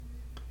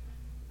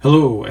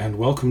Hello, and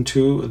welcome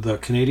to the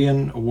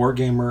Canadian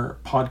Wargamer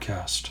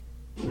podcast.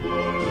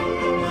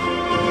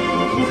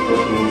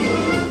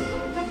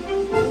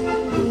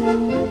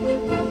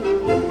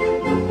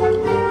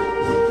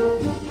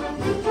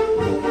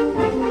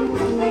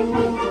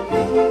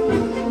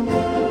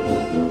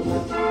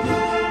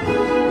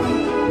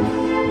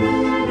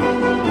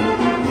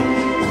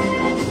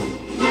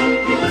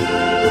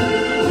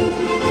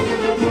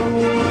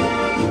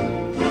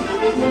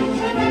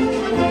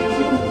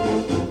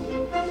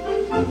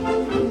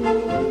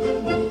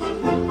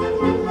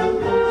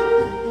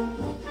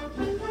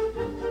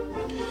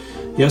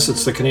 Yes,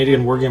 it's the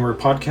Canadian Wargamer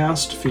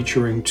podcast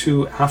featuring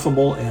two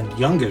affable and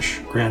youngish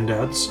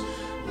granddads,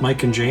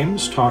 Mike and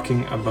James,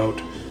 talking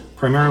about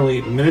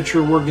primarily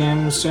miniature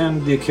wargames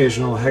and the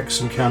occasional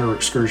hex and counter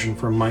excursion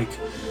from Mike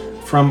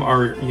from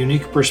our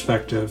unique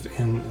perspective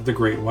in the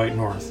Great White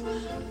North.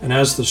 And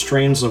as the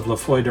strains of La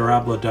Foy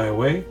d'Arable die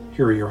away,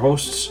 here are your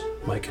hosts,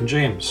 Mike and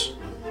James.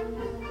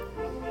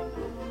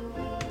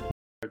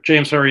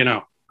 James, how are you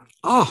now?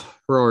 Oh,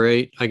 we're all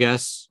right, I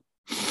guess.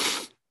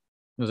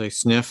 As I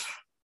sniff.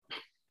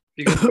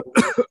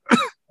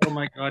 Oh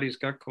my God, he's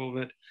got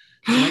COVID.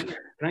 Can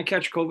I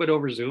catch COVID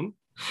over Zoom?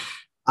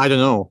 I don't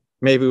know.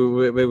 Maybe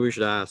we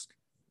should ask.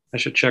 I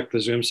should check the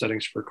Zoom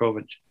settings for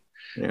COVID.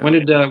 Yeah. When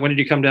did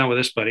you come down with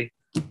this, buddy?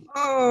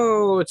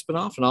 Oh, it's been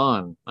off and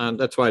on. And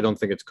that's why I don't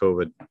think it's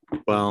COVID.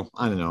 Well,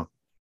 I don't know.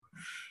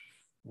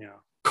 Yeah.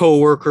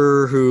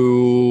 Coworker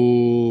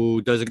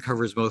who doesn't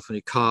cover his mouth when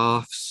he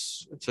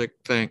coughs. It's like,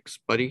 thanks,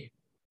 buddy.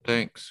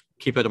 Thanks.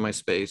 Keep out of my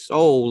space.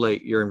 Oh,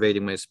 like you're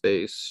invading my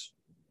space.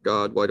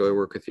 God, why do I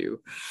work with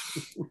you?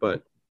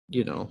 But,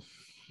 Well,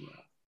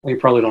 you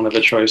probably don't have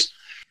a choice.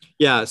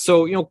 Yeah,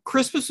 so,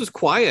 Christmas was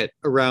quiet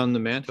around the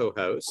Manto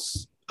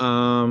house.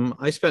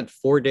 I spent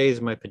 4 days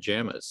in my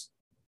pajamas.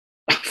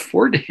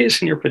 4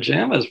 days in your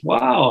pajamas?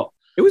 Wow.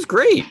 It was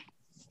great.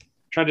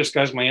 Trying to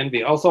disguise my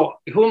envy. Although,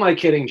 who am I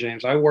kidding,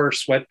 James? I wore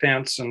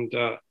sweatpants and,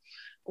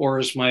 or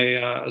as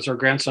our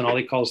grandson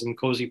Ollie calls them,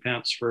 cozy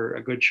pants for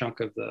a good chunk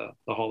of the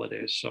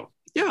holidays. So.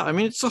 Yeah, I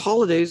mean, it's the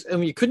holidays. I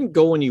mean, you couldn't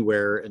go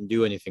anywhere and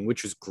do anything,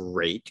 which was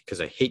great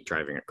because I hate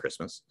driving at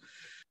Christmas.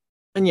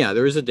 And yeah,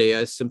 there was a day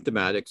I was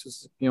symptomatic.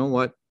 So, you know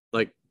what?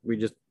 Like, we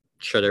just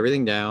shut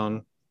everything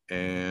down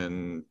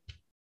and,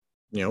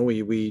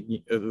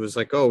 we it was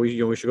like, oh, we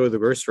should go to the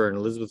grocery store. And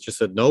Elizabeth just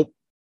said, nope,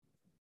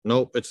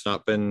 it's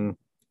not been,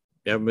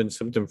 you haven't been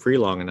symptom free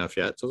long enough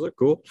yet. So I was like,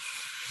 cool.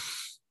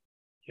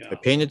 Yeah. I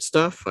painted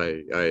stuff.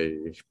 I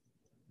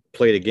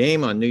played a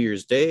game on New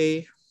Year's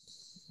Day.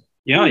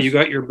 Yeah, you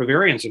got your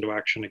Bavarians into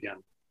action again.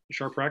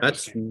 Sharp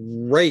practice.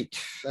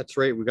 That's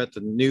right. We got the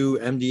new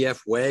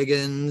MDF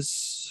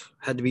wagons,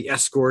 had to be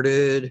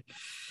escorted,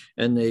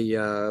 and they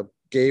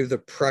gave the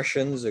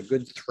Prussians a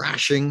good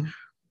thrashing.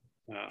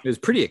 It was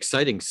pretty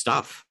exciting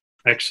stuff.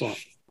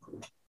 Excellent.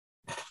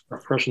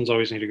 Prussians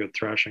always need a good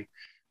thrashing.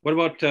 What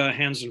about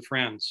Hans and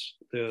Franz,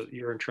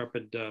 your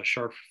intrepid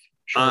sharp?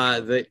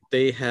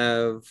 They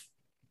have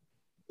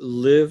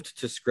lived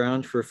to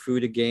scrounge for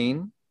food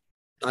again.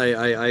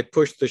 I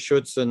pushed the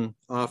Schutzen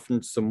off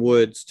in some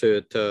woods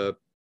to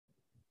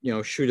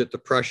shoot at the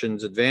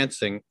Prussians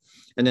advancing,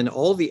 and then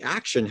all the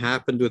action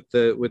happened with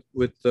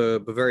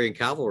the Bavarian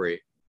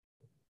cavalry.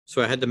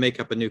 So I had to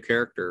make up a new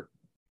character.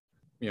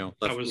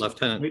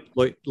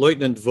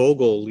 Lieutenant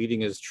Vogel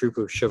leading his troop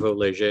of chevaux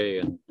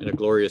légers in a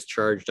glorious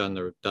charge down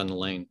the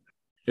lane.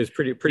 It was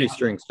pretty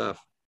stirring stuff.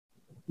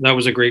 That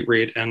was a great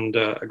read and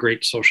a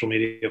great social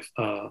media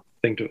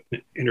thing to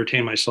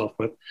entertain myself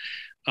with.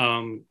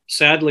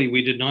 Sadly,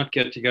 we did not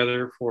get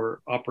together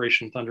for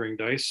Operation Thundering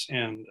Dice,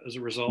 and as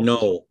a result,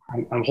 no,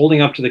 I'm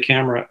holding up to the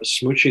camera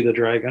Smoochie the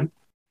Dragon.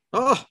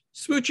 Oh,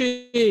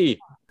 Smoochie!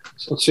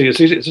 So let's see, is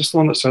this the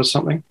one that says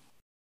something?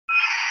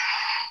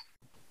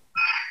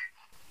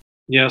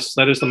 Yes,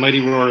 that is the mighty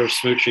roar of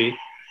Smoochie.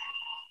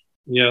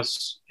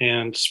 Yes,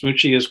 and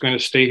Smoochie is going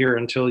to stay here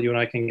until you and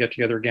I can get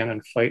together again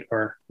and fight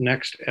our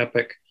next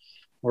epic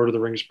Lord of the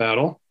Rings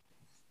battle.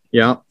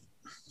 Yeah,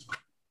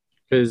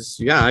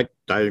 because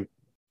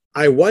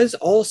I was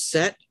all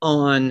set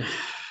on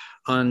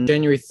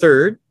January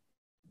 3rd,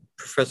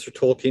 Professor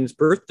Tolkien's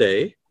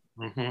birthday.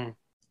 Mm-hmm.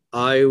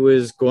 I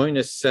was going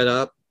to set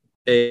up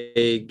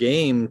a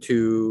game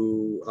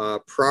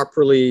to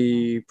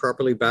properly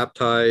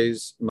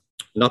baptize my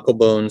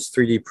Knucklebones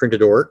 3D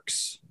printed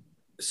orcs,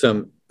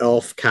 some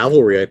elf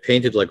cavalry I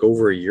painted like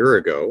over a year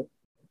ago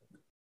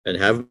and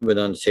haven't been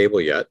on the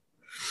table yet.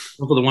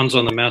 Those are the ones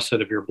on the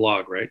masthead of your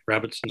blog, right?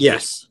 Rabbits and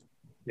Yes.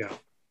 Yeah.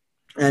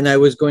 And I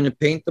was going to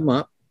paint them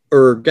up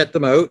or get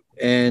them out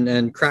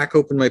and crack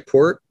open my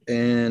port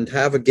and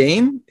have a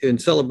game in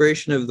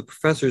celebration of the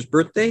professor's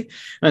birthday.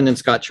 And then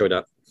Scott showed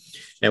up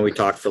and we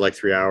talked for like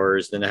 3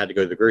 hours. Then I had to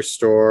go to the grocery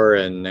store.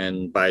 And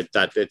then by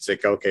that, it's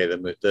like, okay,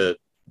 the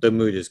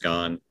mood is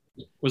gone.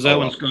 Was that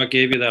when Scott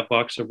gave you that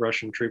box of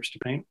Russian troops to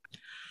paint?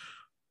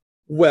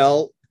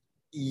 Well,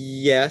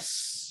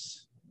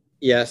 yes.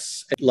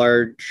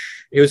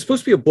 Large. It was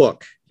supposed to be a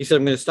book. He said,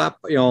 I'm going to stop,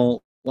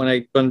 when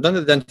I'm done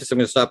with the dentist, I'm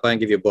going to stop by and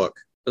give you a book.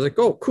 was like,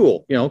 oh,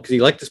 cool, because he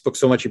liked this book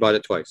so much he bought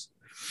it twice.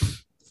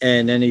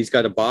 And then he's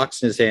got a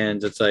box in his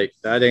hands. It's like,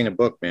 that ain't a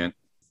book, man.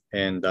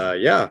 And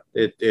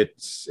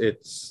it's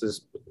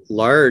this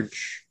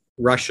large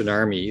Russian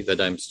army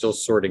that I'm still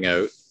sorting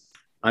out.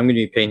 I'm going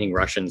to be painting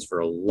Russians for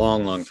a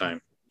long, long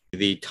time.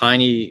 The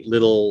tiny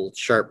little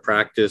sharp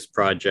practice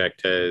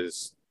project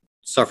has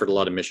suffered a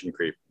lot of mission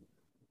creep.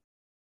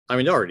 I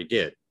mean, it already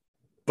did,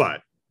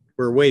 but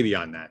we're way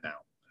beyond that now.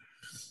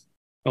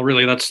 Well,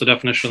 really, that's the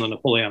definition of the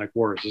Napoleonic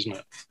Wars, isn't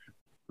it?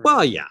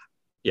 Well, yeah.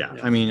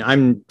 I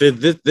mean,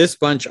 this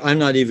bunch, I'm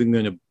not even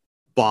going to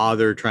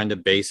bother trying to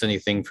base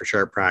anything for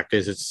sharp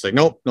practice. It's like,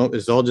 nope,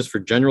 it's all just for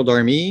general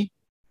d'armée.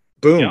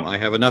 Boom, yeah. I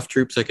have enough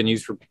troops I can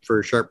use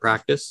for sharp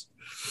practice.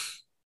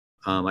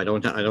 I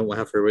don't have to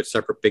worry with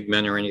separate big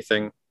men or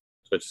anything.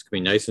 So it's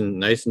going to be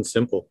nice and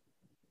simple.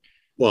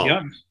 Well,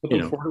 yeah,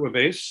 looking forward to a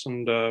base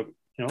and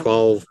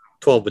 12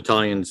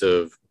 battalions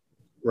of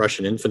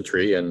Russian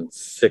infantry and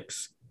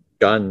 6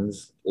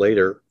 guns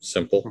later.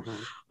 Simple.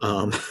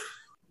 Mm-hmm.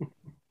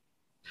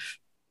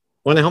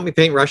 Want to help me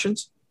paint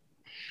Russians?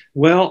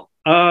 Well,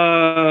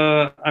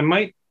 I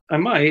might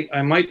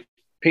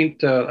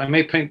paint. I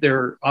may paint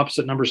their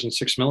opposite numbers in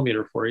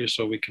 6mm for you,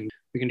 so we can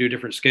do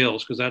different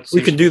scales, because that's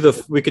we can do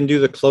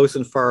the close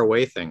and far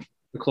away thing.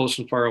 The close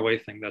and far away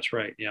thing. That's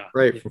right. Yeah.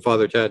 Right, from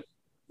Father Ted.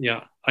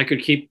 Yeah, I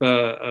could keep my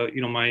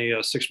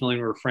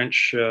 6mm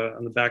French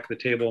on the back of the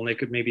table, and they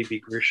could maybe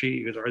be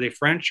Grishy. Are they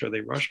French? Are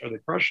they Russian? Are they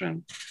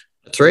Prussian?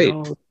 That's right.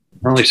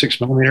 Only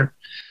 6mm.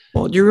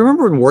 Well, do you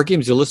remember when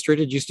Wargames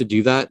Illustrated used to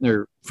do that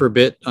for a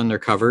bit on their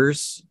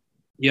covers?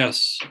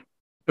 Yes.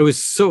 It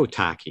was so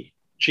tacky.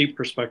 Cheap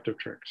perspective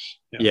tricks.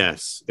 Yeah.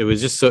 Yes, it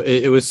was just so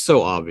it was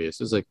so obvious.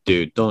 It was like,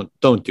 dude, don't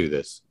do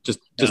this. Just.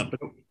 But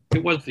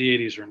it was the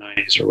 80s or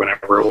 90s or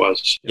whatever it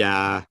was.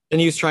 Yeah, and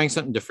he was trying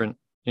something different.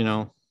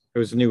 It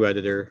was a new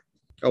editor.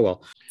 Oh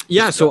well.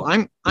 Yeah, so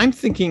I'm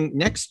thinking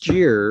next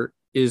year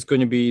is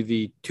going to be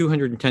the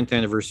 210th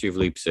anniversary of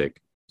Leipzig.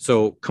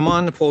 So come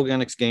on,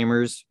 Napoleonics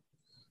gamers.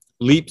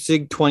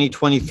 Leipzig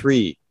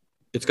 2023.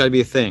 It's got to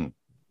be a thing.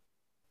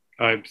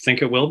 I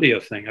think it will be a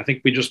thing. I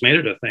think we just made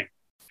it a thing.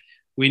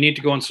 We need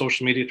to go on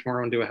social media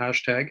tomorrow and do a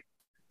hashtag,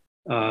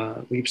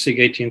 Leipzig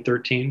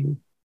 1813.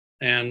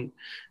 And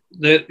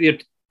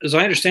as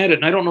I understand it,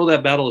 and I don't know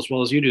that battle as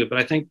well as you do, but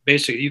I think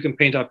basically you can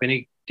paint up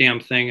any damn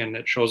thing and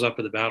it shows up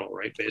at the battle,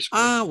 right? Basically.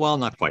 Well,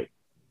 not quite.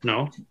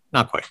 No?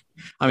 Not quite.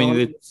 I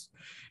mean,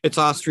 it's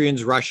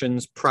Austrians,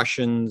 Russians,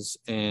 Prussians,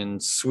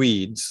 and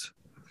Swedes.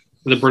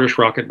 The British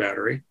rocket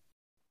battery.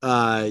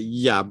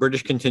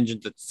 British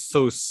contingent that's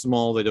so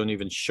small they don't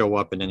even show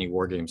up in any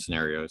war game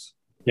scenarios.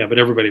 Yeah, but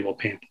everybody will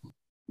paint them.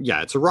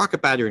 Yeah, it's a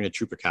rocket battery and a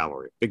troop of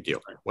cavalry. Big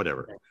deal.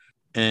 Whatever. Right.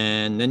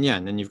 And then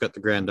you've got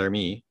the Grand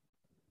Army,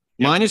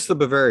 minus the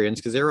Bavarians,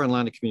 because they were on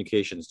land of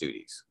communications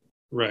duties.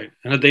 Right.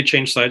 And had they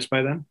changed sides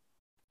by then?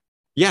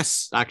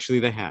 Yes, actually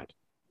they had.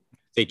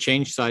 They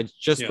changed sides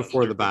just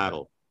before the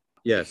battle.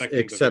 Yes,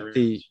 except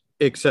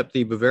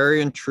the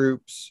Bavarian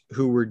troops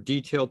who were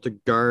detailed to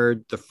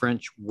guard the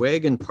French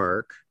wagon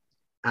park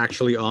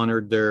actually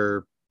honored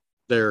their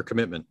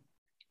commitment.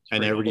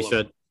 And everybody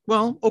said,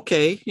 well,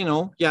 okay,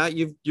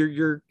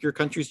 your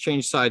country's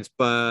changed sides,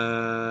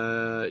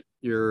 but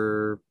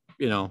you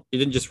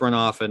didn't just run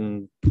off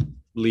and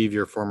leave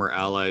your former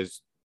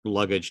allies'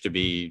 luggage to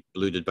be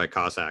looted by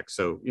Cossacks.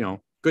 So,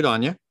 good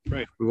on you.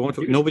 Right.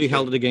 Nobody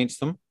held it against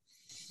them.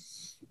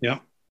 Yeah.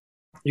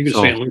 You could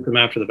stay and loot them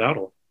after the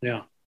battle.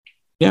 Yeah.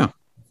 Yeah.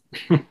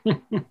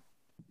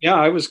 Yeah,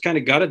 I was kind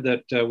of gutted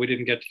that we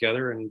didn't get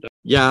together. And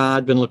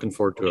I'd been looking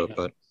forward to it,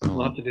 but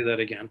we'll have to do that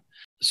again.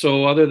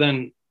 So other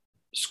than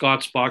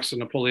Scott's box of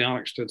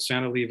Napoleonics, did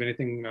Santa leave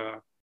anything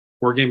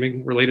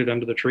wargaming related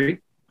under the tree?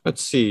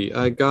 Let's see.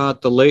 I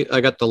got the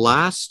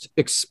last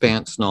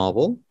Expanse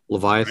novel,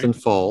 Leviathan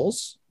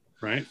Falls.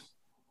 Right.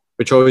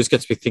 Which always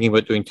gets me thinking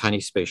about doing tiny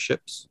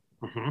spaceships.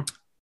 Mm-hmm.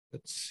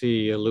 Let's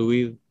see.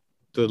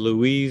 The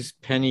Louise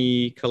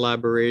Penny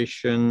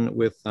collaboration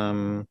with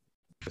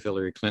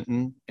Hillary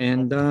Clinton,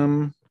 and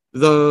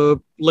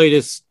the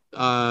latest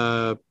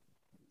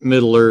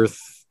Middle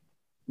Earth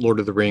Lord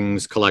of the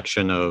Rings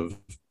collection of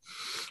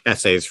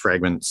essays,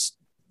 fragments,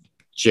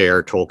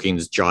 J.R.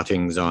 Tolkien's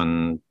jottings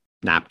on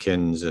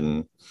napkins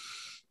and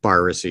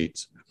bar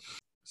receipts.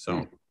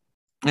 So,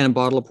 and a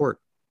bottle of port.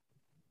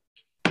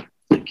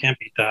 Can't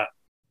beat that.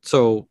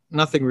 So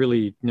nothing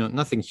really,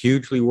 nothing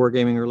hugely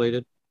wargaming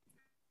related.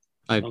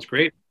 Sounds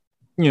great.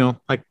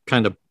 I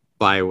kind of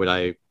buy what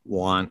I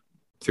want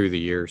through the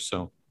year.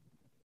 So.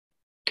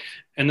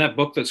 And that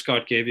book that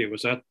Scott gave you,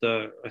 was that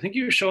I think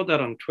you showed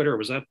that on Twitter.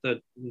 Was that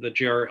the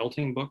J.R.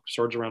 Elting book,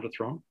 Swords Around a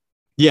Throne?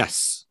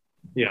 Yes.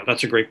 Yeah,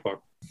 that's a great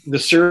book. The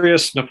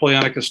serious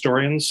Napoleonic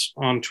historians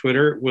on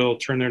Twitter will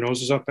turn their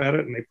noses up at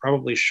it, and they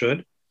probably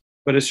should,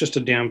 but it's just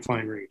a damn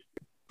fine read.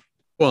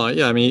 Well,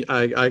 yeah, I mean,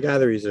 I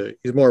gather he's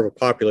more of a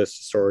populist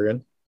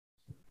historian.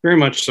 Very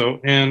much so.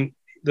 And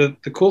the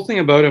cool thing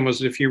about him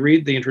was, if you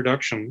read the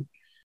introduction,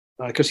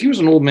 because he was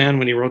an old man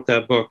when he wrote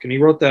that book, and he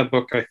wrote that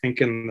book, I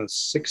think, in the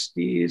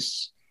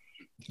 60s.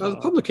 The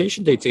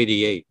publication date's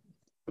 88.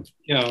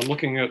 Yeah,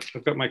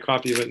 I've got my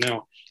copy of it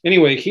now.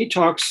 Anyway, he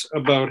talks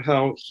about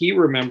how he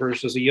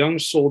remembers as a young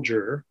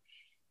soldier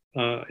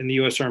in the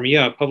U.S. Army.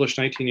 Yeah, published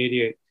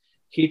 1988.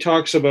 He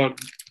talks about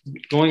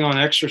going on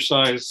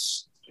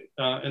exercise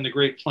in the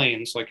Great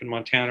Plains, like in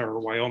Montana or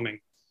Wyoming,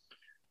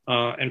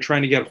 and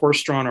trying to get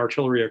horse-drawn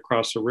artillery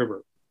across a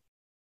river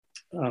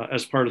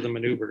as part of the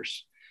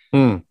maneuvers.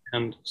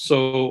 And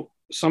so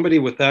somebody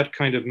with that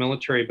kind of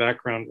military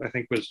background, I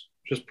think, was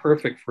just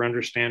perfect for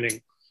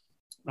understanding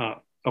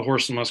a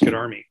horse and musket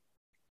army.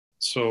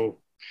 So,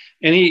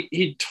 and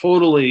he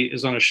totally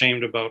is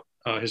unashamed about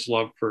his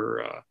love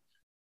for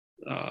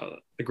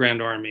the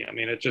Grand Army. I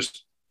mean,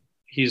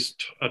 he's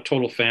a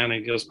total fan,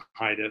 and he doesn't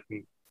hide it.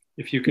 And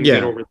if you can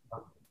get over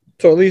that.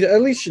 So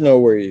at least you know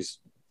where he's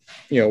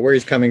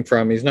coming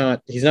from. He's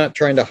not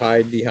trying to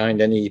hide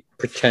behind any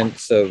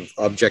pretense of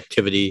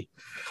objectivity.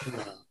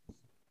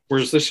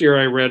 Whereas this year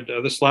I read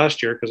this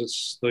last year, because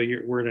it's the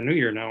year, we're in a new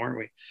year now, aren't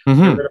we?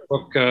 Mm-hmm. I read a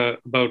book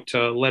about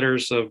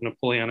letters of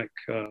Napoleon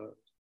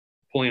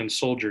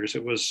soldiers.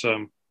 It was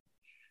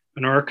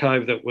an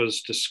archive that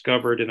was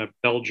discovered in a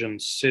Belgian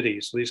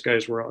city. So these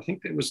guys were, I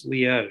think it was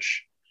Liège.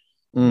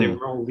 They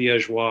were all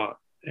Liégeois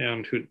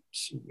and who'd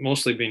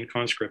mostly been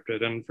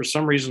conscripted. And for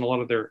some reason, a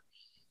lot of their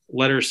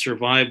letters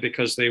survived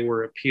because they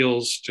were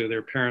appeals to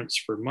their parents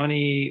for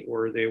money,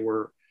 or they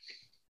were,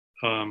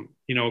 can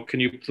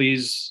you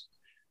please,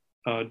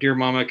 dear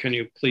mama, can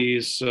you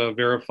please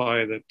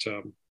verify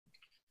that,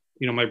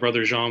 my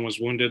brother Jean was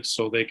wounded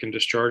so they can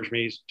discharge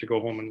me to go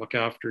home and look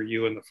after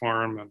you and the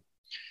farm. And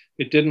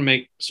it didn't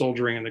make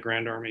soldiering in the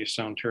Grand Army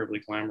sound terribly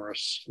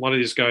glamorous. A lot of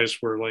these guys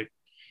were like,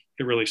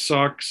 it really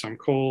sucks. I'm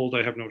cold.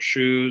 I have no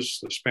shoes.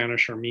 The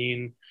Spanish are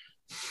mean.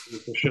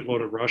 There's a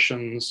shitload of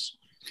Russians.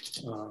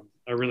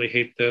 I really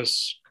hate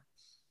this.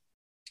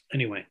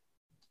 Anyway.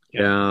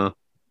 Yeah.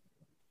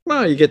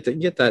 Well, you get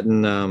that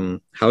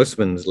in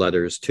Houseman's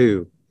letters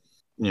too.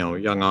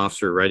 Young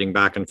officer writing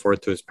back and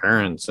forth to his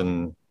parents,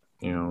 and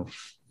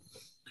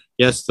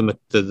yes,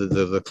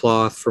 the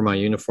cloth for my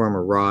uniform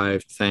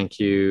arrived. Thank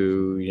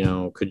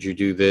you. Could you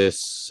do this?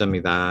 Send me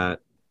that.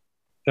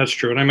 That's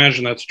true. And I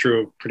imagine that's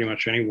true of pretty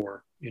much any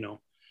war.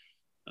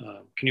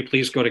 Can you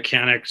please go to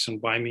Canucks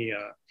and buy me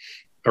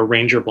a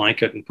Ranger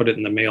blanket and put it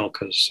in the mail,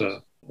 because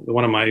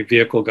one of my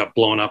vehicle got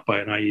blown up by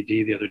an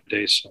IED the other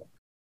day. So,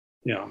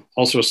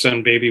 also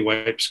send baby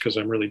wipes because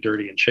I'm really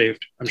dirty and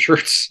chafed. I'm sure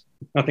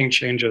nothing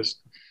changes.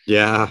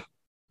 Yeah,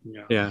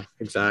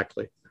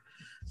 exactly.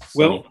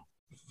 Well,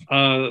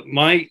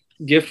 my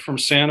gift from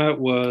Santa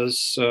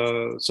was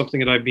something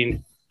that I've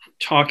been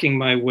talking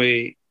my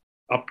way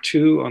up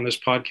to on this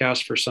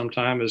podcast for some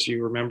time. As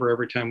you remember,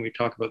 every time we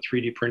talk about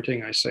 3D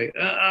printing, I say,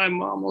 I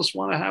almost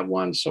want to have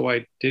one. So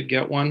I did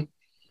get one.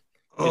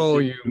 Oh,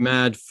 you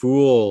mad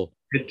fool.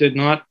 It did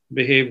not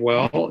behave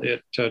well.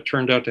 It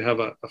turned out to have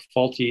a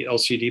faulty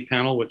LCD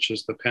panel, which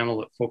is the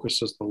panel that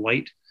focuses the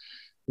light,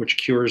 which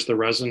cures the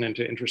resin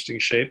into interesting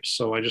shapes.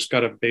 So I just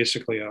got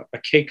basically a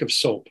cake of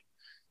soap,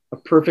 a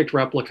perfect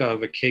replica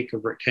of a cake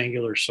of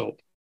rectangular soap.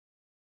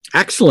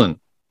 Excellent.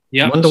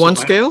 Yeah. 1-to-1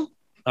 scale?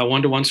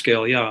 1-to-1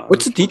 scale, yeah.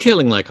 What's the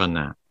detailing like on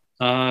that?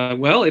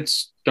 Well,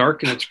 it's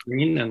dark and it's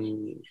green,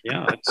 and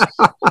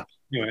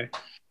anyway.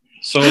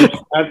 So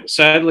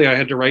sadly, I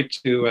had to write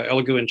to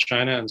Elegoo in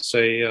China and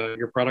say,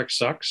 your product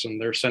sucks, and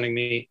they're sending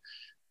me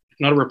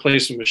not a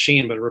replacement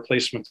machine, but a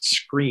replacement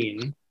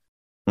screen.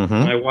 Mm-hmm.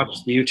 And I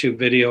watched the YouTube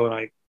video and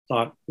I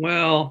thought,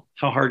 well,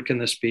 how hard can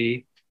this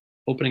be?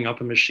 Opening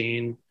up a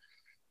machine,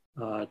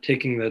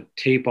 taking the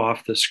tape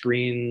off the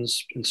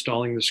screens,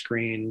 installing the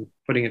screen,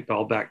 putting it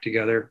all back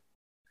together.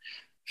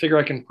 Figure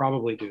I can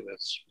probably do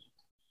this.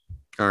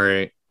 All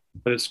right.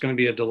 But it's going to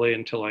be a delay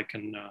until I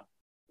can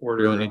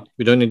order.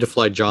 We don't need to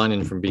fly John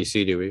in from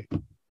BC, do we?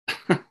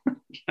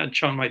 Yeah,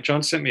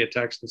 John sent me a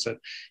text and said,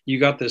 you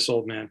got this,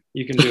 old man.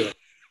 You can do it.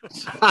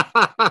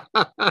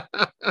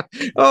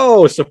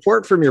 Oh,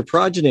 support from your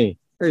progeny.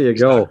 There you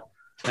go.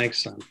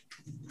 Thanks, son.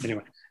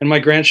 Anyway, and my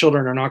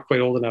grandchildren are not quite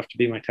old enough to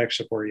be my tech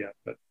support yet,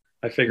 but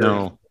I figure in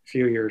a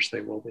few years they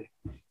will be.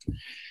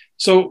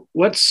 So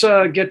let's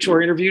get to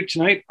our interview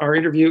tonight. Our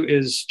interview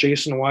is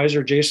Jason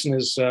Weiser. Jason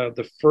is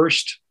the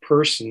first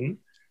person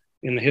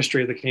in the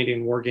history of the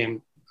Canadian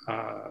Wargame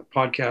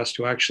podcast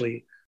who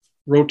actually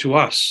wrote to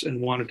us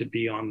and wanted to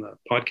be on the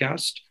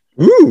podcast.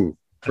 Ooh,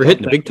 we're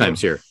hitting the big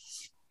times here.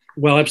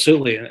 Well,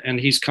 absolutely. And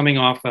he's coming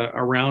off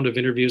a round of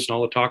interviews and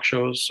all the talk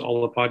shows,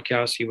 all the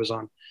podcasts. He was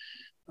on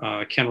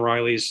Ken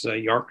Riley's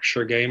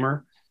Yorkshire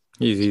Gamer.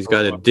 He's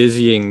got a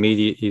dizzying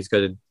media. He's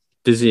got a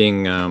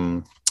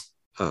dizzying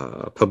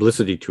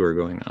publicity tour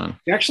going on.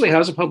 He actually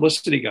has a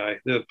publicity guy.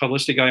 The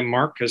publicity guy,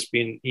 Mark, has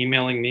been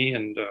emailing me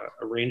and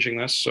arranging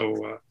this.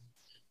 So,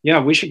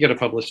 we should get a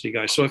publicity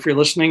guy. So if you're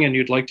listening and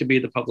you'd like to be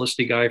the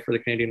publicity guy for the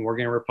Canadian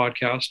Wargamer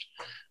podcast,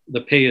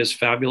 the pay is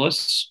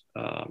fabulous.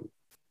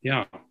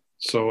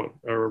 So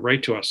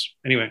write to us.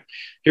 Anyway,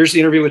 here's the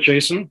interview with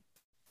Jason.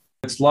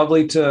 It's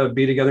lovely to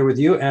be together with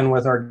you and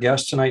with our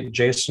guest tonight,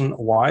 Jason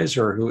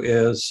Weiser, who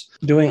is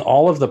doing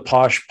all of the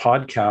Posh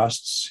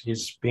podcasts.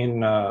 He's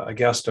been a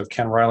guest of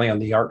Ken Riley on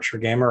the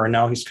Wargamer, and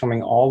now he's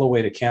coming all the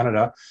way to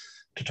Canada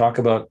to talk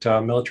about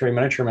Military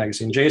Miniature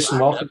Magazine. Jason,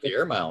 welcome. The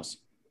air miles.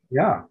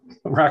 Yeah,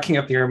 racking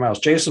up the air miles.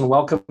 Jason,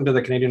 welcome to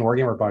the Canadian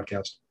Wargamer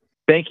podcast.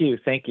 Thank you.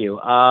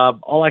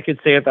 All I could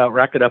say about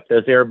racking up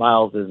those air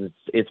miles is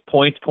it's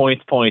points,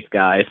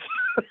 guys.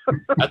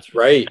 That's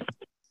right.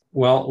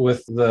 Well,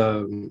 with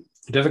the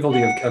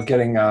difficulty of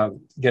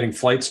getting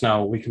flights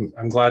now,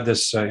 I'm glad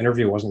this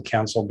interview wasn't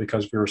canceled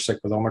because we were sick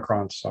with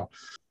Omicron. So,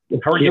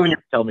 how are you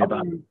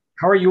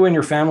and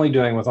your family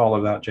doing with all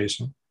of that,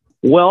 Jason?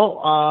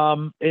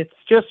 Well, it's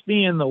just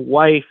me and the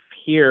wife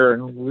here,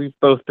 and we've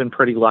both been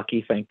pretty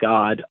lucky, thank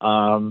God.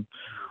 I'm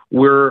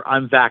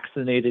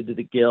vaccinated to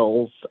the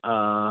gills.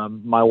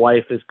 My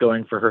wife is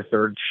going for her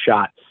third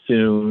shot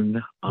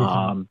soon.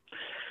 I'm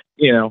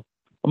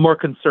more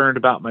concerned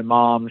about my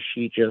mom.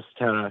 She just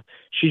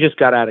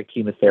got out of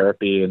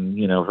chemotherapy, and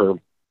her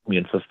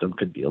immune system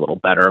could be a little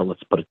better.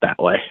 Let's put it that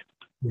way.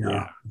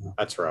 Yeah.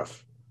 That's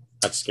rough.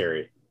 That's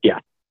scary. Yeah,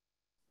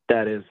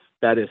 that is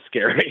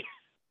scary.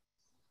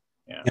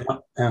 Yeah.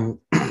 And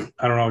I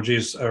don't know,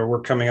 geez, we're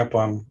coming up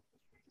on,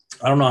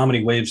 I don't know how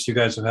many waves you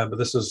guys have had, but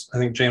this is, I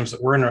think, James,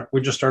 we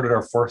just started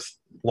our fourth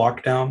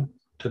lockdown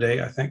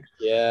today, I think.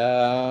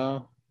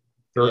 Yeah.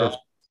 The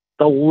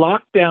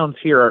lockdowns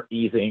here are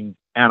easing.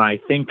 And I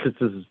think this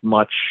is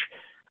much,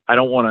 I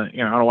don't want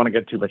to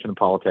get too much into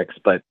politics,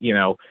 but,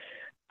 I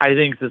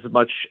think this is as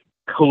much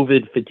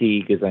COVID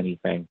fatigue as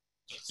anything.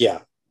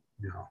 Yeah.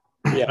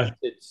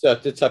 It's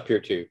up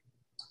here too.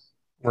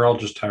 We're all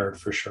just tired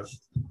for sure,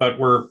 but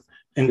we're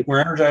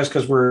energized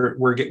because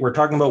we're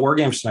talking about war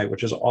games tonight,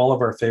 which is all of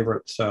our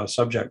favorite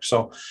subjects.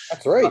 So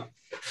that's right.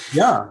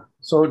 Yeah.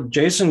 So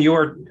Jason, you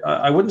are,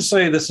 I wouldn't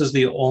say this is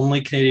the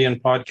only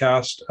Canadian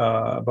podcast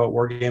about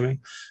wargaming.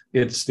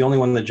 It's the only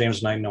one that James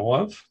and I know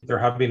of. There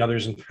have been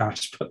others in the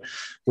past, but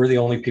we're the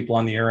only people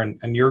on the air,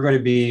 and you're going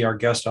to be our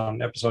guest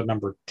on episode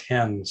number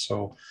 10.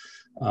 So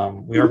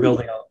we are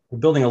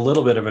building a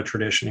little bit of a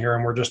tradition here,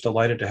 and we're just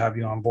delighted to have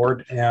you on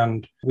board.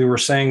 And we were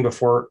saying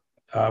before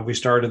we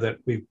started that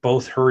we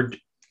both heard,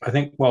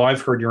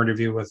 I've heard your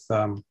interview with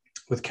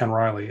Ken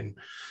Riley,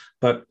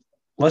 but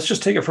let's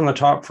just take it from the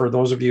top for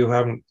those of you who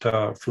haven't,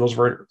 for those of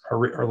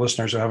our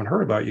listeners who haven't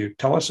heard about you.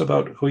 Tell us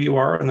about who you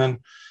are, and then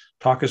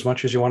talk as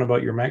much as you want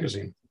about your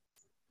magazine.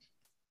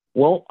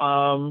 Well,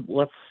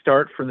 let's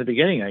start from the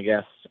beginning, I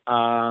guess.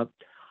 I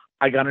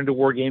got into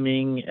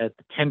wargaming at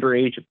the tender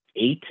age of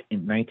 8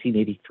 in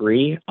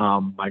 1983.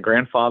 My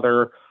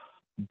grandfather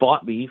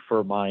bought me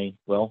for my,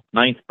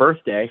 9th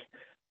birthday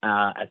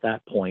at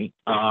that point,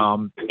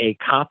 a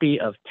copy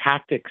of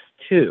Tactics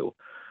 2,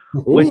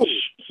 which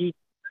he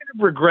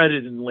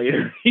regretted in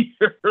later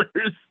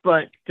years,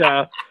 but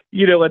at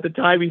the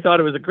time he thought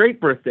it was a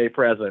great birthday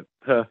present.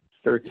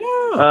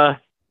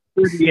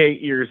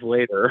 38 years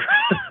later.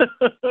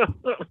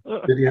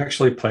 Did he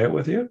actually play it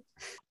with you?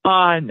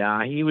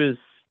 Nah, his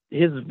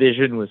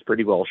vision was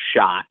pretty well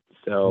shot,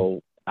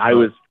 so I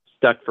was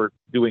stuck for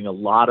doing a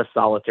lot of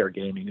solitaire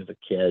gaming as a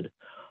kid.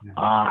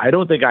 I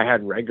don't think I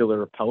had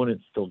regular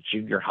opponents till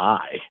junior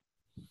high,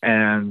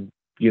 and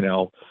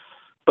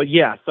but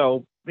yeah,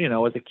 so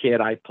as a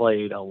kid, I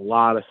played a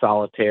lot of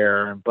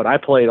solitaire, but I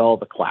played all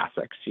the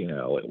classics.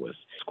 It was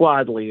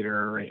Squad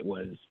Leader, it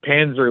was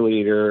Panzer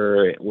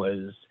Leader, it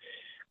was,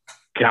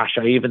 gosh,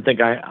 I even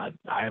think I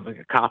have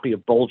a copy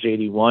of Bulge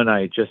 81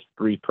 I just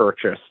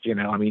repurchased,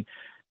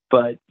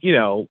 but,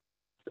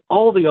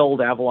 all the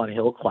old Avalon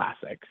Hill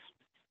classics.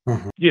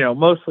 Mm-hmm.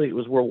 Mostly it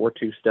was World War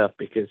II stuff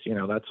because,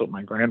 that's what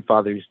my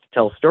grandfather used to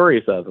tell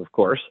stories of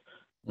course.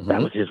 Mm-hmm.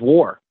 That was his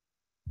war.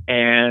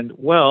 And,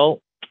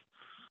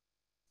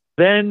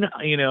 then,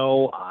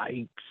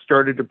 I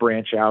started to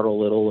branch out a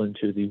little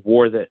into the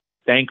war that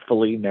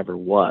thankfully never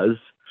was.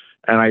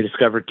 And I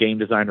discovered Game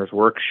Designer's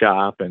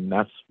Workshop, and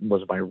that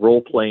was my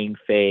role-playing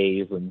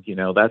phase and,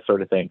 that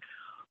sort of thing.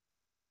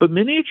 But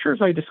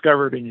miniatures I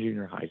discovered in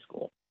junior high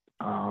school.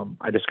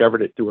 I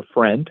discovered it through a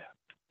friend.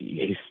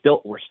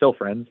 We're still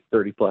friends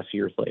 30 plus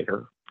years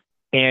later.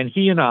 And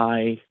he and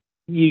I,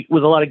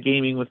 with a lot of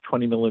gaming with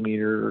 20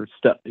 millimeter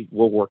stuff,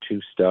 World War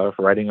II stuff,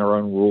 writing our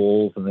own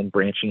rules, and then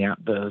branching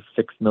out the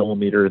 6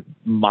 millimeter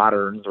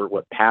moderns, or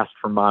what passed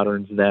for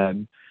moderns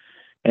then,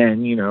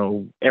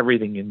 and,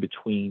 everything in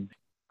between.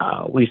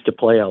 We used to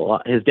play a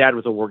lot. His dad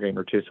was a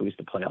wargamer too, so we used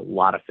to play a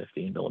lot of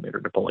 15 millimeter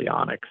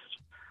Napoleonics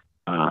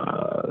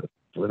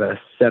with a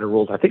set of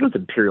rules. I think it was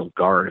Imperial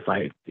Guard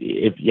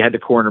if you had to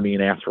corner me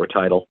and ask for a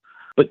title.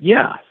 But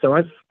yeah, so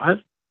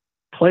I've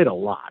played a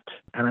lot,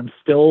 and I'm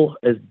still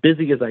as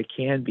busy as I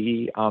can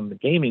be on the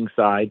gaming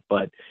side.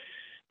 But,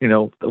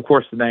 of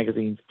course, the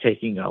magazine's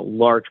taking a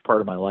large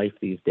part of my life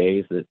these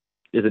days that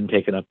isn't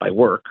taken up by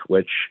work,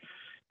 which,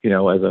 as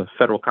a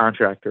federal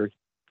contractor,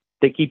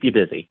 they keep you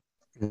busy.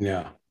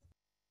 Yeah.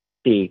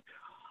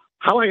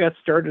 How I got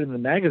started in the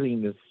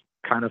magazine is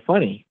kind of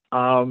funny.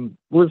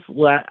 Was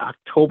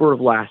October of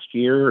last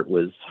year. It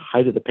was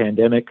height of the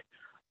pandemic.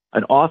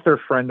 an author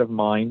friend of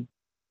mine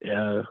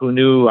who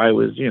knew I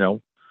was,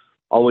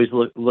 always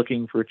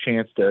looking for a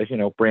chance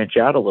to, branch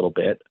out a little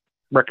bit,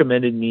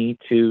 recommended me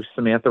to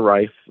Samantha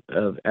Rife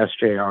of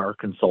SJR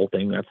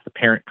Consulting. That's the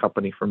parent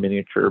company for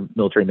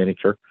military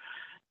miniature.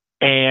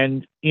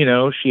 And,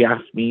 she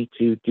asked me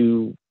to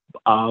do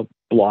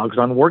blogs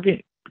on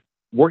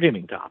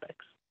wargaming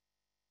topics.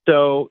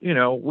 So,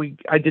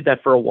 I did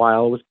that for a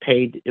while. It was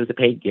paid. It was a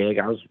paid gig.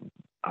 I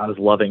was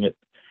loving it.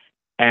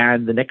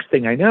 And the next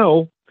thing I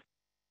know,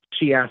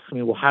 she asked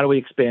me, well, how do we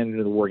expand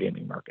into the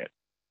wargaming market?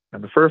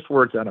 And the first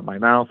words out of my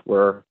mouth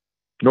were,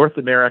 North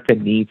America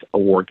needs a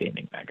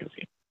wargaming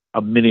magazine,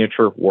 a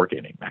miniature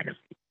wargaming magazine.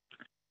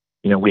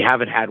 We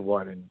haven't had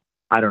one in,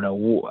 I don't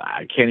know,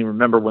 I can't even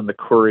remember when the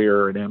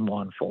Courier and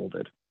M1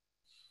 folded.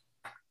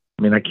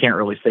 I mean, I can't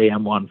really say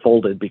M1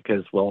 folded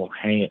because, well,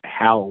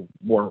 Hal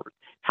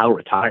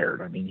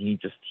retired. I mean, he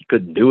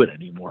couldn't do it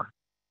anymore.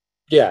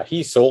 Yeah,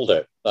 he sold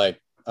it.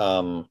 Like, I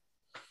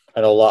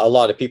know a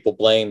lot of people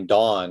blame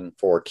Don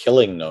for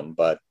killing them,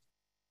 but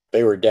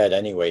they were dead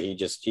anyway. He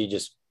just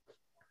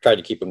tried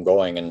to keep them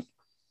going, and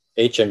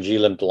HMG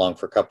limped along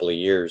for a couple of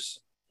years.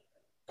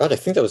 God, I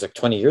think that was like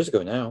 20 years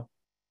ago now.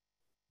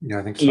 Yeah,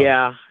 I think so.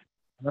 Yeah,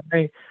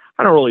 I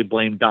don't really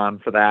blame Don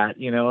for that.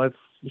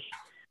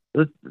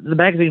 It's the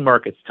magazine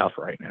market's tough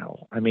right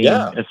now. I mean,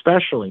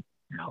 especially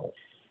now.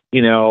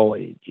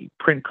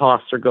 Print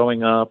costs are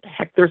going up.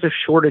 Heck, there's a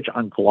shortage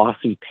on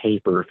glossy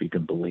paper, if you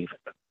can believe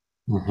it.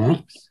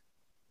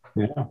 Mm-hmm.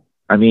 Yeah.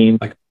 I mean,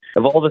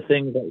 of all the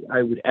things that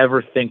I would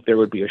ever think there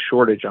would be a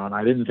shortage on,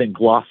 I didn't think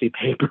glossy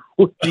paper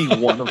would be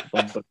one of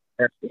them, but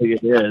actually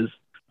it is.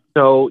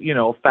 So,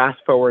 fast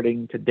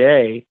forwarding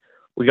today,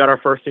 we got our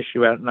first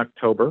issue out in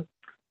October.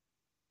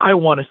 I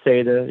want to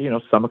say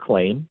to, some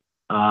acclaim.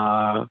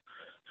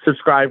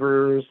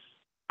 Subscribers,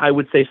 I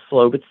would say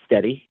slow but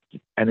steady.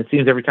 And it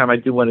seems every time I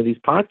do one of these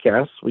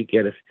podcasts, we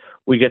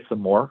get some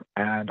more,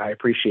 and I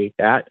appreciate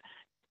that.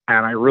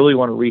 And I really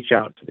want to reach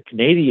out to the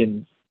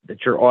Canadians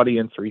that your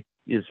audience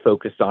is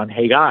focused on.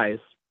 Hey guys,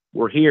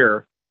 we're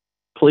here.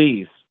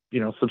 Please,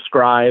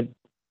 subscribe,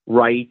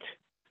 write,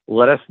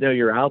 let us know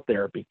you're out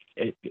there.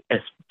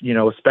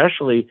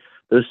 Especially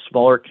those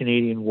smaller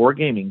Canadian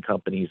wargaming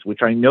companies,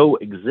 which I know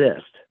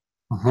exist.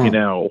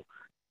 Mm-hmm.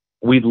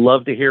 We'd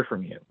love to hear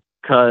from you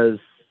because,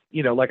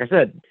 like I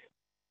said,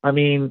 I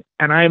mean,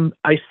 and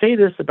I say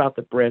this about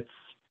the Brits.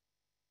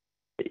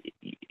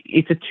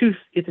 It's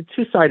a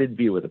two-sided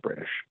view of the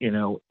British, in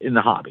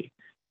the hobby.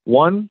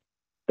 One,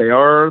 they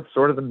are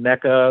sort of the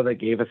mecca. They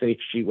gave us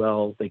H.G.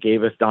 Wells. They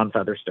gave us Don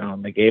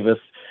Featherstone. They gave us,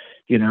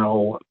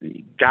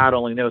 God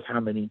only knows how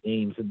many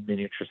names in the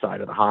miniature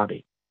side of the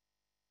hobby.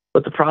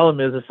 But the problem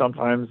is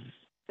sometimes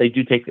they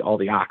do take all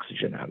the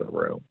oxygen out of the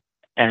room.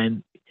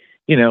 And,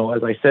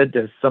 as I said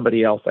to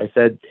somebody else, I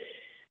said,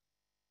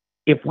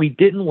 if we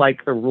didn't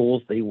like the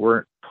rules they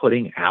weren't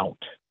putting out,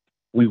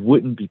 we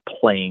wouldn't be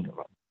playing them.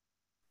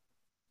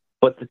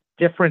 But the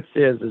difference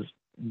is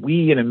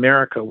we in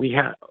America, we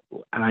have,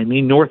 and I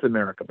mean North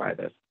America by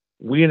this,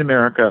 we in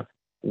America,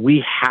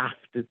 we have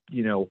to,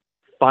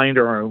 find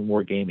our own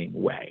wargaming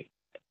way,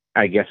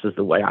 I guess is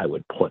the way I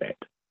would put it.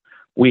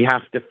 We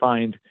have to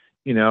find,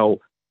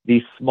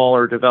 these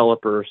smaller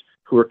developers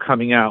who are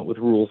coming out with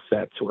rule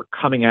sets, who are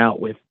coming out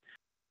with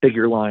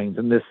figure lines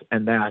and this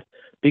and that.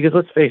 Because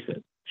let's face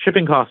it,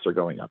 shipping costs are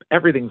going up.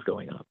 Everything's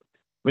going up.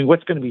 I mean,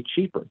 what's going to be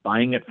cheaper,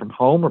 buying it from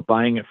home or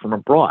buying it from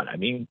abroad? I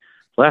mean,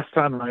 last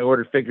time I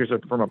ordered figures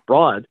from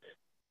abroad,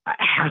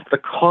 half the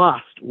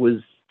cost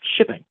was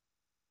shipping.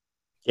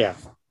 Yeah.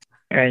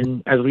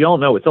 And as we all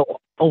know, it's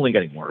only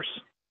getting worse.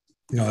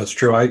 No, that's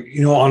true.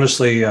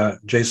 Honestly,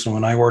 Jason,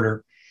 when I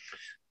order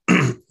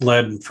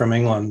lead from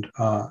England,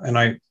 and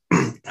I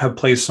have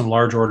placed some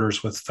large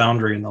orders with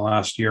Foundry in the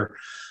last year,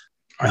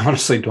 I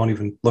honestly don't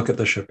even look at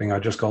the shipping. I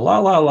just go la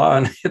la la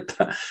and hit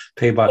the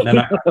pay button. And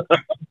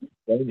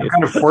I'm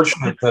kind of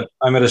fortunate that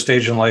I'm at a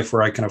stage in life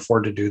where I can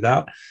afford to do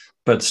that,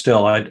 but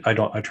still, I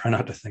try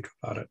not to think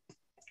about it.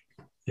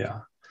 Yeah.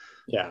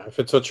 Yeah. If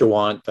it's what you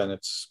want, then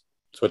it's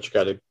what you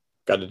got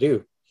to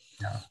do.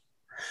 Yeah.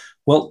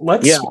 Well,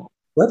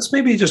 let's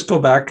maybe just go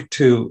back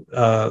to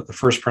the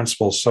first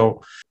principles.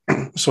 So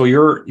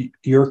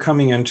you're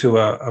coming into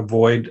a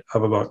void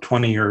of about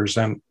 20 years,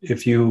 and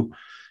if you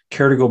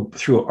care to go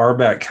through our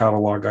back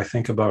catalog, I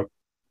think about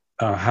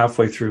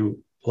halfway through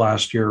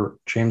last year,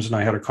 James and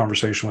I had a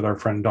conversation with our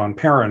friend Don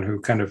Perrin,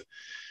 who kind of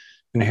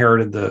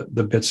inherited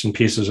the bits and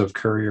pieces of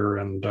Courier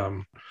and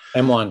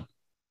M1,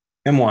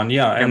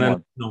 yeah, and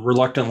M1. then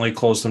reluctantly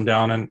closed them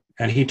down.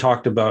 And he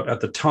talked about, at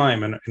the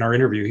time, and in our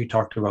interview, he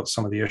talked about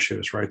some of the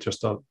issues, right?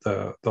 Just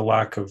the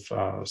lack of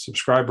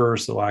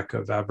subscribers, the lack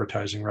of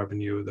advertising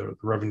revenue. The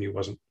revenue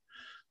wasn't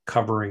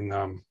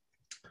covering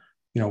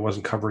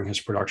wasn't covering his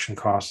production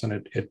costs,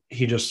 and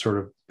he just sort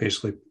of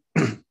basically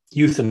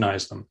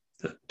euthanized them.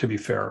 To be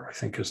fair, I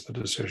think is the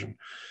decision,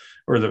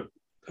 or the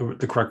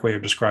correct way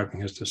of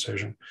describing his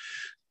decision.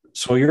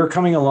 So you're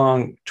coming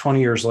along 20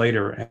 years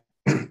later,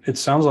 and it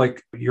sounds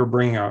like you're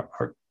bringing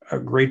a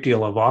great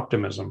deal of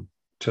optimism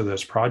to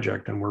this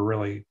project, and we're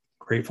really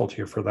grateful to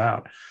you for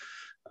that.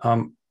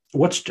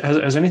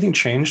 Has anything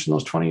changed in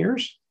those 20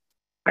 years?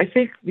 I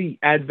think the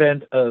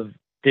advent of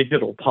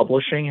digital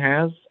publishing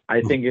has. I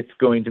think it's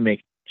going to make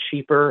it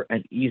cheaper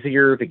and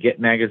easier to get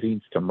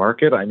magazines to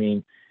market. I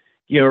mean,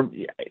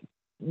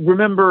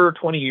 remember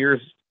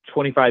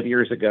 25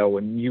 years ago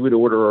when you would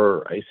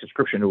order a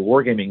subscription to a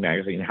wargaming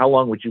magazine, how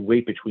long would you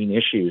wait between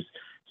issues,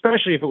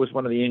 especially if it was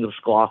one of the English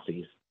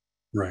glossies,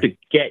 to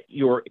get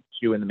your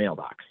issue in the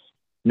mailbox?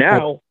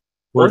 Now,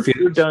 if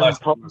you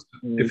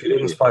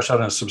didn't splash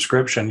out a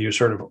subscription, you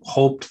sort of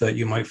hoped that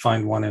you might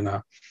find one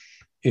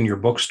in your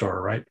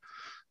bookstore, right?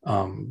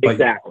 But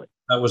exactly.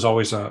 That was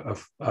always a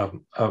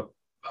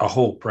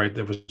hope, right?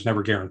 That was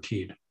never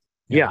guaranteed.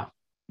 Yeah.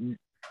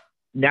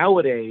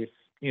 Nowadays,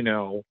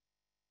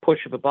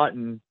 push of a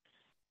button,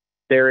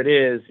 there it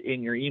is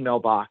in your email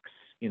box,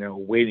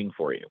 waiting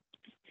for you.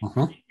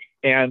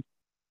 And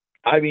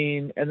I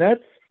mean, and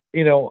that's,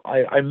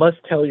 I must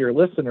tell your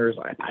listeners,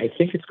 I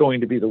think it's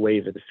going to be the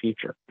wave of the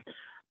future.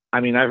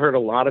 I mean, I've heard a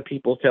lot of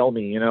people tell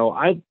me,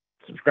 I'd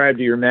subscribe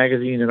to your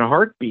magazine in a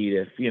heartbeat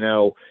if,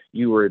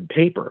 you were in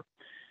paper.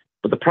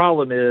 But the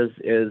problem is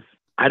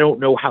I don't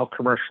know how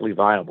commercially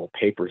viable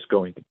paper is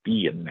going to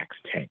be in the next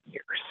 10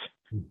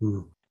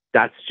 years.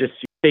 That's just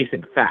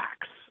facing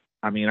facts.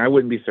 I mean, I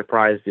wouldn't be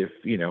surprised if,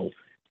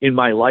 in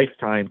my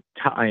lifetime,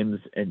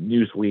 Times and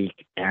Newsweek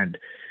and,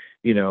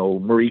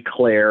 Marie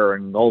Claire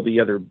and all the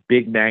other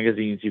big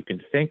magazines you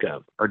can think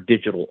of are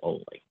digital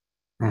only.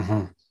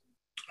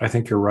 I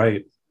think you're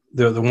right.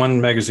 The one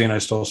magazine I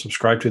still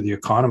subscribe to, The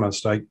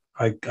Economist, I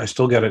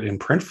still get it in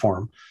print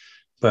form,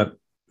 but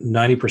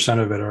 90%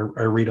 of it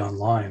I read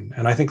online.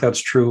 And I think that's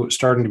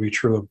starting to be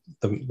true of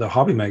the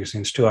hobby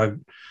magazines too.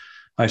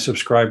 I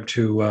subscribe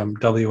to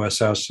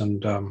WSS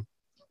and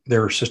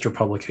their sister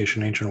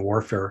publication, Ancient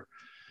Warfare,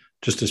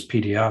 just as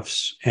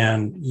PDFs.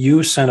 And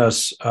you sent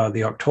us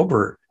the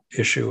October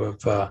issue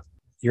of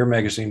your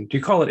magazine. Do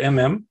you call it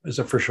MM? Is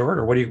it for short,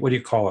 or what do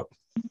you call it?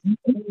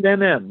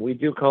 MM. We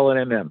do call it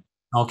MM.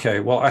 Okay.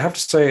 Well, I have to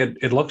say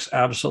it looks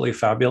absolutely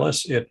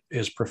fabulous. It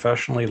is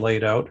professionally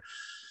laid out.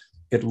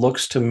 It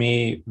looks to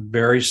me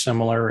very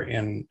similar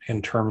in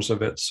terms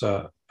of its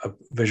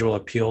visual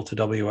appeal to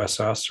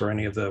WSS or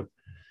any of the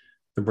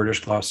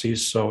British glossies.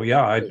 So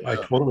yeah, I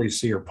totally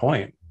see your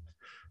point.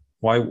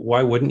 Why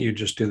wouldn't you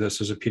just do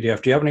this as a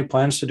PDF? Do you have any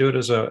plans to do it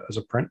as a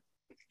print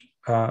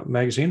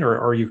magazine, or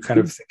are you kind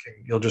of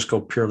thinking you'll just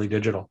go purely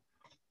digital?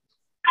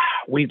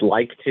 We'd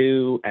like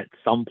to at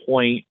some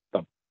point,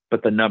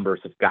 but the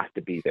numbers have got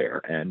to be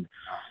there. And,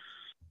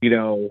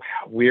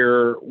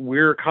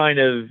 we're kind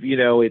of,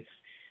 it's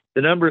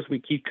the numbers we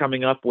keep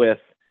coming up with.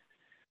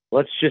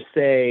 Let's just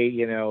say,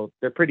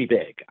 they're pretty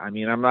big. I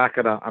mean, I'm not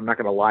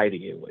gonna lie to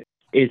you.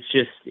 It's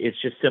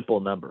just simple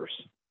numbers.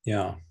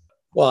 Yeah.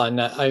 Well, and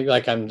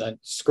I'm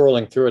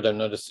scrolling through it. I'm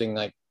noticing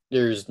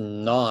there's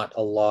not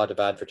a lot of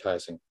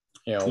advertising.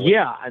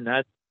 Yeah, and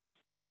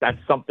that's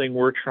something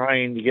we're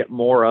trying to get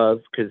more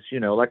of because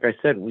like I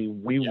said, we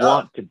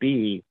want to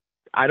be.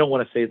 I don't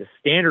want to say the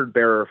standard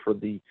bearer for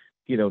the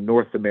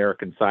North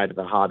American side of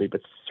the hobby,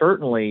 but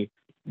certainly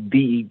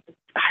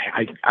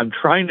I'm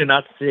trying to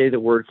not say the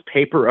words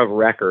paper of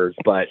records,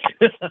 but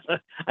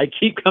I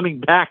keep coming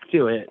back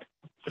to it.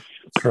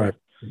 That's right.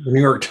 The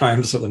New York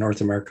Times of the North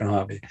American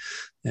hobby.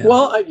 Yeah.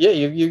 Well,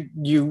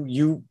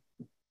 you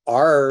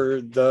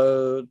are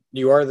the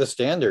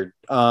standard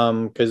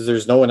because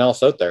there's no one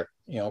else out there.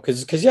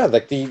 Because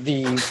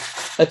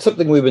that's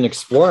something we've been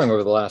exploring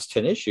over the last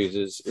 10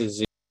 issues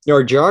is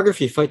our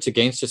geography fights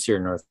against us here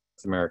in North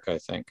America. I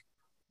think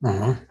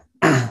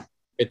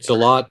it's a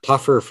lot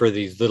tougher for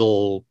these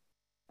little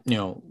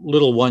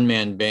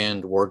one-man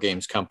band war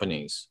games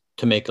companies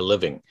to make a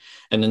living,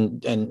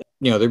 and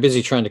they're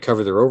busy trying to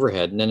cover their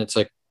overhead, and then it's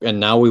like, and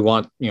now we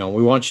want you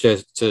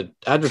to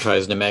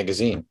advertise in a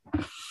magazine.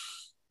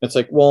 It's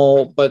like,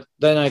 well, but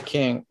then I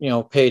can't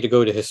pay to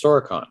go to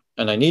Historicon,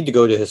 and I need to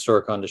go to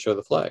Historicon to show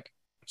the flag.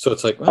 So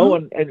it's like, well,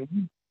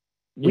 and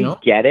we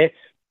get it.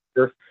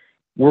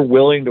 We're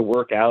willing to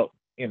work out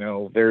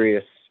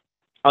various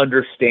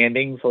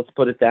understandings, let's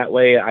put it that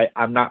way.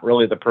 I'm not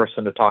really the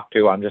person to talk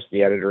to. I'm just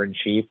the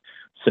editor-in-chief.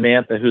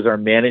 Samantha, who's our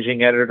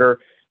managing editor,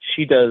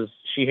 she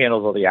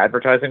handles all the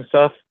advertising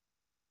stuff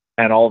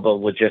and all the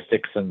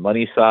logistics and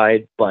money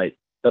side. But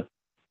the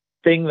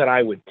thing that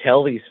I would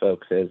tell these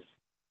folks is,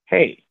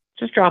 hey,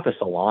 just drop us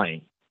a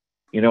line.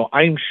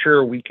 I'm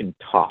sure we can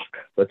talk.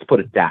 Let's put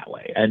it that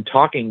way. And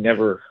talking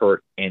never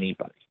hurt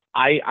anybody.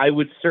 I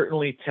would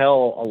certainly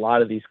tell a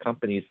lot of these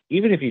companies,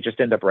 even if you just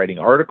end up writing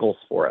articles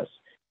for us,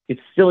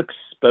 it's still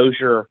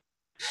exposure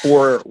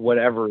for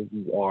whatever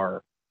you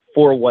are,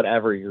 for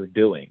whatever you're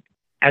doing.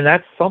 And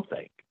that's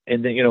something.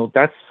 And then,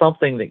 that's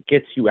something that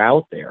gets you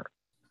out there.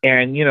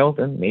 And,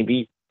 then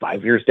maybe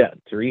 5 years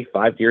down,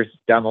 5 years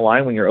down the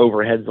line, when your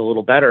overhead's a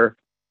little better,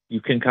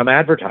 you can come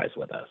advertise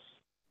with us.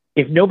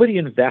 If nobody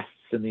invests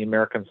in the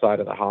American side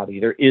of the hobby,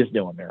 there is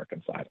no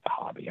American side of the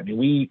hobby. I mean,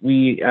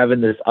 we have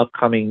in this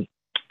upcoming,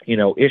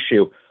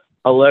 issue,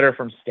 a letter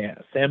from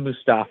Sam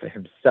Mustafa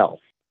himself,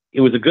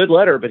 it was a good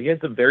letter, but he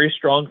had some very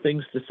strong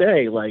things to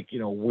say, like,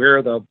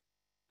 where the,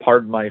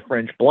 pardon my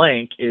French,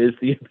 blank is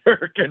the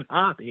American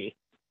hobby.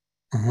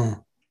 Mm-hmm.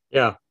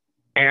 Yeah.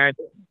 And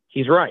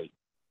he's right.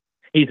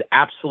 He's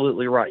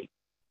absolutely right.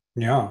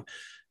 Yeah.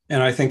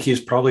 And I think he's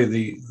probably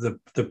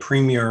the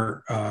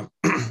premier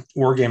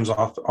war games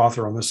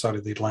author on this side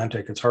of the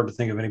Atlantic. It's hard to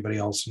think of anybody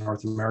else in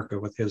North America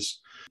with his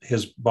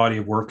body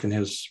of work and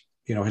his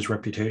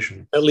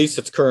reputation. At least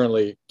that's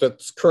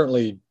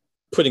currently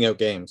putting out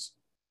games.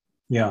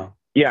 Yeah.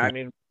 Yeah. I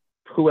mean,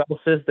 who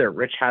else is there?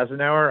 Rich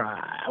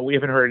Hasenauer? We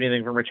haven't heard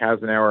anything from Rich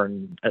Hasenauer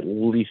in at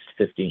least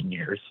 15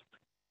 years.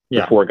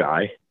 Yeah. The poor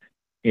guy.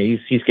 Yeah,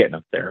 he's getting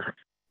up there.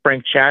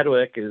 Frank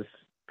Chadwick is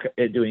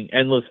doing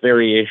endless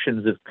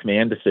variations of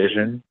Command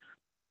Decision.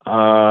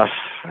 I'm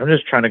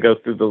just trying to go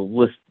through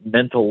the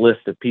mental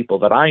list of people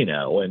that I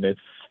know, and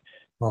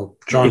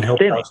John Hill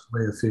passed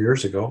away a few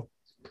years ago.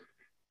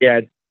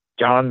 Yeah,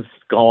 John's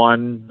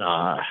gone.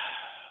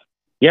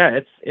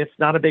 It's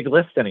not a big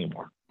list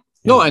anymore.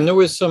 No, and there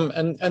was some,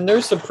 and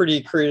there's some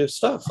pretty creative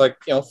stuff. Like,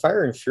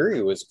 Fire and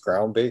Fury was a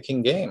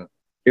groundbreaking game.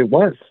 It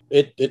was.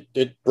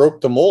 It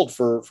broke the mold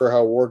for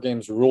how war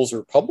games rules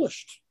are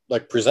published,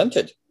 like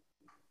presented.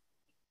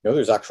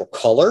 There's actual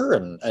color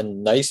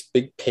and nice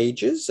big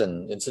pages,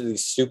 and instead of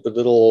these stupid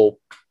little,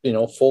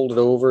 folded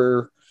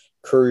over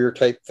courier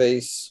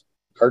typeface,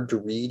 hard to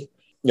read.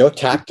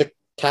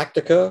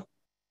 Tactica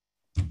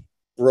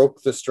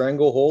broke the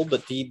stranglehold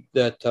that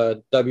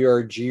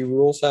WRG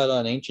rules had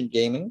on ancient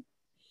gaming.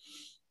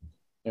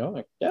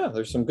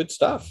 There's some good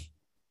stuff.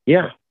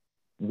 Yeah,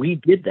 we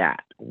did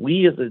that.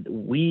 We as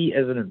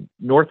a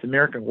North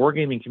American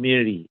wargaming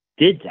community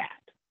did that.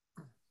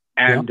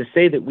 And to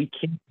say that we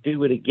can't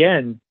do it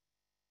again,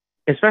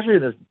 especially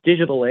in this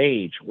digital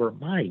age where,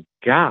 my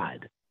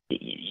God,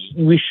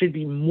 we should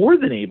be more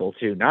than able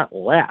to, not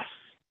less.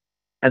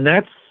 And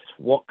that's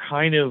what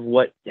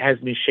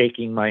has me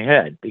shaking my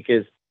head,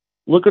 because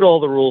look at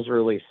all the rules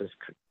releases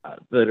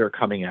that are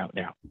coming out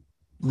now.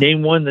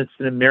 Name one that's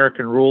an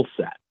American rule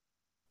set.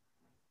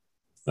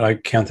 I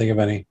can't think of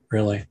any,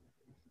 really.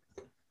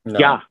 No.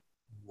 Yeah,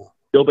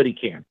 nobody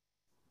can.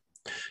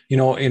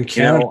 In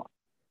Canada,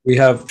 we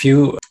have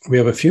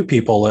a few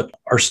people that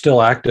are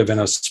still active in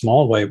a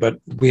small way, but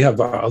we have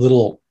a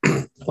little,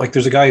 like,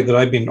 there's a guy that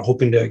I've been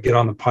hoping to get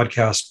on the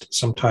podcast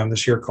sometime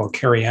this year called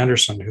Kerry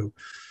Anderson, who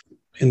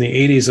in the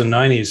 80s and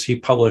 90s, he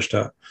published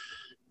a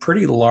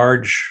pretty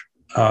large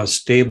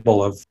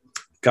stable of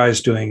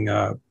guys doing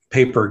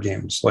paper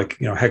games, like,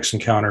 Hex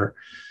Encounter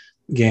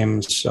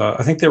games.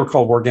 I think they were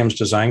called War Games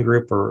Design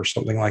Group or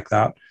something like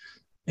that.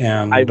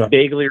 And I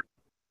vaguely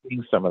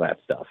remember some of that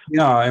stuff.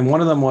 Yeah, and one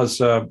of them is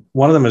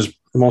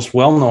the most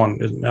well known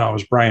now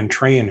is Brian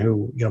Train,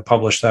 who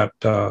published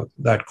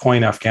that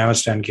Coin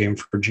Afghanistan game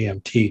for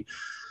GMT.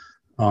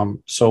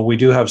 So we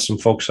do have some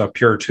folks up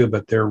here too,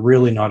 but they're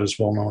really not as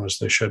well known as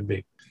they should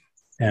be.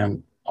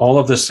 And all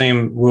of the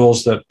same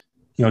rules that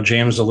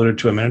James alluded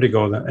to a minute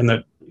ago, and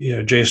that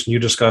Jason, you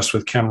discussed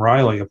with Ken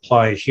Riley,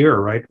 apply here,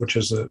 right? Which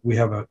is that we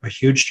have a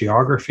huge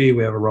geography,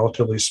 we have a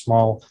relatively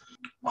small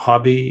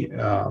hobby,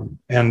 and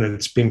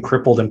it's been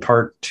crippled in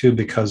part too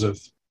because of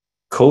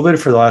COVID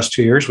for the last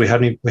 2 years. We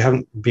haven't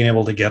been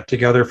able to get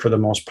together for the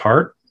most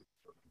part,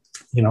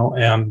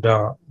 and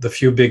the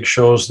few big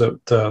shows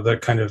that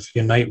kind of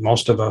unite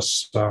most of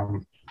us,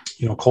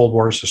 Cold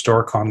Wars,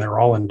 Historicon, they're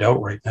all in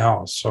doubt right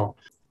now. So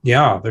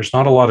yeah, there's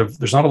not a lot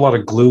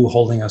of glue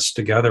holding us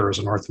together as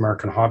a North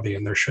American hobby,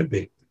 and there should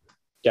be.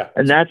 Yeah,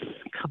 and that's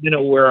kind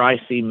of where I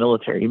see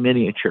military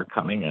miniature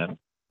coming in.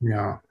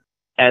 Yeah,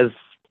 as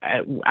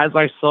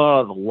I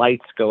saw the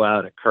lights go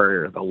out at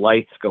Courier, the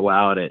lights go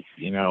out at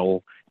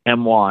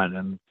M1,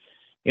 and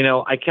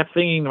I kept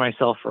thinking to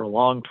myself for a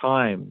long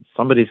time,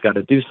 somebody's got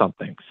to do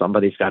something.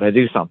 Somebody's got to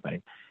do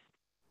something.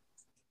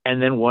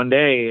 And then one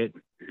day it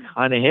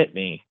kind of hit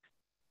me.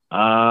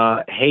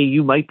 Hey,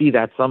 you might be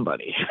that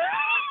somebody.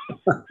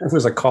 It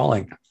was a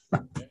calling.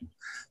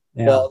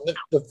 Yeah. Well,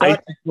 I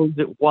suppose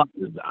it was.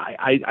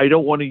 I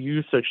don't want to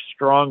use such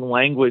strong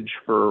language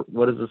for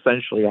what is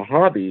essentially a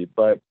hobby,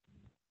 but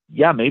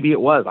yeah, maybe it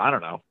was. I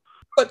don't know.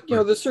 But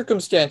the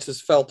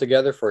circumstances fell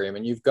together for you. I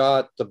mean, you've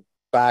got the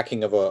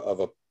backing of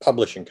a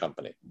publishing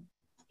company.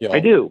 I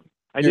do.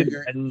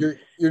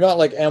 You're not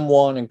like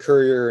M1 and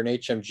Courier and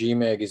HMG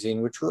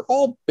magazine, which were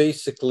all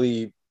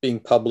basically being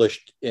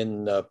published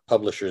in the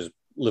publisher's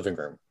living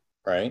room,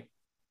 right?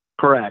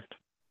 Correct.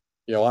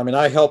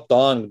 I helped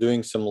Don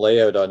doing some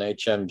layout on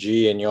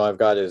HMG, and I've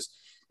got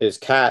his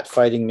cat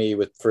fighting me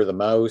for the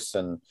mouse,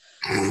 and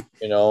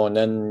and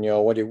then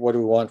what do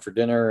we want for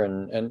dinner,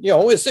 and it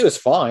was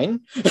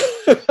fine.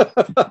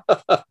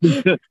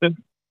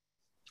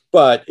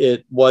 But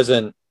it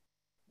wasn't,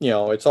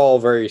 it's all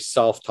very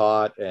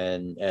self-taught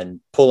and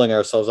pulling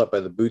ourselves up by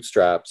the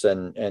bootstraps,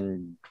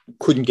 and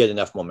couldn't get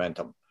enough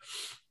momentum.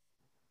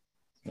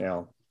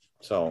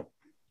 So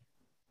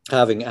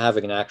having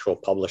an actual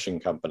publishing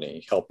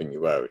company helping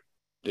you out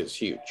is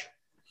huge.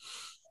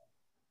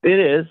 It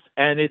is,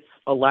 and it's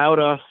allowed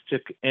us to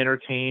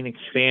entertain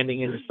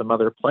expanding into some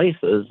other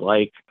places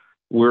like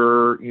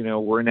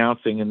we're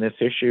announcing in this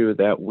issue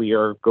that we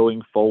are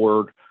going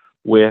forward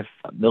with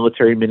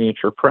Military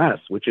Miniature Press,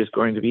 which is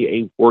going to be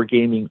a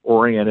wargaming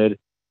oriented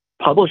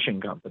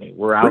publishing company.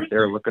 We're out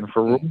there looking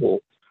for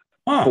rules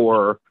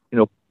for,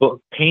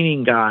 book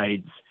painting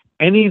guides,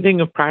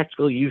 anything of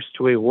practical use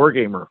to a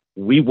wargamer.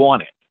 We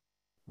want it.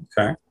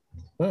 Okay.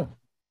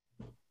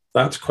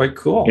 That's quite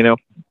cool.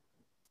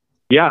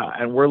 Yeah,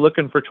 and we're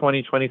looking for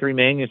 2023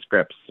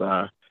 manuscripts.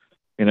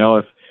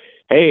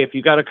 If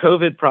you got a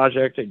COVID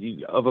project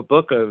of a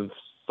book of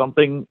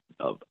something,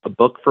 a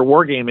book for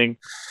wargaming,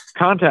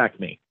 contact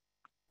me.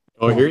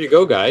 Oh, here you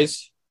go,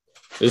 guys.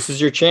 This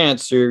is your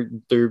chance. Your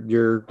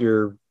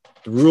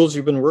rules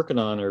you've been working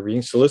on are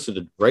being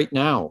solicited right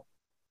now.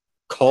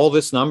 Call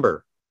this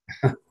number.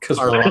 Because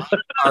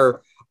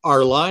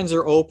our lines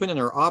are open and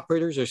our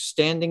operators are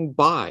standing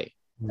by.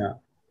 Yeah.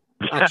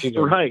 Actually,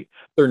 that's right.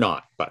 They're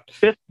not, but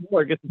 $50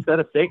 gets a set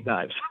of steak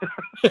knives.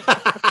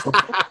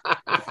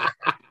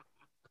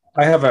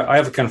 I have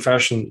a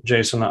confession,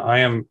 Jason. I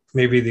am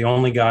maybe the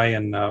only guy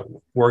in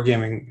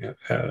wargaming,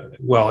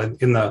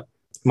 in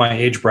my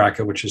age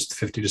bracket, which is the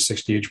 50 to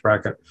 60 age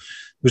bracket,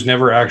 who's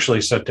never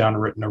actually sat down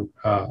and written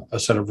a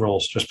set of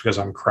rules just because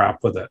I'm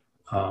crap with it.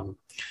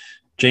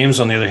 James,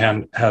 on the other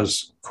hand,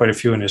 has quite a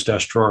few in his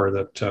desk drawer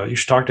that you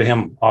should talk to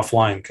him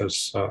offline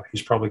because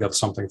he's probably got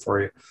something for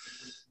you.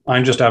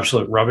 I'm just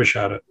absolute rubbish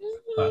at it.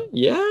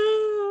 Yeah,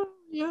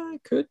 I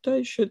could.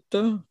 I should.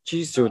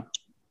 Geez,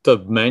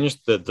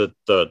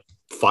 the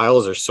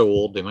files are so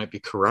old they might be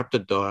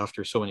corrupted though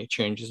after so many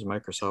changes in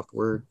Microsoft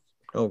Word.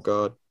 Oh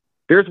God.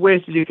 There's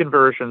ways to do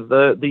conversions.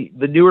 The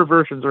newer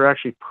versions are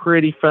actually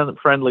pretty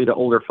friendly to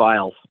older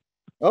files.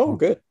 Oh,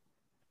 good.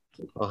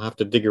 I'll have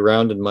to dig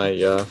around in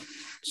my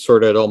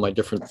sort out all my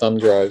different thumb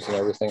drives and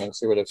everything and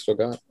see what I've still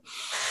got.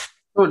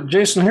 Well,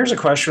 Jason, here's a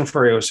question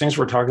for you. Since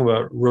we're talking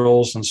about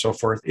rules and so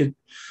forth, do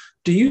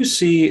you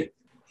see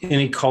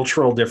any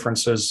cultural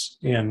differences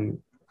in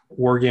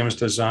wargames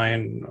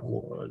design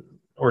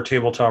or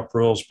tabletop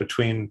rules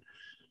between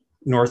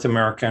North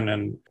American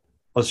and,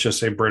 let's just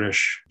say,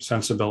 British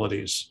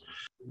sensibilities?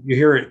 You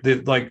hear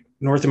it, like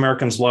North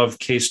Americans love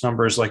case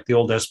numbers like the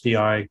old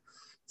SPI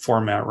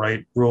format,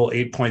 right? Rule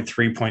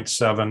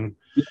 8.3.7,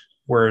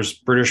 whereas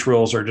British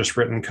rules are just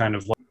written kind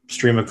of like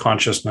stream of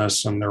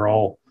consciousness, and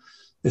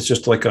it's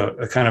just like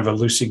a kind of a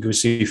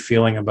loosey-goosey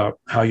feeling about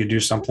how you do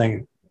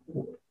something.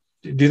 Do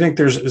you think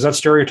is that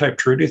stereotype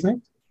true, do you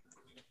think?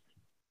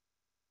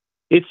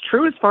 It's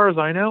true as far as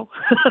I know.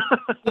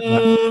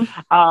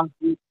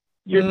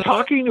 You're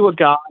talking to a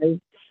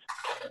guy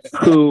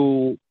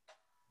who,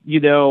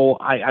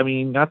 I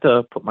mean, not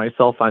to put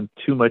myself on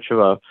too much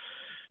of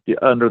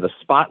under the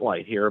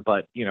spotlight here,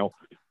 but,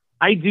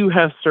 I do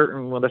have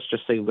certain, let's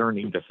just say,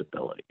 learning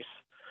disabilities.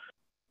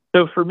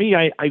 So for me,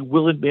 I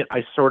will admit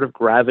I sort of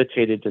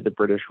gravitated to the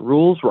British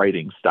rules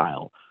writing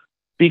style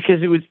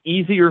because it was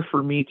easier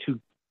for me to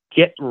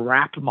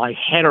wrap my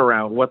head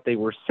around what they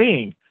were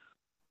saying.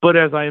 But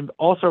as I'm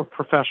also a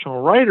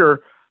professional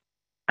writer,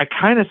 I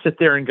kind of sit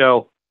there and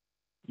go,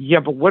 yeah,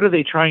 but what are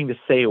they trying to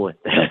say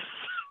with this?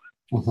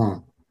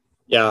 Mm-hmm.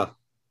 Yeah,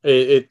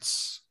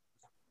 it's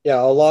a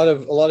lot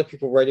of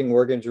people writing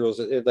wargames rules.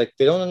 Like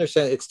they don't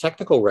understand it's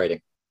technical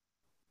writing.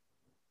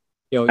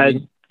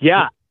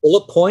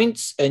 Bullet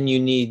points, and you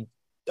need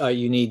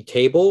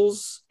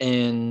tables,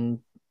 and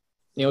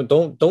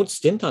don't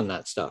stint on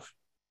that stuff.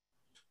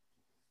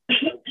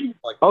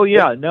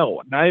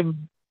 No, and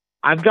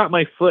I've got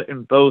my foot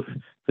in both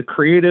the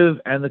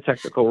creative and the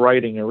technical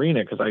writing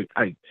arena because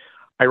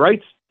I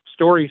write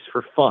stories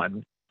for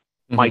fun.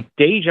 Mm-hmm. My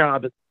day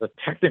job is a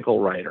technical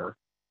writer,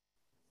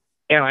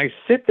 and I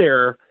sit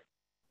there,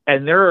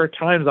 and there are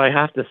times I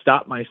have to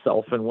stop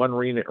myself in one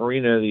arena or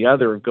the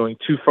other of going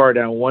too far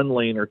down one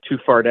lane or too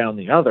far down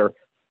the other.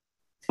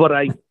 But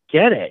I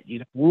get it.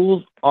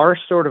 Rules are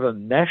sort of a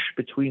mesh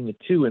between the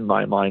two in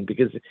my mind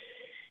because,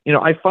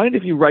 I find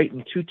if you write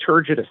in too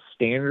turgid a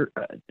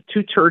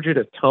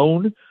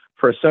tone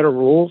for a set of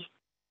rules,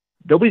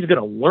 nobody's going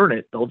to learn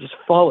it. They'll just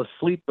fall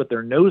asleep with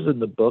their nose in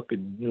the book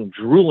and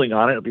drooling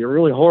on it. It'll be a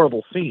really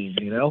horrible scene,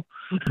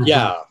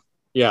 Yeah,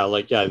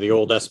 the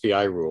old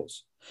SPI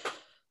rules.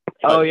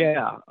 Oh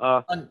yeah.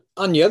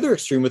 On the other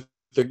extreme with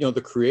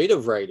the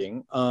creative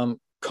writing,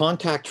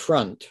 Contact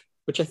Front,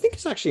 which I think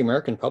is actually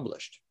American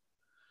published.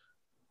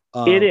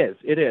 It is.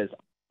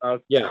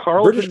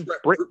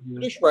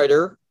 British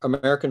writer,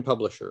 American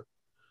publisher.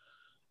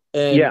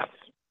 And yes,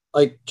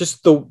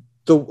 just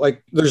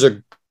there's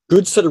a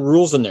good set of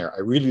rules in there. I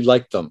really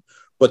like them,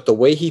 but the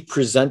way he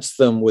presents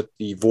them with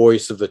the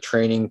voice of the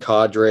training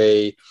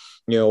cadre,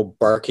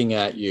 barking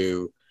at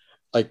you,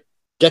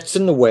 gets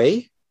in the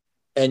way.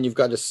 And you've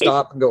got to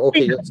stop and go,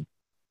 okay, let's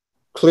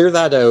clear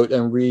that out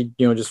and read,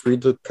 just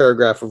read the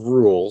paragraph of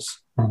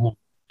rules. Mm-hmm.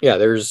 Yeah,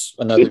 there's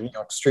another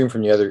extreme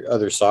from the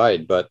other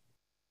side, but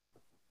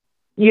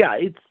yeah,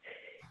 it's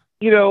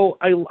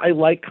I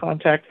like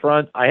Contact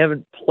Front. I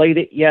haven't played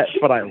it yet,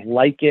 but I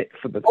like it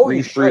for the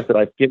three throughs that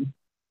I've given.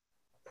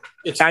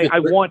 I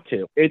want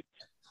to.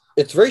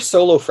 It's very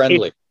solo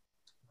friendly.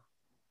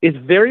 It's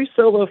very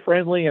solo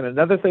friendly, and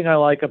another thing I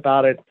like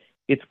about it,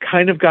 it's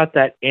kind of got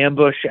that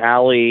ambush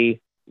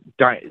alley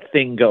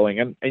thing going.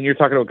 And you're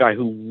talking to a guy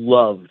who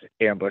loved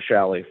ambush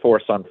alley,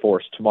 force on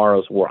force,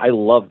 Tomorrow's War. I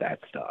love that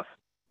stuff.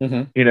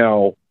 You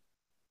know,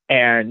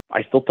 and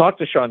I still talk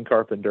to Sean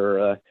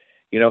Carpenter.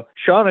 You know,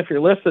 Sean, if you're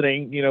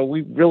listening, you know,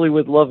 we really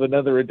would love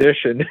another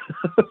edition.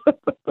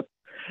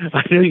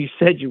 I know you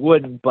said you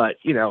wouldn't, but,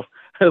 you know,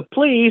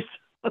 please.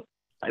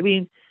 I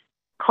mean,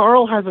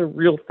 Carl has a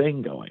real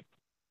thing going,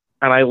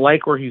 and I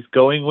like where he's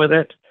going with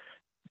it.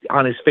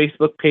 On his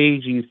Facebook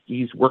page,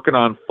 he's working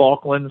on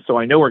Falklands, so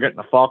I know we're getting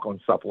a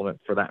Falkland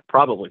supplement for that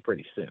probably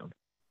pretty soon.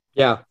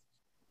 Yeah.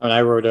 And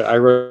I wrote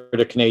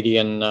a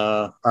Canadian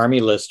Army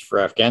list for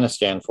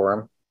Afghanistan for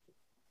him.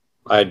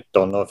 I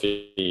don't know if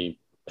he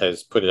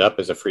has put it up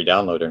as a free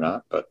download or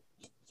not, but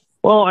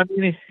well, I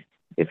mean,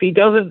 if he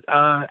doesn't,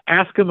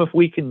 ask him if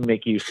we can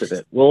make use of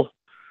it. We'll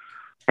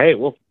pay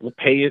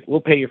you.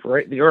 We'll pay you for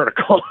writing the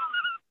article.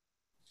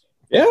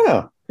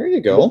 Yeah, there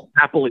you go. We'll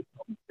happily.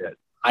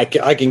 I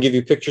can give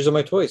you pictures of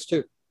my toys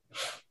too.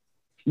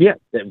 Yeah,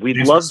 we'd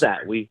love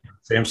that.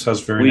 James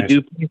has very nice.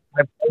 Do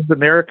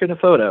American a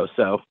photo.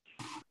 So,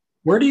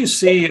 where do you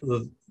see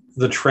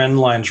the trend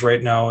lines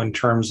right now in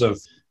terms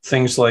of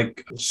things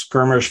like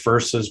skirmish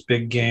versus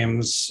big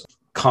games,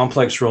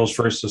 complex rules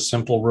versus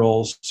simple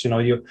rules? You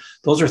know,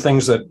 those are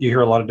things that you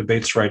hear a lot of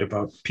debates, right,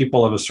 about.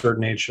 People of a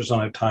certain age just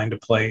don't have time to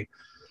play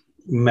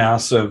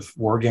massive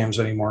war games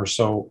anymore.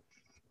 So,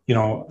 you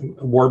know,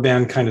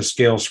 warband kind of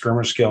scale,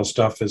 skirmish scale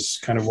stuff is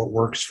kind of what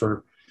works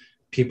for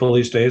people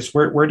these days.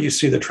 Where do you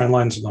see the trend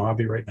lines in the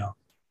hobby right now?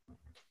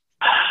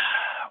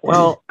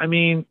 Well, I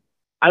mean,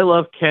 I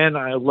love Ken.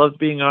 I love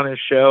being on his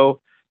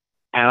show,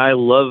 and I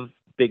love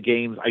big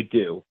games. I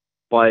do.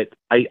 But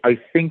I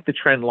think the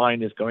trend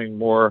line is going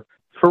more,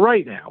 for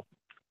right now,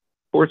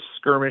 towards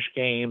skirmish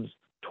games,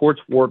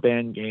 towards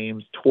warband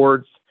games,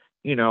 towards,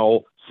 you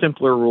know,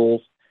 simpler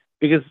rules.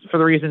 Because for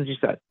the reasons you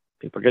said,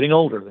 people are getting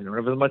older. They don't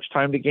have as much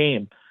time to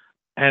game.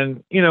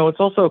 And, you know, it's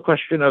also a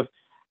question of,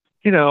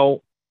 you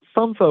know,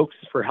 some folks,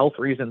 for health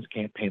reasons,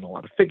 can't paint a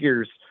lot of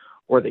figures,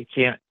 or they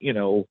can't, you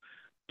know,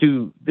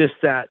 do this,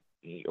 that,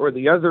 or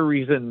the other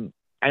reason,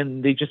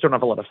 and they just don't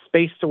have a lot of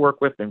space to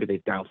work with. Maybe they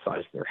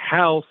downsize their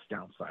house,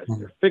 downsize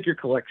their figure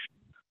collection,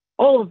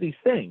 all of these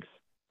things.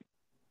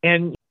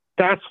 And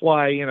that's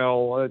why, you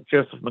know,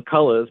 Joseph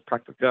McCullough has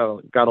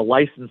practically got a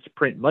license to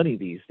print money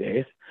these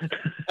days.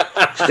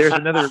 There's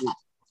another...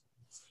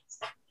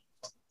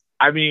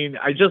 I mean,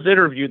 I just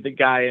interviewed the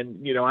guy,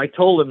 and, you know, I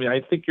told him,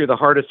 I think you're the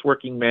hardest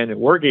working man in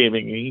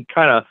wargaming, and he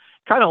kind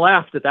of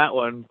laughed at that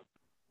one.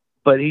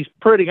 But he's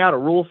putting out a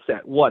rule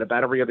set,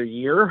 about every other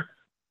year?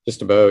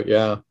 Just about,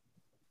 yeah.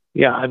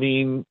 Yeah, I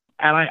mean,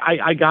 and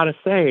I gotta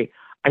say,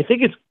 I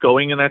think it's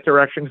going in that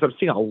direction, because I've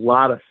seen a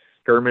lot of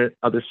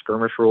other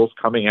skirmish rules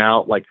coming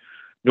out, like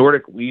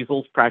Nordic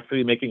Weasel's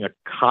practically making a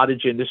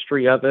cottage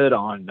industry of it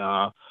on,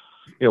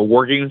 you know,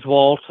 Wargames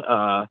Vault.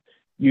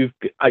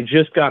 I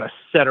just got a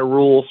set of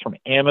rules from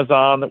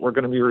Amazon that we're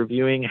going to be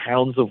reviewing,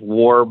 Hounds of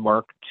War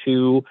Mark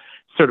II,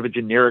 sort of a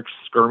generic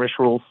skirmish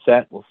rules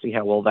set. We'll see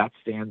how well that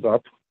stands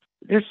up.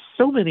 There's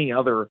so many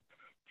other,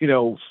 you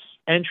know,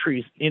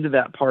 entries into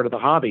that part of the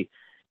hobby.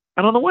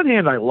 And on the one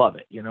hand, I love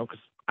it, you know, because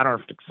I don't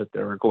have to sit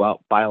there and go out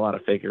and buy a lot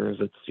of figures.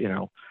 It's, you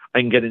know, I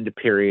can get into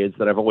periods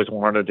that I've always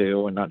wanted to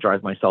do and not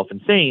drive myself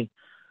insane.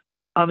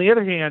 On the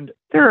other hand,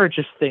 there are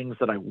just things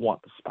that I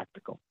want the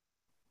spectacle.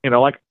 You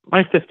know, like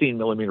my 15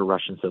 millimeter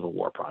Russian Civil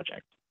War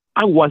project.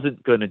 I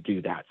wasn't going to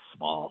do that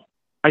small.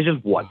 I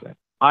just wasn't.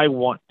 I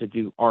want to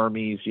do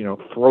armies, you know,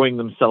 throwing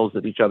themselves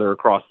at each other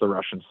across the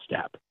Russian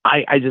steppe.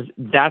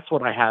 That's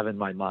what I have in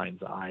my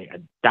mind's eye,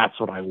 and that's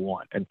what I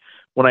want. And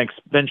when I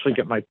eventually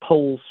get my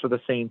Poles for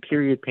the same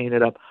period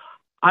painted up,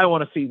 I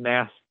want to see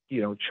mass,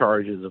 you know,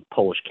 charges of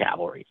Polish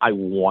cavalry. I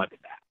want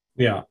that.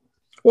 Yeah.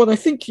 Well, I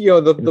think, you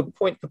know, the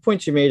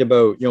points you made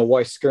about, you know,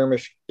 why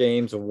skirmish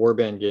games and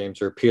warband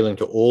games are appealing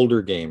to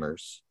older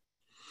gamers.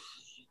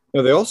 You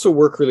know, they also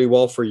work really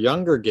well for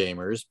younger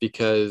gamers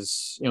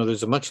because, you know,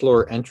 there's a much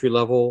lower entry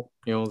level.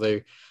 You know,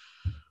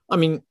 I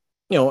mean,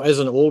 you know, as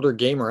an older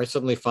gamer, I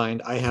suddenly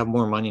find I have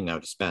more money now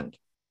to spend.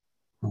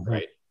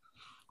 Right.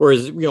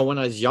 Whereas, you know, when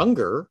I was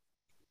younger,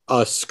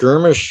 a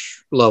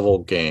skirmish level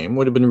game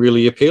would have been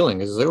really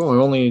appealing. It's like, oh, I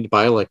only need to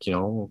buy, like, you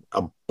know,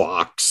 a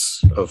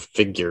box of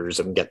figures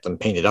and get them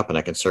painted up, and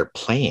I can start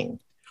playing.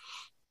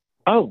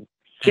 Oh,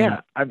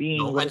 yeah. I mean,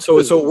 you know, and so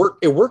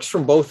it works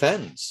from both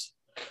ends,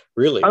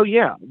 really. Oh,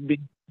 yeah.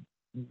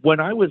 When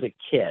I was a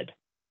kid,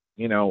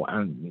 you know,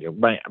 and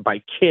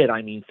by kid,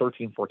 I mean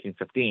 13, 14,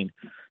 15,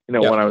 you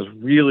know, when I was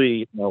really,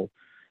 you know,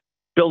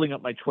 building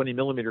up my 20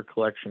 millimeter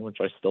collection, which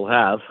I still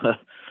have,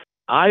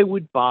 I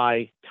would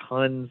buy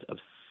tons of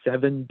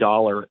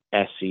 $7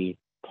 SE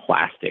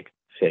plastic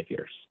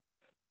figures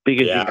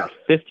because you got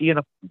 50 in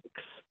a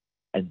box,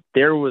 and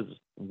there was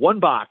one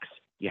box,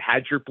 you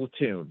had your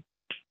platoon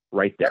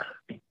right there.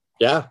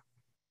 Yeah.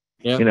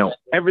 You know,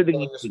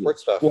 everything,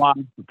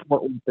 squad,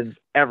 support weapons,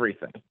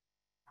 everything.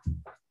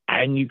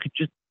 And you could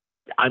just,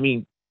 I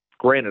mean,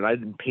 Granted, I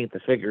didn't paint the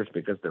figures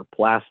because they're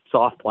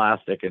soft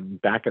plastic,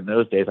 and back in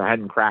those days, I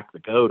hadn't cracked the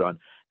code on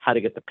how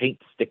to get the paint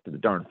to stick to the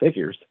darn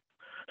figures.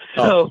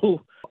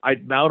 So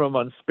I'd mount them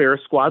on spare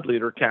squad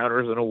leader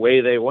counters, and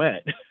away they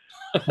went.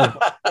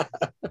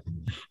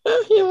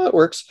 It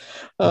works.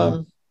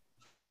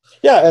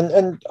 Yeah,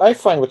 and I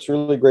find what's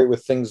really great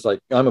with things like,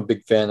 I'm a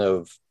big fan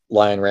of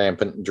Lion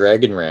Rampant and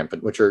Dragon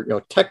Rampant, which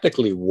are,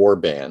 technically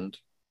warband,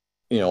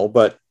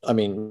 but I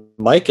mean,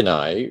 Mike and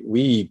I,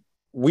 we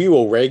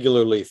will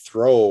regularly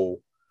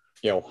throw,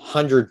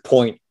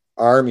 100-point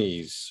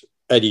armies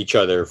at each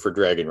other for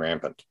Dragon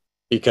Rampant,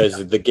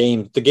 because the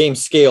game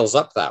scales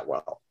up that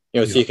well.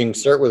 So you can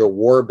start with a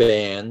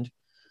warband,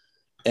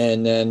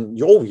 and then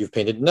you've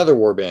painted another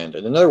warband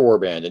and another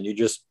warband, and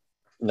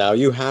now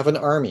you have an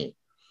army.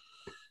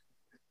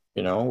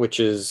 Which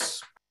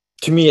is,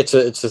 to me, it's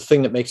a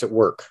thing that makes it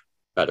work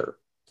better,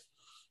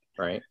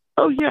 right?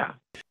 Oh yeah,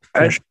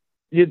 there's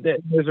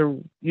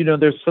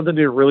something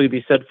to really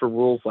be said for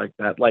rules like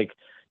that. Like,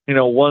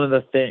 one of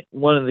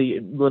the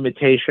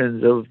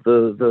limitations of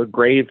the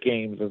Grave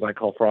games, as I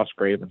call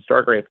Frostgrave and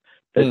Stargrave,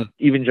 that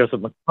even Joseph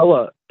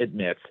McCullough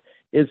admits,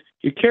 is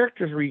your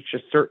characters reach a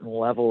certain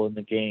level in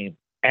the game,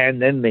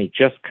 and then they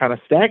just kind of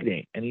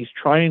stagnate. And he's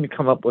trying to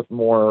come up with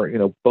more,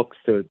 books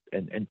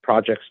and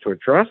projects to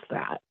address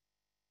that.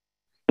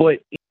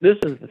 But this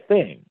is the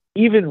thing.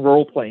 Even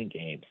role-playing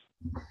games,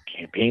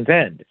 campaigns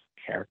end,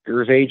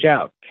 characters age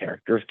out,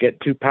 characters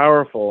get too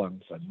powerful,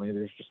 and suddenly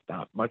there's just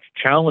not much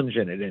challenge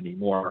in it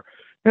anymore.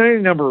 For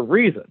any number of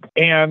reasons.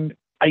 And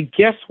I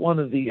guess one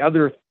of the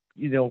other,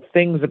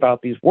 things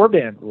about these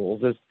warband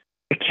rules is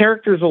the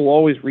characters will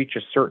always reach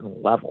a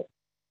certain level.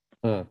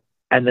 And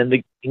then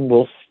the game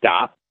will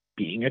stop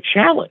being a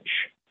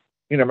challenge.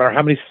 No matter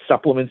how many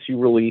supplements you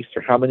release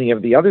or how many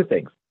of the other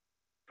things.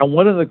 And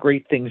one of the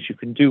great things you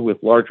can do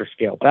with larger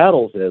scale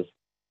battles is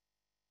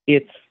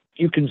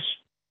you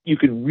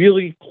can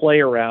really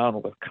play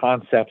around with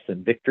concepts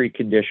and victory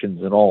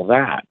conditions and all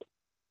that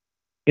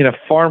in a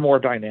far more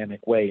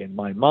dynamic way, in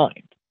my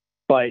mind.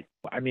 But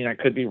I mean, I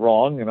could be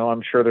wrong.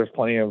 I'm sure there's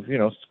plenty of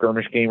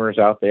skirmish gamers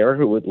out there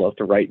who would love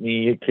to write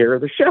me a care of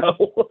the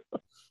show.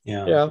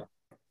 Yeah.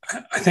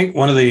 I think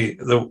one of the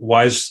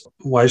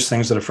wise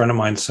things that a friend of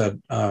mine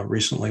said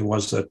recently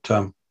was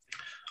that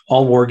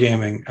all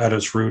wargaming at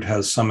its root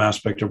has some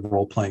aspect of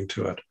role-playing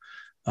to it.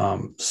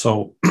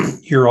 So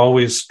you're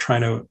always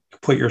trying to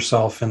put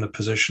yourself in the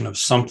position of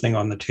something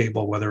on the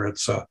table, whether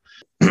it's a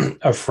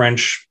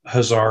French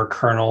hussar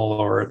colonel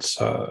or it's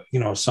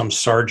some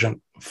sergeant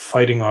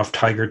fighting off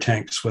tiger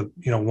tanks with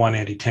one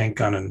anti-tank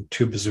gun and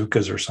two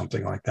bazookas or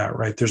something like that,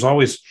 right? There's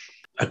always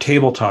a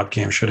tabletop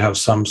game should have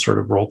some sort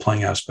of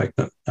role-playing aspect.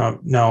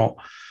 Now,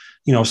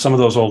 some of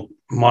those old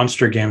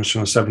monster games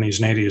from the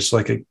 70s and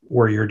 80s,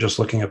 where you're just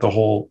looking at the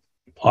whole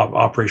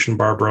Operation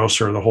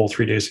Barbarossa or the whole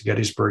 3 Days of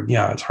Gettysburg.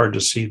 Yeah, it's hard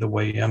to see the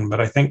way in.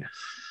 But I think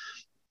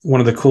one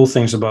of the cool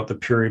things about the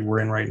period we're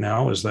in right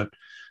now is that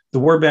the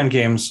warband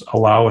games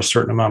allow a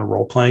certain amount of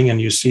role-playing. And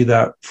you see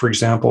that, for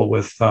example,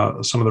 with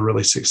some of the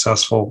really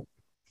successful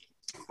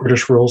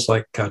British rules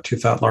like Too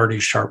Fat Lardy,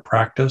 Sharp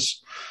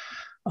Practice.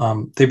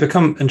 They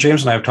become, and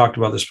James and I have talked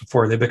about this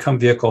before, they become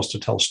vehicles to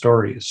tell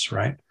stories,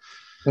 right?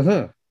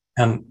 Mm-hmm.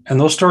 And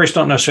those stories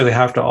don't necessarily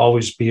have to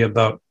always be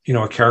about,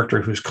 a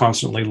character who's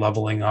constantly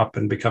leveling up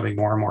and becoming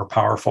more and more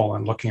powerful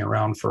and looking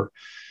around for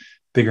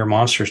bigger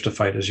monsters to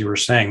fight, as you were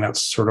saying.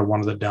 That's sort of one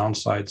of the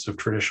downsides of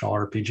traditional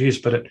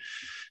RPGs. But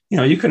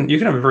you can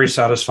have a very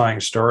satisfying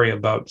story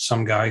about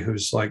some guy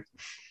who's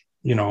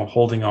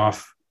holding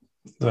off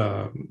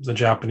the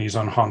Japanese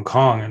on Hong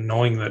Kong and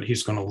knowing that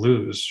he's going to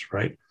lose,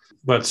 right?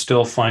 But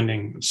still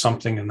finding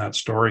something in that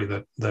story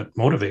that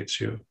motivates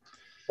you.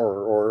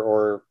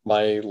 Or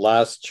my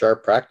last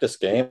Sharp Practice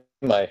game,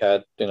 I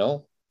had,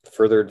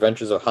 Further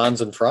Adventures of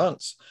Hans and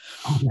Franz.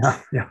 Oh,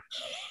 yeah.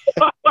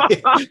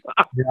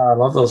 Yeah, I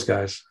love those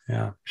guys.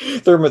 Yeah.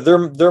 They're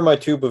my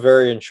two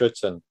Bavarian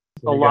Schützen.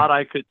 A lot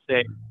I could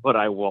say, but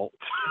I won't.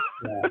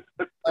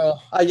 Yeah.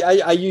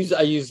 I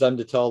use them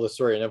to tell the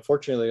story, and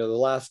unfortunately, the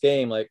last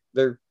game,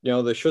 they're the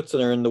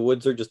Schützen are in the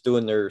woods, are just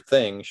doing their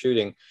thing,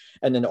 shooting,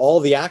 and then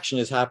all the action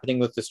is happening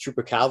with this troop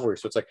of cavalry.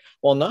 So it's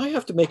well, now I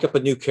have to make up a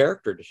new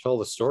character to tell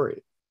the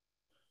story.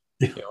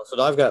 Yeah. So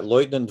now I've got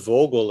Lieutenant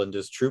Vogel and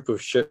his troop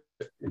of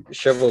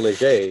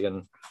Chevaliers,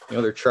 and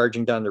they're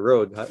charging down the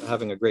road,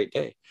 having a great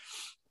day.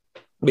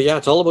 But yeah,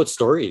 it's all about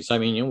stories. I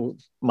mean,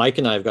 Mike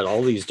and I have got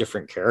all these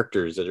different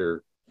characters that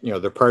are,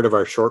 they're part of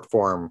our short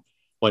form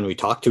when we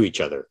talk to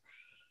each other.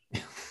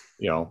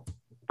 Oh,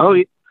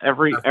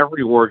 every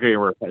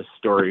wargamer has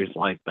stories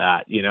like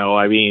that.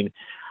 I mean,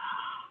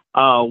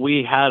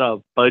 we had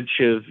a bunch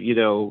of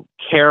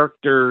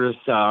characters,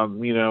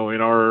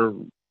 in our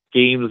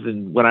games,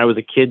 and when I was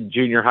a kid in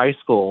junior high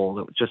school,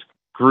 that just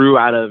grew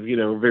out of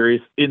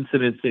various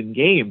incidents in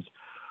games.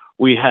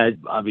 We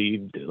had,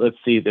 let's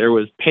see, there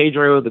was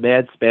Pedro, the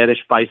mad Spanish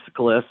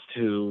bicyclist,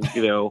 who,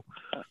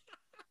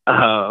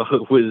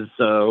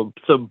 was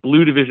some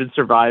Blue Division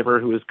survivor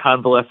who was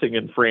convalescing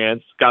in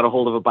France, got a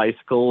hold of a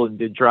bicycle and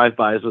did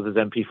drive-bys with his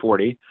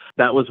MP40.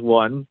 That was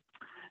one.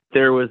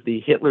 There was the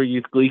Hitler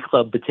Youth Glee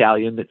Club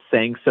battalion that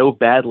sang so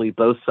badly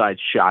both sides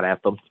shot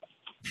at them.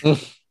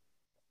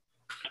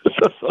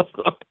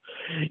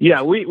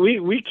 Yeah,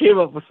 we came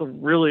up with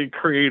some really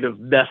creative,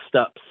 messed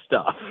up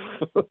stuff.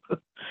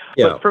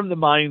 Yeah. But from the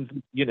minds,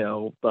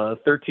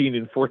 13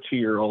 and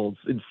 14-year-olds,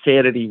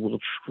 insanity will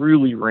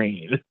truly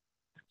reign.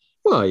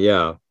 Well,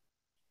 yeah.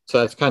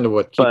 So that's kind of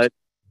what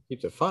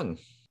keeps it fun.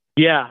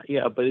 Yeah,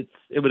 but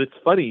it's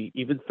funny.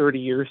 Even 30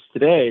 years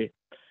today,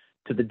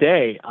 to the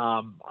day,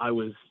 I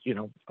was,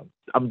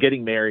 I'm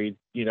getting married.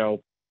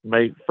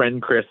 My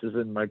friend Chris is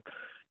in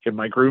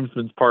my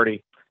groomsmen's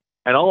party,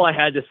 and all I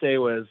had to say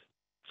was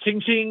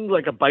 "ching ching"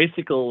 like a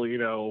bicycle.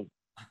 The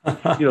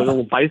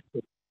little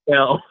bicycle.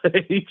 Well,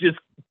 he just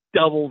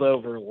doubled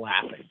over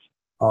laughing.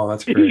 Oh,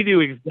 that's great. He knew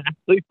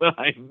exactly what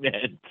I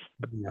meant.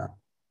 Yeah.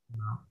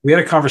 We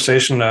had a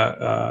conversation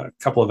a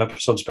couple of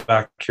episodes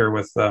back here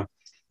with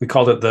we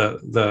called it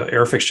the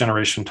Airfix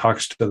generation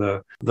talks to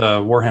the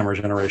Warhammer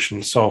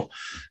generation. So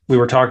we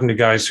were talking to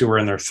guys who were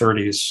in their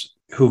 30s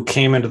who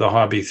came into the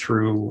hobby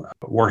through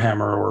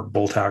Warhammer or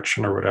Bolt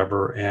Action or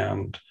whatever.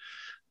 And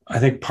I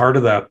think part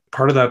of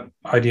that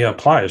idea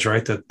applies,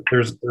 right? That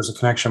there's a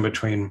connection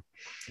between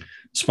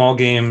small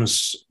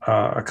games,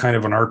 a kind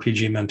of an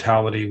RPG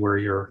mentality where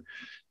you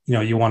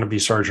want to be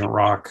Sergeant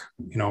Rock,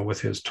 with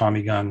his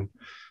Tommy gun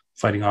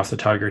fighting off the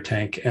Tiger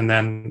tank. And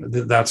then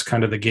that's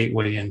kind of the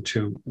gateway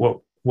into what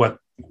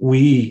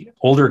we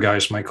older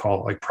guys might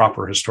call like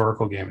proper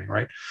historical gaming,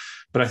 right?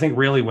 But I think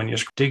really when you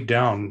dig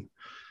down,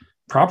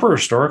 proper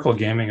historical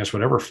gaming is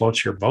whatever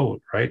floats your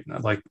boat, right?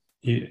 Like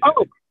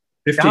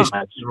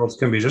 50-year-olds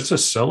can be just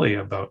as silly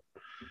about,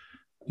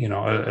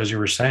 as you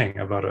were saying,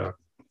 about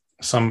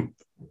some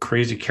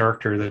crazy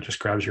character that just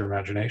grabs your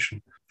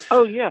imagination.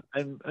 Oh yeah.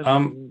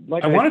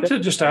 I wanted to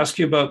just ask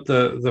you about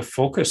the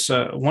focus.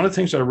 One of the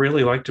things I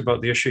really liked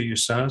about the issue you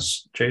sent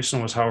us,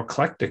 Jason, was how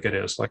eclectic it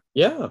is.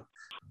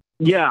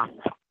 Yeah,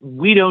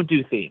 we don't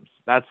do themes.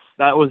 That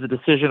was a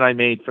decision I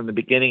made from the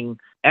beginning.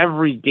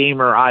 Every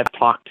gamer I've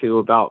talked to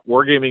about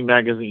wargaming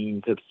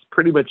magazines has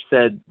pretty much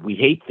said, we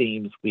hate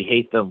themes, we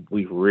hate them,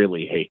 we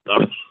really hate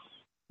them.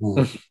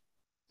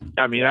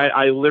 I mean,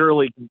 I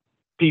literally,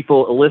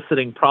 people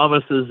eliciting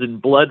promises in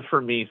blood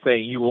from me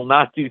saying, you will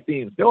not do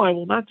themes. No, I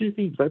will not do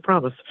themes, I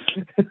promise.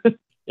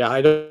 Yeah,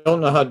 I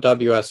don't know how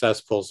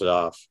WSS pulls it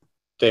off.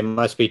 They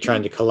must be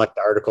trying to collect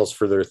articles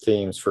for their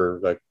themes for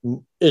like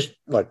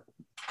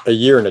a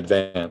year in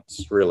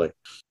advance, really.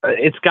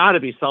 It's got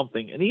to be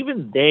something. And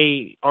even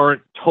they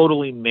aren't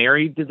totally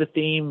married to the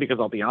theme,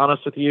 because I'll be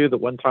honest with you, the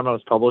one time I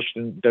was published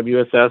in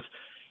WSS,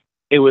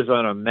 it was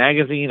on a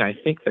magazine. I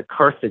think the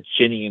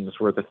Carthaginians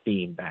were the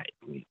theme that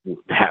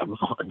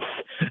month.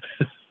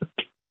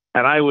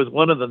 And I was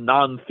one of the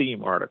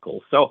non-theme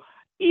articles. So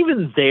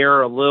even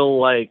they're a little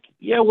like,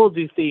 yeah, we'll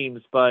do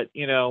themes, but,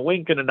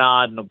 wink and a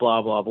nod and a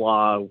blah, blah,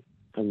 blah,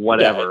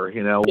 whatever.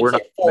 We're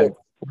not four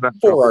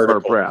articles.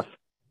 Our breath.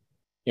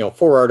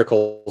 4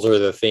 articles are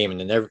the theme, and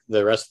then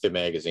the rest of the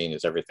magazine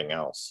is everything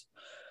else.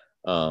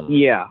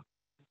 Yeah.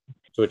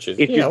 Which is,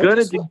 if you're going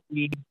to do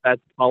themes,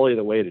 that's probably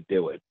the way to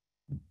do it.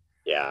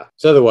 Yeah.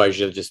 So otherwise,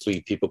 you'll just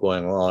leave people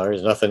going, well,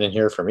 there's nothing in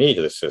here for me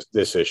to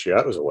this issue.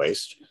 That was a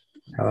waste.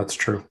 Yeah, that's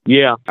true.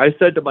 Yeah. I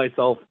said to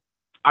myself,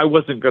 I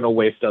wasn't going to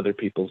waste other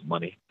people's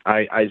money.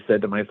 I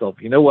said to myself,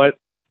 you know what?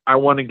 I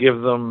want to give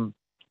them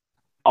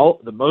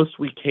the most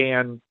we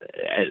can,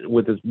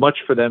 with as much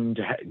for them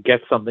to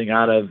get something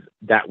out of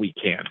that we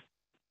can.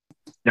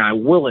 Now, I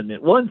will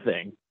admit one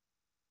thing.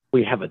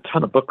 We have a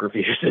ton of book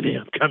reviews in the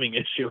upcoming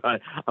issue. I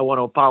want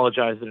to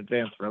apologize in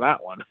advance for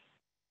that one.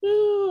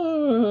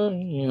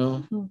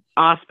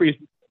 Osprey's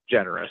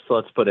generous, so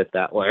let's put it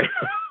that way.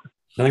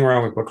 Nothing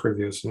wrong with book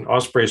reviews. And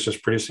Osprey is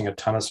just producing a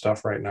ton of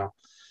stuff right now.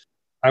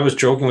 I was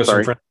joking with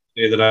some friends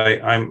today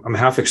that I'm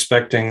half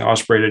expecting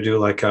Osprey to do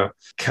like a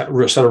set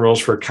of rules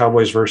for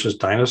cowboys versus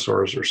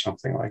dinosaurs or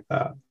something like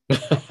that.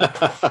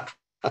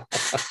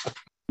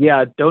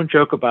 Yeah, don't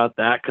joke about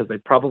that, because they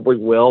probably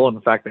will.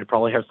 In fact, they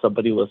probably have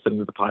somebody listening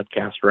to the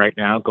podcast right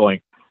now going,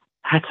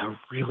 that's a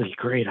really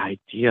great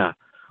idea.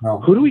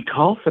 No. Who do we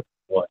call for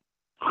what?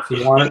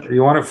 You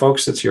want it,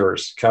 folks, it's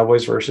yours.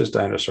 Cowboys versus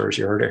dinosaurs.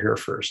 You heard it here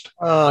first.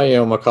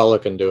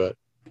 McCullough can do it.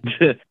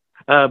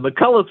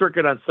 McCullough's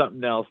working on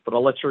something else, but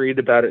I'll let you read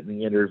about it in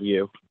the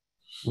interview.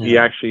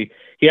 Yeah.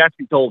 He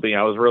actually told me.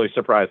 I was really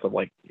surprised. I'm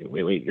like,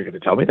 wait, you're going to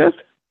tell me this?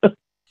 Oh,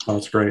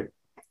 that's great.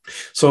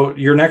 So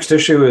your next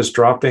issue is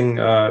dropping,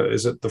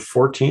 is it the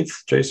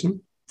 14th,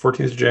 Jason?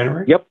 14th of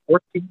January? Yep, 14th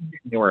of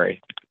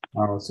January.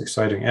 Oh, that's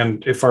exciting.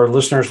 And if our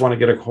listeners want to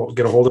get a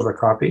hold of a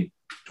copy,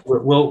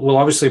 we'll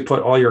obviously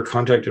put all your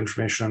contact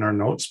information in our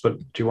notes, but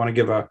do you want to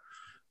give a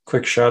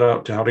quick shout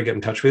out to how to get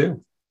in touch with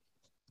you?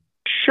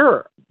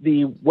 Sure.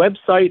 The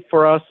website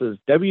for us is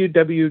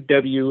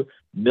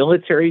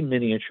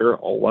www.militaryminiature,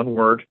 all one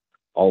word,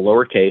 all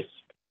lowercase,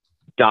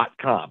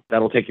 .com.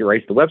 That'll take you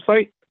right to the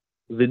website.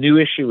 The new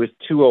issue is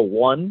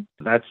 201.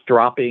 That's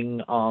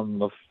dropping on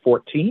the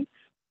 14th.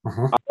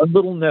 A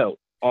little note.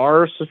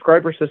 Our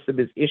subscriber system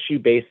is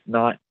issue-based,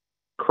 not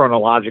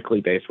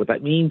chronologically based. What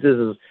that means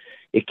is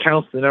it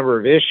counts the number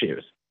of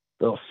issues.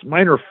 The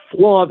minor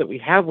flaw that we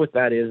have with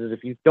that is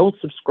if you don't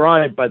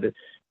subscribe by the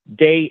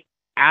day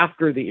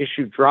after the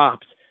issue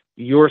drops,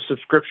 your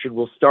subscription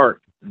will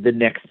start the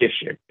next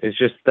issue. It's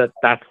just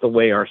that's the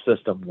way our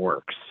system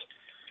works.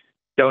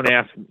 Don't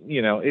ask,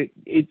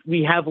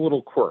 we have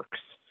little quirks.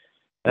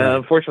 Right.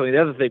 Unfortunately,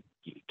 the other thing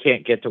you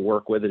can't get to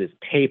work with it is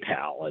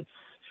PayPal.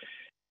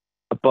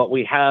 But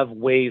we have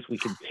ways we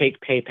can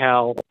take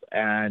PayPal,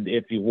 and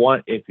if you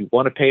want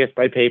to pay us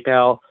by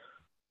PayPal,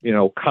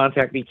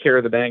 contact me, care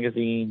of the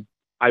magazine.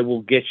 I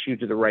will get you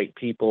to the right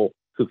people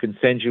who can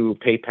send you a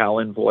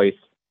PayPal invoice,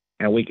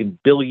 and we can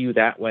bill you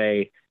that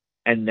way,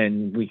 and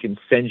then we can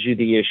send you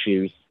the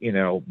issues,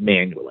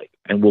 manually,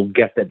 and we'll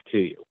get them to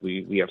you.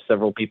 We have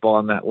several people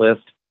on that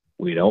list.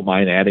 We don't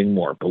mind adding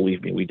more.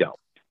 Believe me, we don't.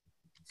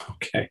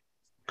 Okay.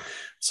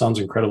 Sounds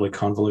incredibly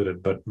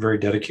convoluted, but very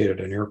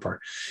dedicated on your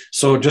part.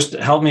 So just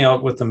help me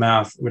out with the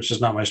math, which is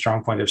not my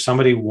strong point. If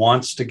somebody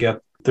wants to get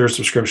their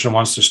subscription,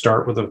 wants to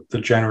start with the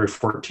January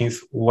 14th,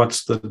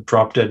 what's the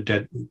drop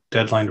dead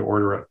deadline to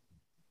order it?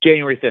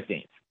 January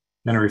 15th.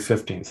 January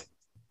 15th.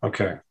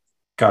 Okay.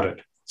 Got it.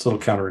 It's a little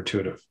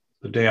counterintuitive.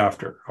 The day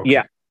after. Okay.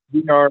 Yeah.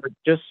 We are,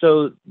 just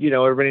so,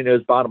 everybody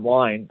knows, bottom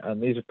line,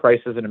 these are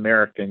prices in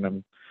American.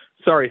 I'm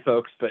sorry,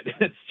 folks, but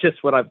it's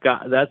just what I've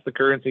got. That's the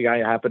currency I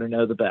happen to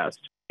know the best.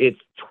 It's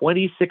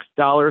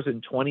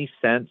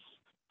 $26.20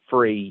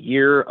 for a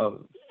year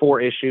of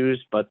 4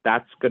 issues, but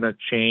that's going to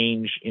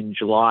change in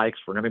July because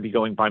we're going to be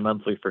going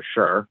bi-monthly for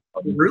sure.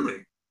 Oh,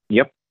 really?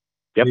 Yep.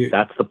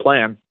 That's the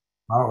plan.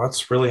 Oh,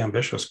 that's really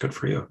ambitious. Good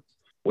for you.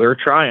 We're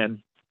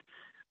trying.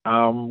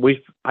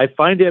 I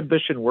find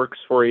ambition works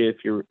for you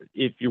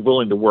if you're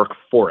willing to work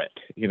for it.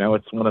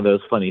 It's one of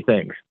those funny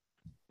things.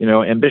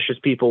 Ambitious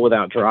people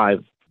without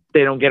drive,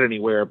 they don't get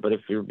anywhere. But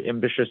if you're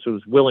ambitious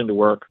who's willing to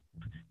work,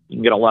 you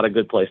can get a lot of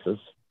good places.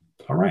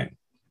 All right.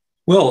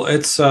 Well,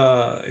 it's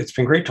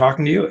been great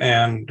talking to you,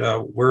 and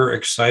we're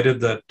excited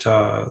that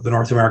the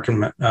North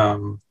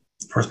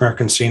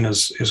American scene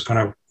is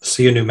going to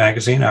see a new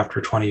magazine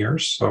after 20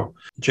 years. So,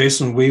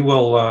 Jason, we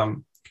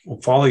will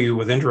we'll follow you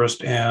with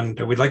interest, and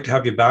we'd like to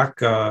have you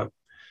back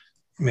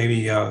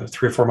maybe 3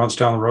 or 4 months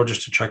down the road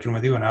just to check in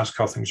with you and ask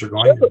how things are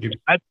going. Sure.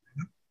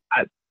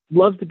 I'd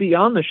love to be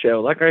on the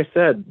show. Like I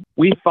said,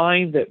 we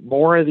find that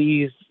more of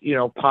these,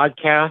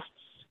 podcasts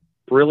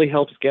really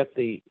helps get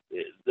the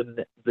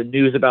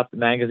news about the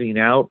magazine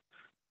out.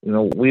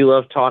 We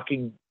love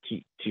talking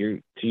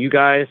to you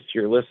guys, to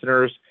your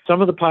listeners.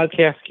 Some of the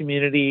podcast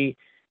community,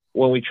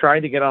 when we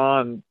tried to get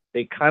on,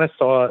 they kind of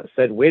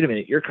said, "Wait a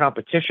minute, you're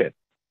competition."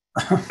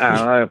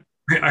 I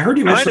heard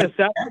you mention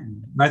that.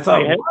 I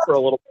thought, for a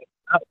little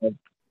bit.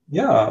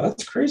 Yeah,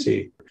 that's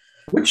crazy.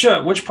 Which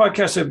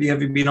podcast have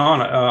you been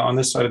on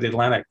this side of the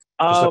Atlantic?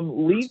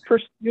 Lead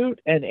Pursuit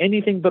and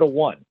Anything But a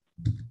One.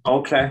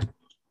 Okay.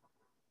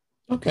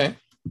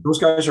 Those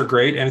guys are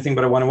great. Anything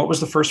But a One. And what was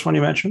the first one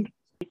you mentioned?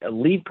 A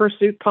Lead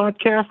Pursuit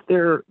podcast.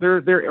 Their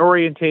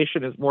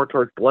orientation is more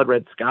towards Blood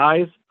Red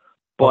Skies,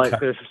 but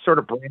they're sort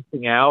of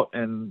branching out.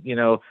 And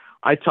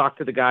I talked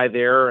to the guy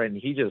there, and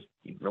he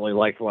really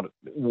liked what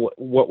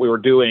we were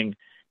doing,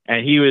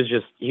 and he was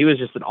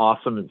just an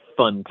awesome and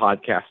fun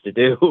podcast to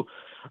do.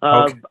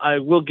 I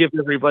will give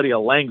everybody a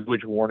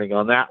language warning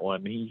on that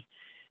one. He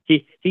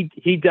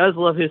does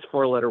love his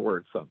 4-letter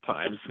words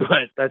sometimes,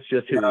 but that's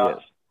just who he is.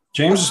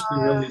 James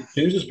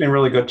has been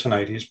really good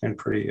tonight. He's been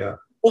pretty.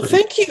 Well,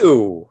 thank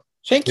you.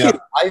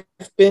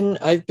 I've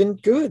been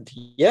good.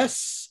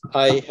 Yes,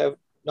 I have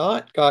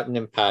not gotten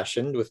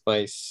impassioned with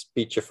my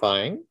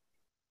speechifying.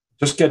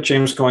 Just get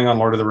James going on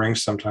Lord of the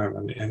Rings sometime,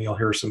 and you'll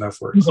hear some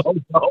F words. No,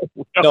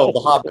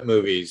 the Hobbit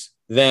movies.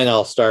 Then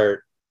I'll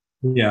start.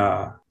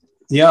 Yeah.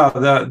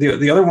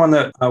 The other one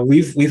that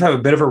we've had a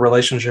bit of a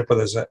relationship with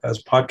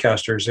as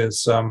podcasters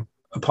is a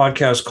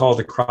podcast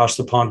called Across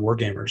the Pond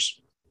Wargamers.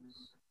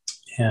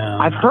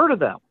 And I've heard of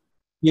them.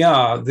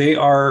 Yeah, they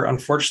are,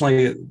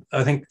 unfortunately,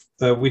 I think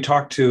we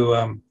talked to,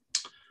 I'm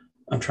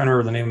trying to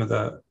remember the name of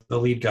the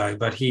lead guy,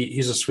 but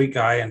he's a sweet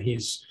guy, and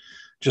he's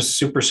just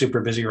super, super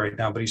busy right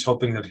now, but he's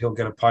hoping that he'll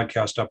get a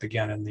podcast up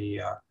again in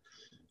the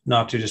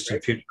not too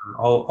distant future.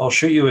 I'll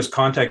shoot you his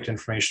contact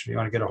information if you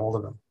want to get a hold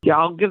of him. Yeah,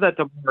 I'll give that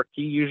to Mark.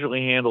 He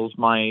usually handles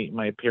my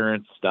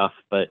appearance stuff,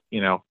 but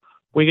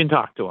we can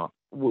talk to him.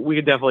 We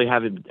could definitely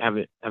have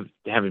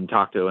him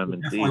talk to him. You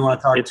definitely want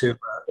to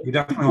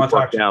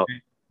talk to a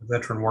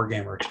veteran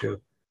wargamer too.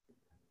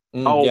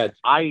 Yeah.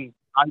 I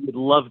would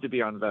love to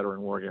be on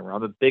Veteran Wargamer.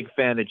 I'm a big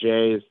fan of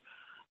Jay's.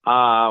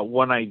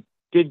 When I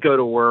did go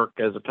to work,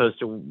 as opposed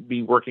to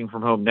be working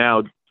from home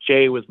now,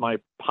 Jay was my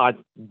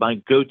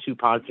go-to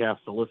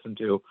podcast to listen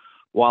to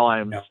while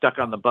I'm stuck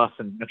on the bus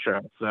in Metro.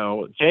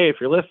 So Jay,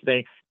 if you're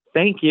listening,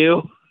 thank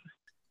you.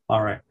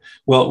 All right.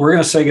 Well, we're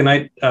going to say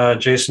goodnight,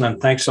 Jason, and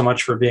thanks so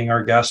much for being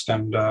our guest.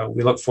 And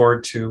we look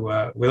forward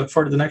to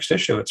the next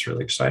issue. It's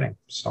really exciting.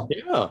 So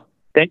yeah,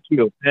 thank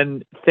you,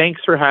 and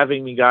thanks for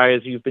having me,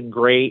 guys. You've been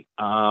great.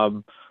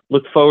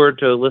 Look forward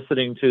to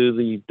listening to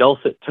the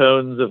dulcet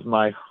tones of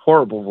my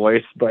horrible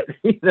voice, but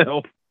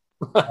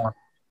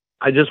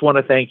I just want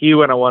to thank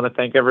you, and I want to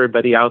thank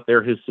everybody out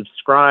there who's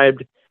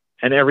subscribed,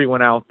 and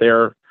everyone out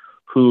there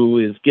who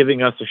is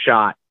giving us a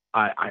shot.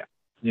 I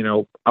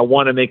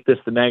want to make this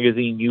the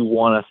magazine you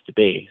want us to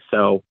be.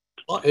 So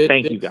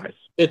thank you guys.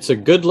 It's a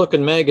good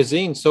looking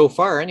magazine so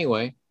far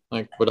anyway,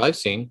 like what I've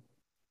seen.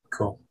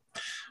 Cool.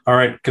 All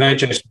right. Good night,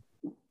 Jason.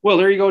 Well,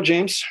 there you go,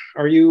 James.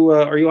 Are you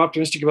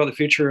optimistic about the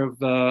future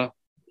of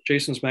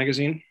Jason's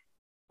magazine?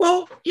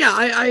 Well, yeah,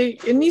 I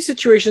in these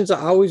situations,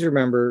 I always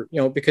remember,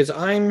 because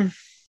I'm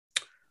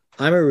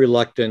a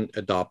reluctant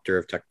adopter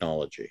of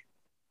technology.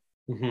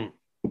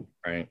 Mm-hmm.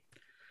 Right.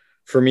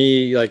 For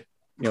me, like,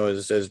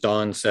 as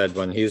Don said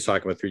when he was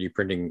talking about 3D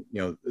printing,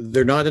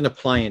 they're not an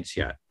appliance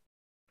yet.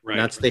 Right.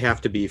 And they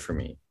have to be for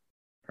me.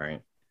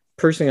 Right.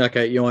 Personally, like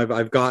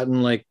I've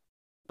gotten like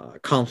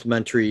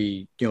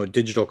complimentary,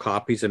 digital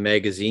copies of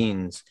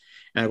magazines.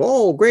 And I go,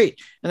 oh, great.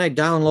 And I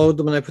download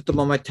them and I put them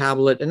on my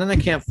tablet, and then I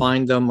can't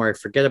find them or I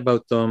forget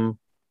about them.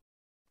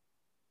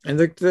 And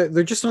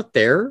they're just not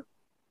there.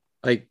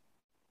 Like,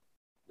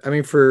 I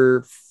mean,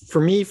 for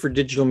me, for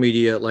digital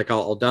media, like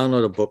I'll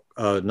download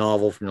a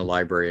novel from the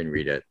library and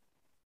read it.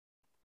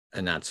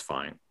 And that's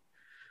fine.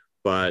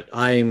 But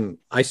I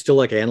still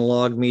like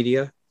analog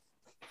media.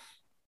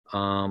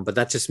 But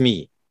that's just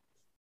me.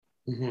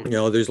 Mm-hmm.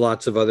 There's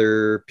lots of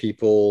other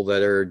people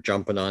that are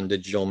jumping on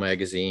digital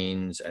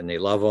magazines and they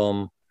love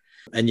them.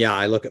 And yeah,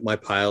 I look at my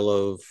pile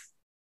of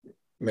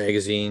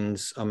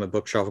magazines on my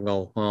bookshelf and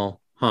go, well,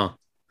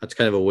 that's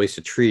kind of a waste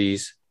of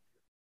trees,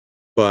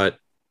 but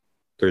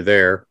they're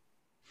there.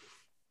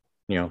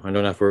 I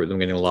don't have to worry about them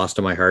getting lost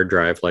on my hard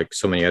drive like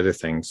so many other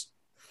things.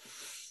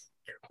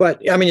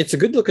 But I mean, it's a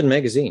good looking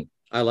magazine.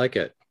 I like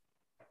it.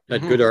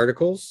 Had good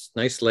articles,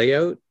 nice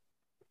layout.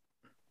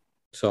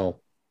 So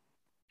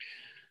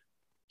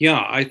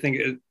yeah, I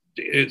think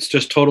it's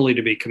just totally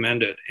to be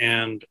commended.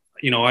 And,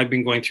 I've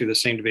been going through the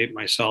same debate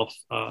myself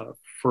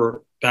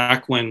for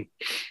back when,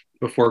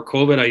 before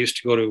COVID, I used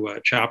to go to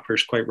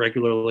chapters quite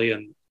regularly,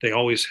 and they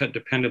always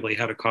dependably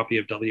had a copy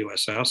of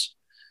WSS.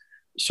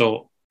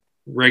 So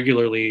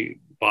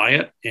regularly buy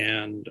it.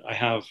 And I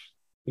have,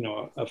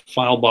 a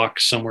file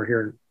box somewhere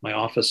here in my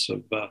office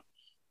of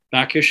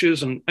back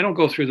issues, and I don't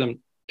go through them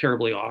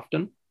terribly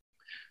often.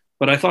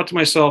 But I thought to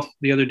myself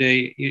the other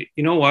day,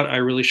 you know what? I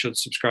really should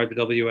subscribe to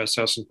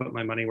WSS and put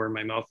my money where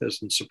my mouth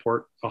is and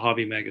support a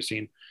hobby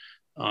magazine.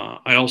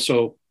 I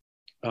also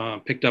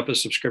picked up a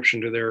subscription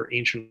to their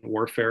Ancient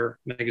Warfare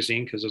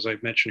magazine because, as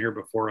I've mentioned here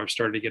before, I've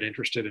started to get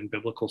interested in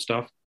biblical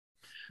stuff.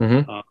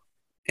 Mm-hmm.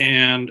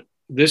 And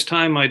this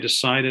time I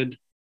decided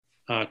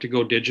to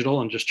go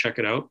digital and just check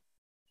it out.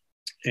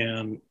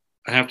 And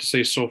I have to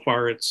say, so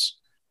far, it's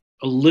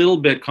a little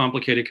bit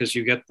complicated because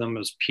you get them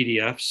as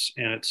PDFs,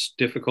 and it's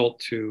difficult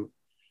to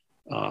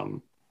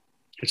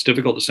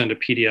send a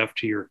PDF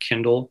to your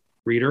Kindle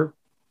reader.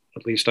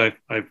 At least I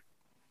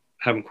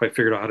haven't quite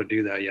figured out how to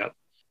do that yet.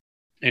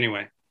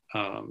 Anyway,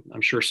 I'm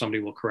sure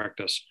somebody will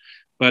correct us,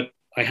 but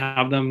I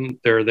have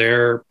them. They're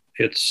there.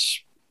 It's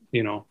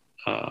not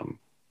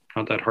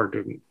that hard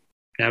to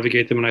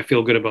navigate them, and I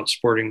feel good about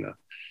supporting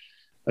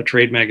a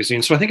trade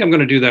magazine. So I think I'm going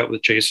to do that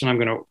with Jason. I'm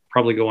going to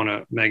probably go on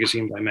a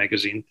magazine by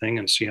magazine thing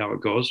and see how it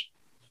goes.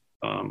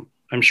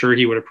 I'm sure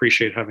he would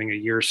appreciate having a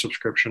year's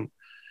subscription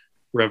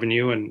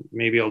revenue, and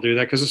maybe I'll do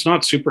that because it's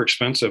not super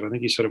expensive. I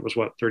think he said it was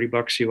what,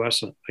 $30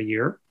 US a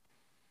year.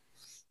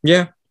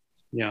 Yeah.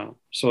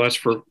 So that's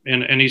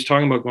and he's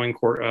talking about going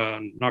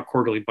not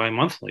quarterly,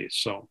 bi-monthly.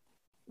 So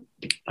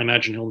I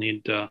imagine he'll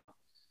need the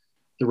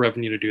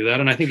revenue to do that.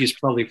 And I think he's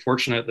probably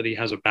fortunate that he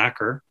has a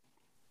backer.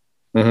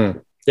 Mm-hmm.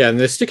 Yeah, and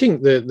the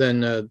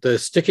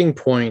sticking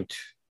point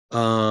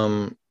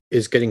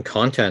is getting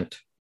content.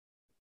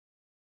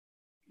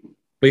 At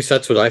least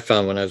that's what I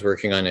found when I was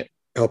working on it,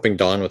 helping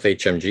Don with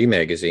HMG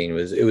magazine.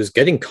 It was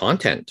getting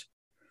content,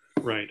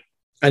 right?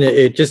 And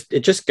it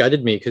just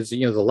gutted me because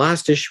the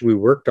last issue we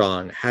worked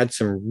on had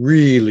some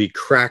really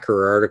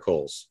cracker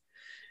articles,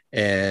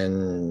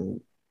 and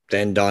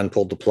then Don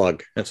pulled the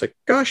plug. And it's like,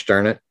 gosh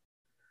darn it,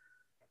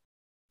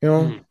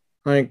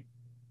 like,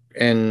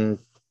 and.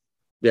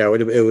 Yeah, it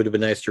would have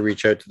been nice to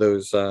reach out to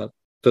those to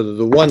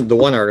the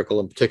one article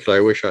in particular.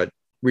 I wish I'd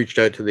reached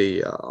out to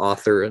the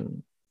author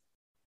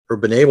or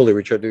been able to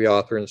reach out to the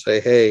author and say,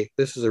 hey,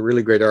 this is a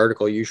really great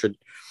article. You should,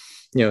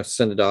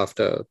 send it off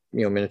to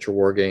Miniature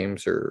War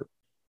Games or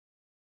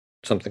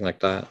something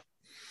like that.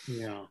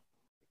 Yeah.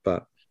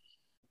 But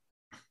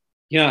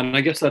yeah, and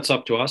I guess that's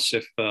up to us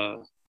if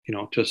to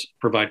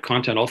provide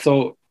content.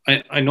 Although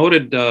I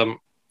noted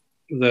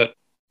that,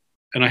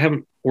 and I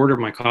haven't ordered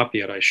my copy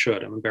yet. I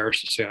should. I'm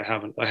embarrassed to say I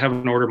haven't. I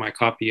haven't ordered my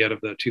copy yet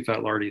of the Two Fat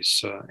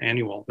Lardies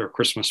annual, their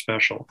Christmas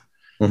special.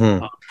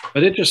 Mm-hmm.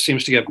 But it just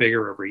seems to get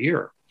bigger every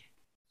year.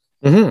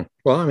 Mm-hmm.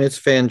 Well, I mean, it's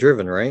fan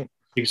driven, right?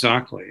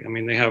 Exactly. I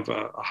mean, they have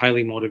a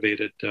highly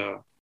motivated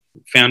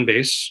fan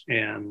base,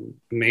 and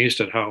amazed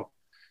at how.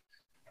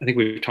 I think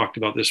we've talked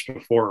about this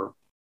before.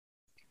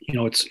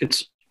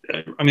 It's.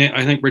 I mean,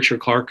 I think Richard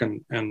Clark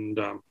and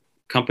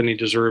company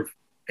deserve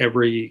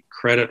every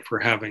credit for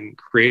having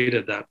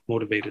created that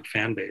motivated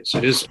fan base.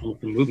 It is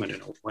a movement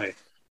in a way.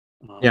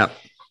 Yeah.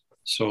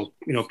 So,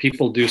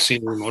 people do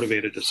seem more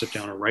motivated to sit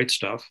down and write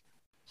stuff.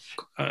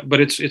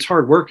 But it's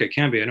hard work. It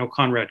can be. I know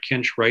Conrad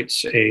Kinch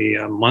writes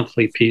a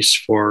monthly piece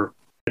for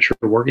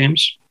Miniature War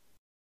Games.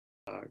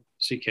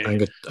 CK. I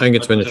think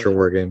it's Miniature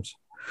War Games.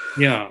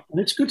 Yeah, and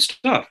it's good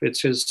stuff.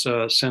 It's his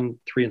Send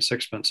 3 and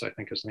Sixpence, I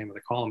think, is the name of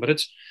the column. But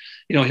it's,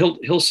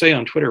 he'll say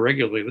on Twitter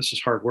regularly, "This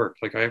is hard work.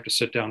 Like I have to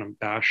sit down and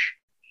bash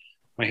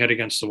my head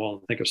against the wall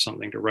and think of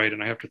something to write,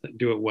 and I have to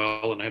do it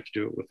well, and I have to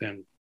do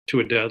it to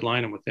a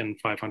deadline and within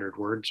 500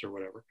 words or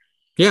whatever."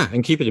 Yeah,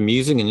 and keep it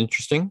amusing and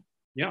interesting.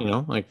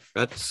 Yeah, like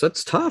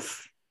that's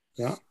tough.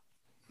 Yeah,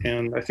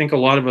 and I think a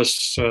lot of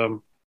us,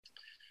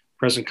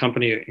 present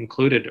company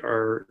included,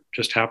 are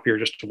just happier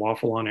just to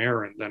waffle on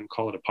air and then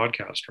call it a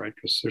podcast, right?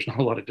 Because there's not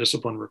a lot of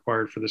discipline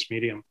required for this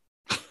medium.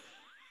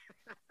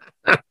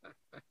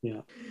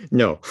 Yeah.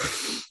 No,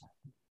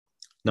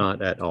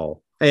 not at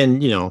all.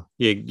 And you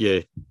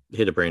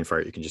hit a brain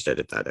fart, you can just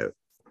edit that out.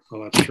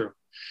 Well, that's true.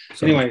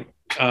 So anyway,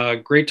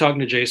 great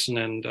talking to Jason,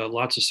 and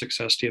lots of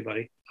success to you,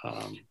 buddy.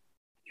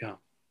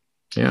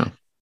 Yeah.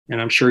 And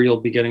I'm sure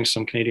you'll be getting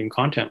some Canadian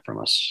content from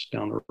us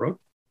down the road.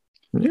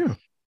 Yeah.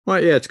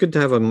 Well, yeah, it's good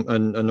to have a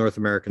North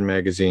American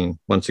magazine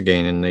once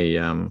again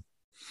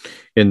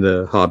in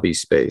the hobby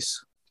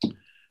space.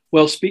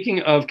 Well, speaking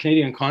of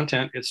Canadian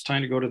content, it's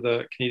time to go to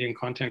the Canadian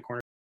Content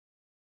Corner.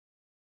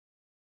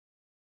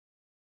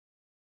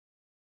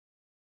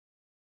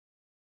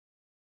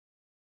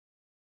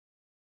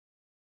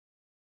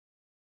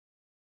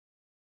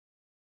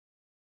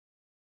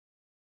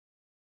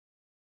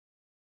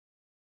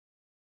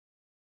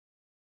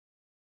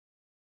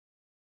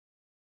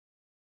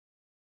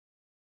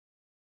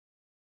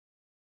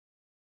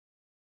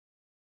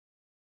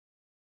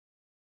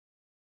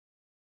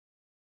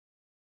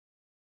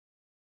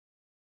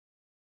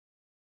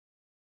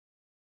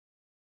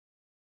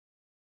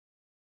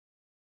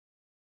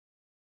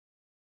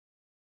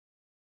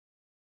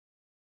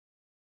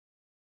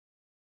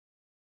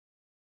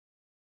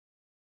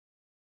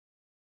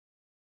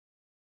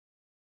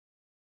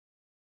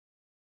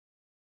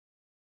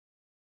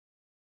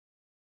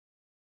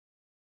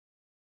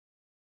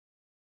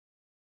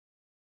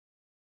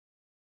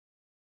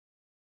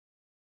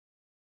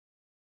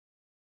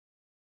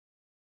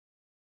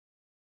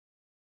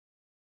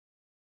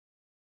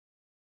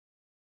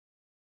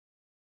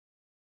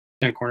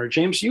 Corner.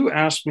 James, you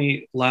asked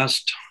me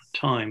last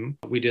time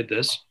we did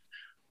this,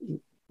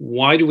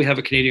 why do we have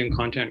a Canadian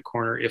Content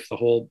Corner if the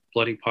whole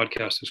bloody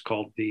podcast is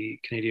called the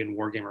Canadian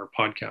Wargamer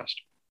Podcast?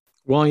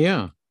 Well,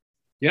 yeah.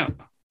 Yeah,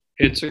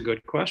 it's a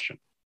good question.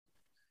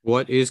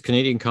 What is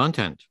Canadian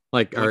content?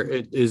 Like,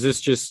 is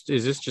this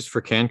just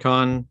for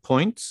CanCon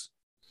points?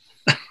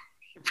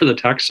 For the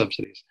tax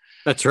subsidies.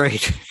 That's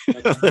right.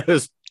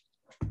 those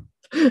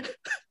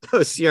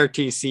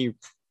CRTC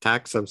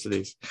tax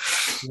subsidies.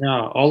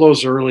 Yeah, all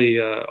those early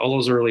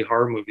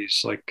horror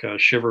movies like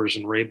Shivers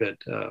and Rabid,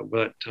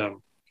 what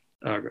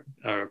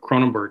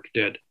Cronenberg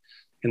did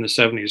in the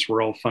 70s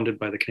were all funded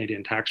by the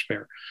Canadian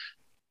taxpayer.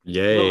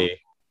 Yay. Well,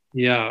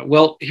 yeah.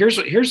 Well,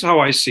 here's how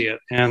I see it,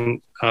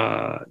 and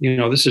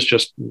this is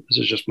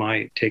just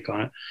my take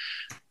on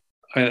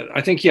it.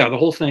 I think the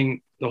whole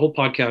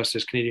podcast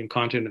is Canadian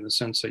content in the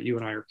sense that you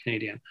and I are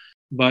Canadian,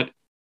 but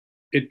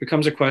it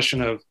becomes a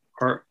question of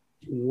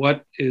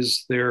what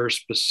is there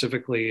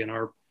specifically in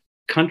our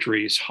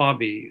country's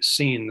hobby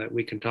scene that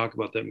we can talk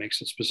about that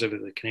makes it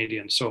specifically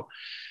Canadian. So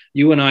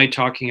you and I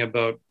talking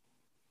about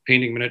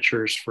painting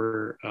miniatures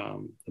for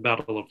the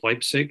Battle of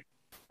Leipzig,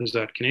 is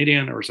that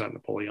Canadian or is that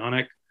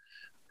Napoleonic?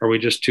 Are we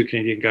just two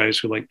Canadian guys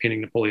who like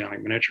painting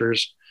Napoleonic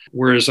miniatures?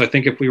 Whereas I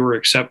think if we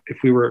were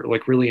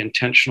like really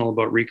intentional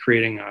about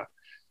recreating a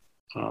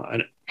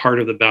part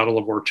of the Battle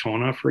of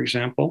Ortona, for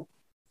example,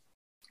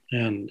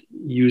 and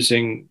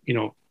using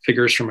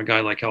figures from a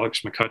guy like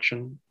Alex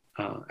McCutcheon.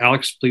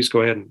 Alex, please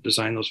go ahead and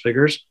design those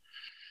figures.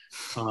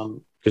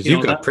 Because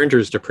you've got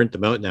printers to print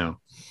them out now.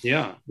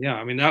 Yeah.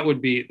 I mean, that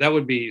would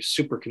be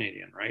super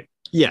Canadian, right?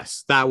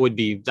 Yes, that would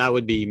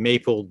be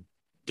maple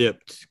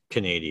dipped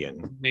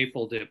Canadian.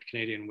 Maple dipped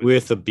Canadian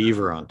with a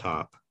beaver on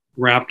top,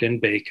 wrapped in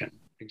bacon.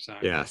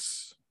 Exactly.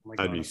 Yes,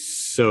 that'd be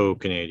so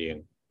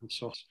Canadian.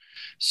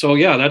 So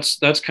yeah,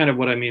 that's kind of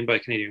what I mean by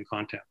Canadian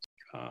content.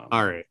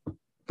 All right.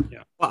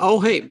 Yeah.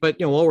 Oh, hey, but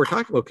while we're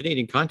talking about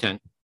Canadian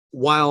content,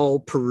 while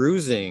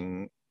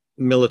perusing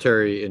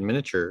Military in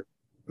Miniature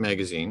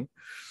magazine,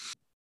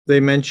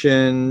 they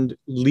mentioned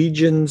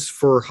Legions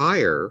for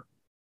Hire,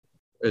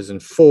 as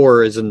in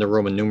 4, as in the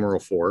Roman numeral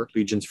 4,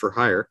 Legions for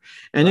Hire,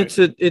 and right.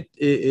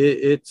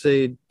 It's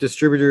a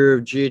distributor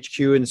of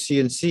GHQ and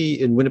CNC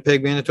in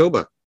Winnipeg,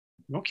 Manitoba.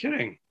 No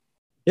kidding.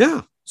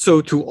 Yeah. So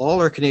to all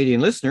our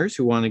Canadian listeners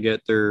who want to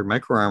get their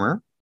micro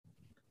armor,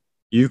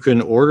 you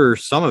can order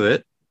some of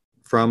it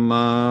from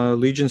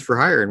Legions for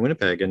Hire in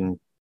Winnipeg and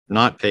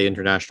not pay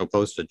international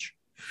postage.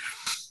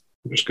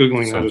 I'm just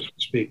Googling that as we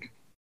speak.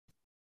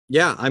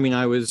 Yeah, I mean,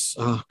 I was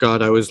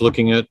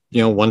looking at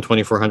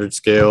 1/2400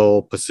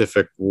 scale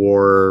Pacific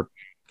War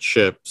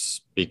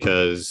ships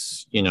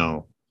because you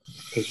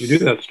do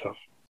that stuff.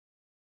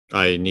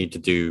 I need to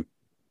do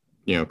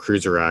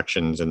cruiser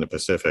actions in the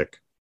Pacific.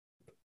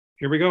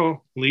 Here we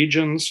go.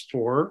 Legions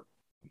for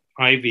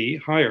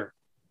IV hire.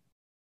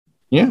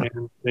 Yeah.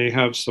 And they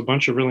have a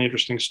bunch of really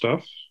interesting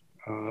stuff.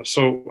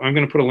 So I'm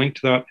going to put a link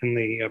to that in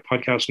the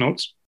podcast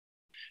notes.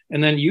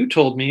 And then you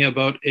told me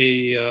about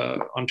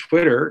on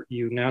Twitter,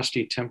 you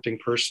nasty, tempting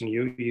person.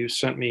 You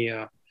sent me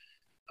a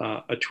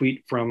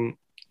tweet from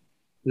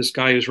this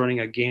guy who's running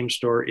a game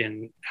store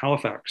in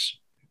Halifax,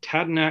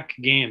 Tadnak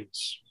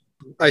Games.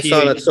 I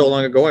saw that so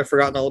long ago, I've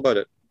forgotten all about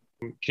it.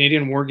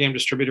 Canadian war game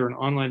distributor and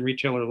online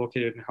retailer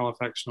located in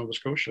Halifax, Nova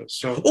Scotia.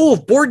 So,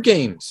 board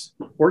games.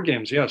 Board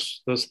games,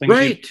 yes, those things.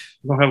 Right.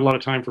 You don't have a lot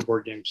of time for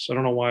board games. I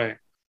don't know why.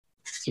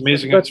 It's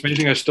amazing. It's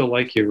amazing. I still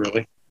like you,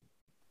 really.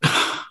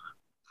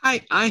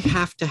 I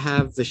have to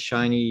have the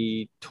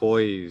shiny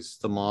toys,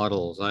 the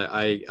models.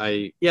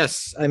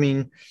 Yes. I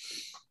mean,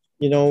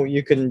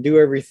 you can do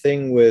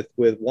everything with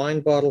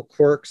wine bottle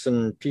corks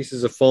and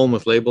pieces of foam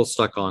with labels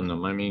stuck on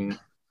them. I mean,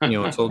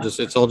 it's all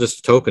just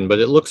a token, but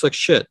it looks like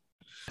shit.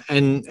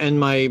 And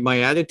my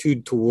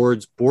attitude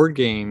towards board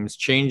games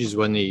changes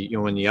when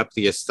you up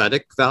the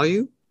aesthetic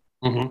value.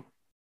 Mm-hmm.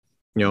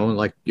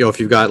 If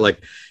you've got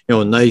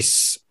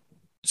nice,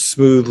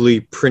 smoothly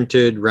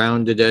printed,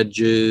 rounded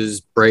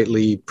edges,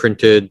 brightly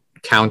printed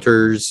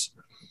counters,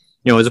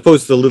 as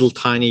opposed to the little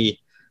tiny,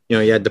 you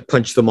had to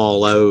punch them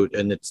all out,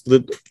 and it's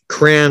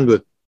crammed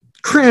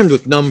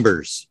with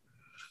numbers.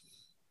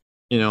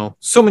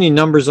 So many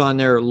numbers on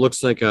there. It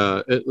looks like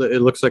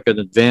an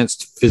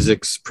advanced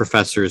physics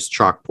professor's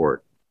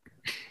chalkboard.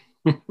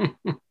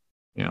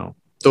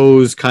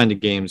 Those kind of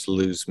games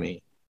lose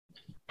me.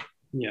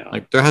 Yeah,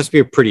 there has to be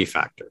a pretty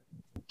factor.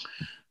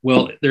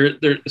 Well,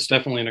 it's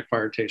definitely an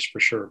acquired taste for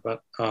sure,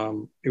 but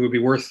it would be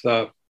worth.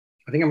 I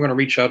think I'm going to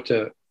reach out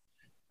to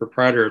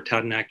proprietor of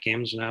Tadnak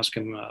Games and ask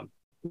him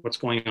what's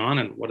going on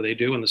and what do they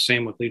do, and the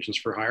same with Legions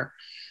for Hire.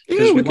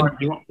 Because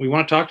we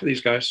want to talk to these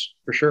guys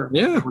for sure.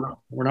 Yeah,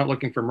 we're not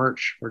looking for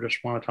merch. We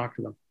just want to talk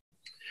to them.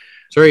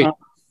 Sorry.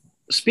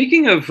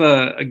 Speaking of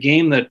a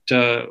game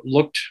that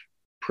looked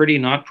pretty,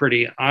 not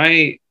pretty,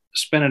 I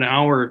spent an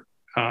hour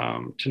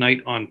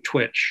tonight on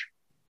Twitch.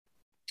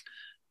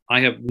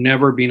 I have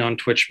never been on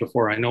Twitch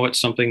before. I know it's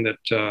something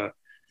that.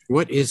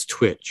 What is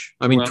Twitch?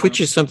 I mean,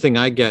 Twitch is something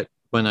I get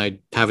when I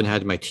haven't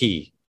had my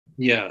tea.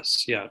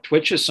 Yes, yeah.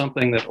 Twitch is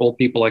something that old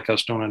people like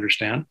us don't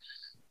understand,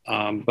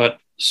 but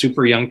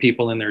super young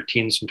people in their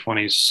teens and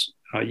 20s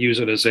use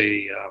it as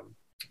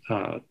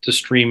to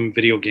stream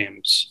video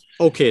games.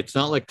 Okay, it's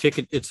not like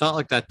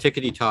that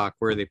Tickety Talk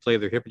where they play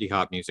their hippity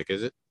hop music,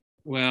 is it?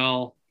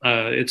 Well,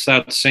 it's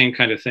that same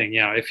kind of thing.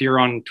 Yeah, if you're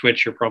on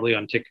Twitch, you're probably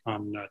on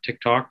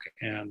TikTok,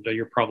 and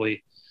you're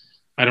probably,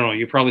 I don't know,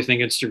 you probably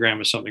think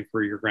Instagram is something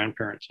for your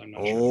grandparents. I'm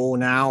not sure. Oh,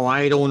 now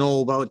I don't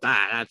know about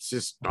that. That's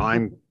just,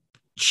 I'm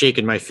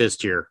shaking my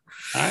fist here.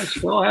 I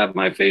still have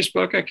my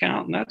Facebook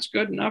account, and that's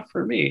good enough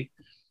for me.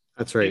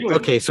 That's right. Anyway,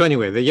 okay, so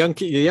anyway, the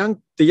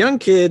young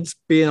kids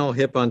being all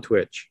hip on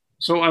Twitch.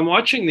 So I'm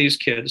watching these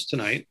kids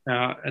tonight,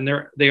 and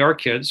they are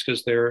kids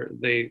because they're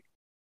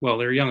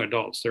young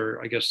adults.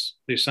 I guess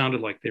they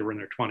sounded like they were in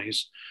their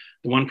 20s.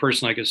 The one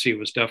person I could see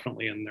was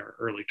definitely in their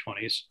early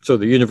 20s. So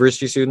the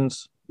university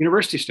students?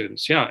 University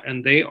students, yeah.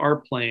 And they are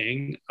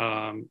playing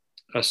a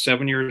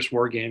 7 Years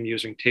war game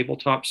using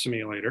Tabletop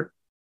Simulator.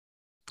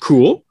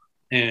 Cool.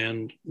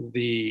 And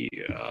they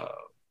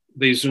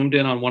zoomed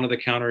in on one of the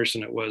counters,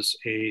 and it was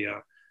a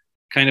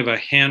kind of a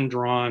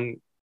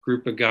hand-drawn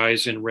group of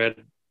guys in red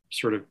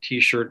sort of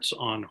T-shirts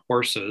on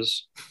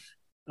horses.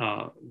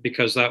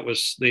 Because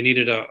they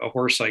needed a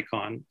horse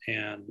icon,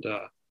 and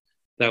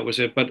that was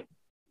it. But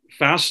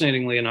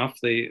fascinatingly enough,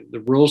 the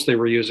rules they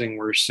were using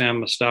were Sam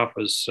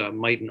Mustafa's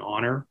Might and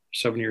Honor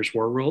 7 Years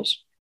War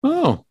rules.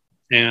 Oh.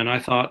 And I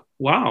thought,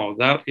 wow,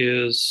 that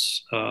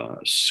is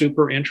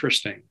super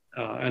interesting.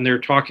 And they're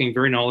talking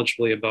very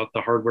knowledgeably about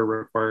the hardware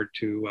required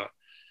to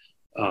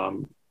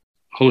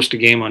host a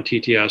game on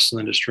TTS and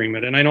then to stream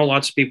it. And I know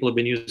lots of people have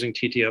been using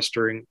TTS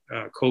during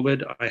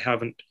COVID. I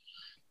haven't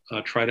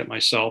tried it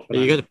myself.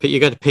 You got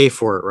to pay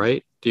for it,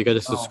 right? Do you got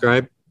to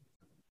subscribe?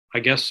 I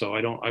guess so.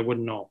 I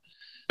wouldn't know.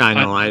 I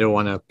know. I don't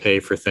want to pay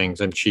for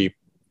things. I'm cheap.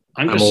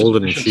 I'm old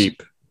and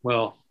cheap.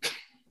 Well,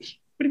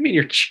 what do you mean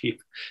you're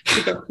cheap?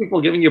 You got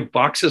people giving you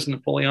boxes of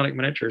Napoleonic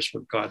miniatures,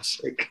 for God's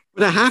sake.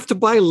 But I have to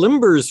buy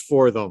limbers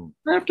for them.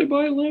 I have to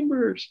buy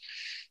limbers.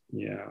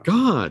 Yeah.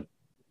 God.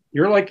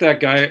 You're like that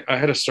guy. I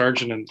had a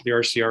sergeant in the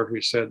RCR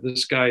who said,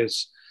 this guy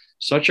is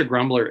such a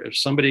grumbler. If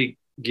somebody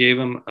gave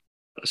him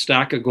a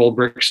stack of gold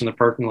bricks in the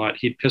parking lot,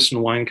 he'd piss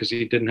and whine because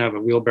he didn't have a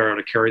wheelbarrow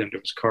to carry them to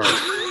his car.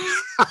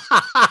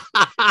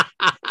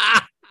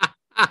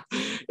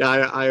 Yeah,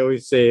 I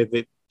always say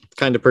the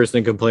kind of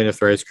person to complain if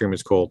their ice cream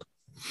is cold.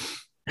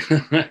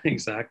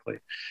 Exactly.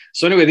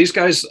 So anyway, these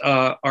guys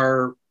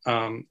are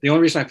the only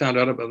reason I found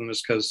out about them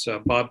is because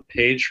Bob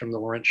Page from the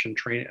Laurentian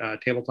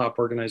Tabletop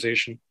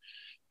Organization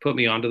put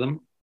me onto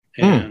them.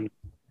 And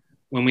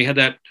when we had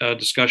that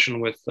discussion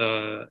with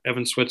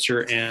Evan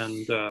Switzer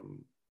and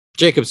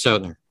Jacob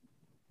Soutner.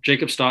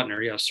 Jacob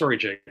Stotner. Yeah, sorry,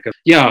 Jacob.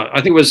 Yeah,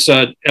 I think it was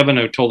Evan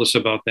who told us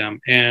about them.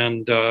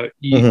 And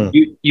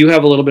you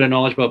have a little bit of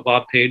knowledge about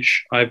Bob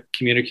Page. I've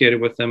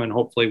communicated with them, and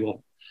hopefully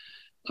we'll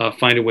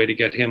find a way to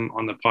get him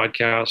on the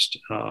podcast.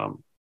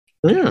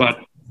 But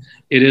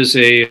it is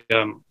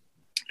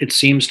it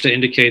seems to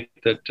indicate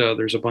that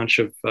there's a bunch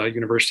of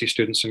university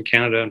students in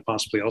Canada and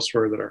possibly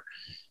elsewhere that are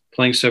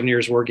playing 7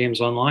 Years War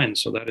Games online.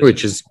 So that is,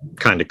 which is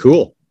kind of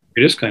cool.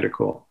 It is kind of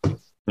cool.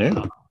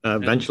 Yeah.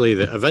 Eventually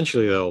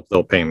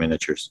they'll pay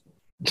miniatures.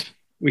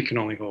 We can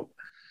only hope.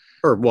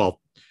 Or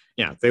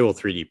they will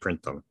 3D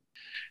print them.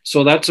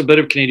 So that's a bit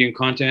of Canadian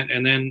content.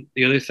 And then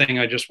the other thing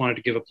I just wanted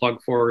to give a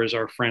plug for is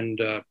our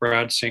friend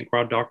Brad St.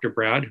 Croix, Dr.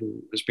 Brad,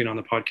 who has been on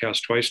the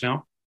podcast twice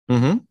now.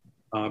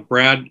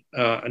 Brad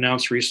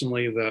announced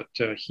recently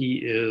that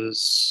he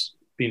is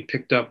being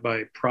picked up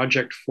by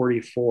Project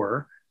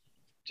 44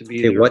 to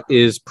be. Okay, what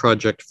is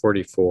Project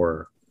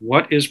 44?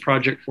 What is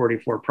Project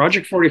 44?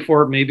 Project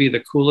 44 may be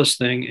the coolest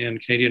thing in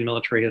Canadian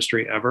military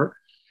history ever.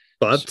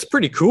 That's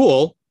pretty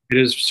cool. It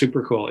is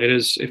super cool. It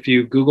is, if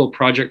you Google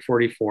Project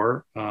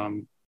 44,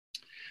 I'll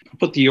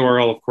put the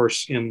URL, of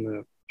course, in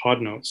the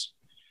pod notes.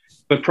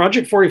 But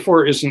Project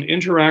 44 is an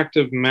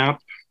interactive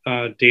map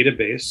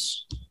database.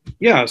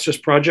 Yeah, it's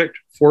just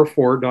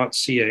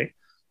project44.ca.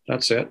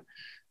 That's it.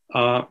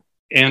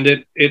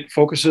 And it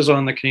focuses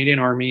on the Canadian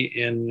Army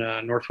in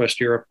Northwest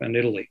Europe and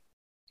Italy.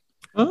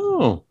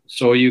 Oh.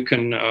 So you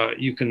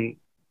can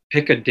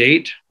pick a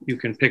date, you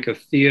can pick a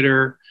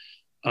theater,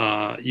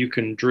 you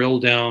can drill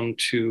down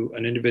to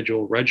an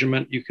individual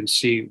regiment, you can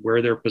see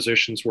where their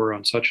positions were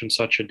on such and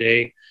such a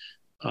day.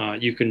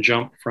 You can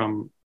jump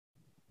from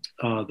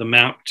the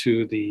map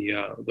to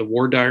the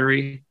war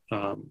diary.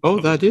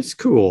 That is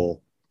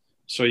cool.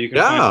 So you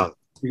can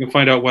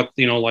find out what,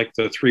 like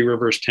the Three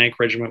Rivers Tank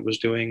Regiment was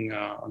doing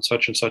on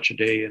such and such a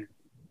day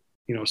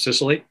in,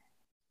 Sicily.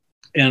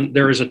 And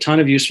there is a ton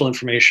of useful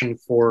information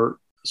for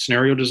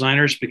scenario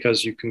designers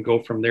because you can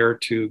go from there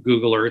to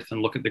Google Earth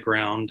and look at the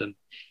ground.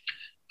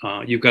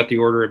 And you've got the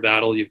order of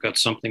battle. You've got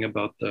something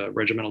about the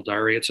regimental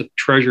diary. It's a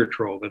treasure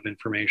trove of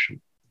information.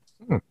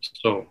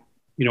 So,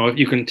 if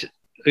you can,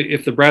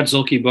 if the Brad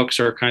Zilke books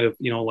are kind of,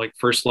 like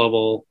first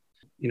level,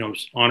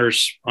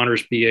 honors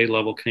BA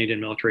level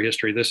Canadian military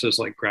history, this is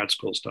like grad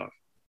school stuff.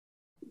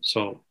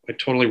 So I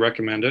totally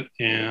recommend it.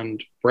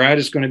 And Brad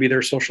is going to be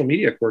their social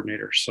media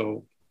coordinator.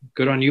 So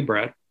good on you,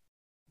 Brad.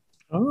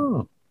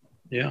 Oh,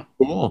 yeah.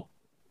 Cool.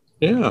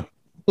 Yeah.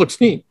 Looks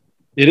neat.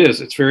 It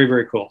is. It's very,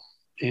 very cool.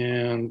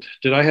 And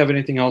did I have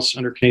anything else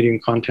under Canadian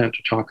content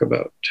to talk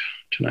about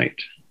tonight?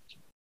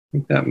 I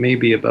think that may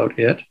be about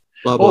it.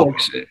 Blah, blah.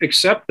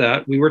 Except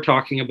that we were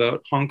talking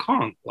about Hong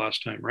Kong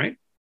last time, right?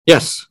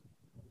 Yes.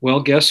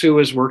 Well, guess who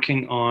is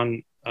working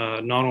on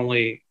not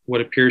only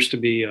what appears to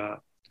be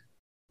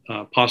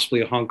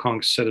possibly a Hong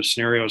Kong set of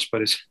scenarios,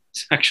 but is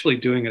actually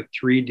doing a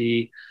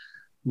 3D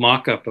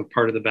mock-up of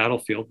part of the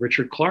battlefield?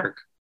 Richard Clark.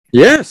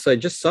 Yes, I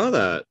just saw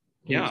that.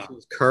 Yeah.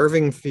 He's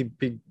carving, he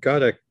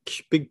got a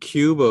big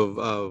cube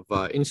of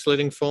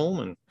insulating foam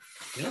and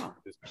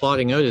he's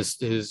plotting out his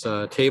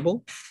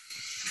table.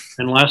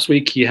 And last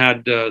week he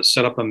had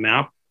set up a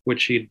map,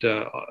 which he'd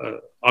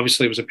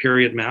obviously it was a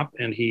period map,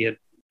 and he had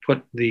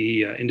put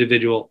the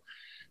individual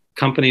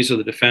companies of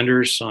the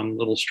defenders on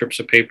little strips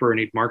of paper, and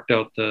he'd marked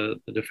out the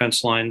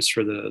defense lines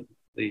for the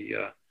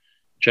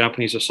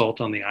Japanese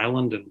assault on the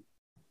island. And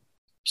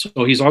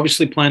so he's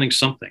obviously planning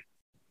something.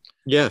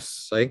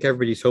 Yes, I think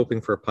everybody's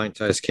hoping for a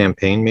pint-sized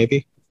campaign,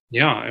 maybe.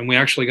 Yeah, and we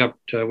actually got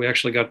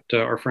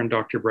our friend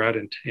Dr. Brad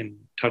in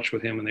touch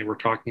with him, and they were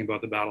talking about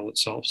the battle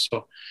itself.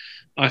 So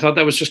I thought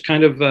that was just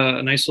kind of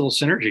a nice little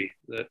synergy.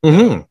 That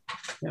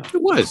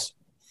It was.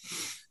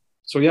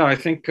 So yeah, I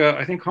think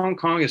Hong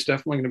Kong is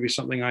definitely going to be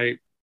something I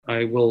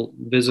will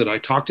visit. I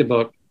talked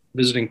about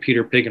visiting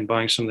Peter Pig and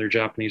buying some of their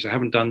Japanese. I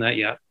haven't done that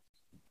yet,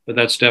 but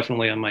that's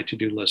definitely on my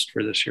to-do list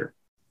for this year.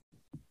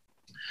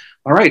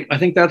 All right, I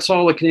think that's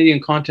all the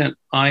Canadian content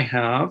I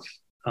have.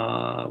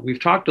 We've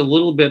talked a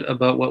little bit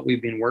about what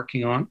we've been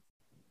working on,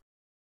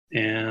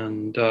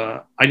 and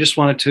I just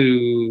wanted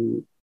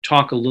to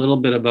talk a little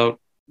bit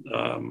about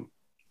the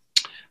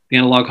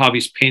Analog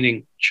Hobbies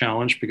Painting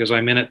Challenge because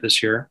I'm in it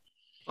this year.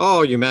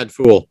 Oh, you mad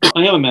fool.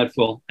 I am a mad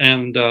fool,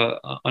 and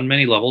on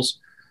many levels.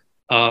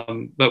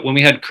 But when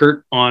we had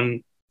Kurt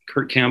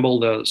Campbell,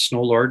 the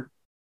Snow Lord,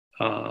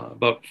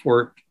 about 4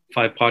 or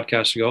 5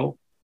 podcasts ago,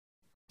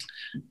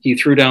 he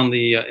threw down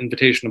the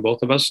invitation to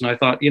both of us. And I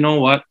thought, you know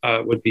what,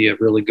 it would be a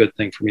really good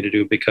thing for me to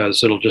do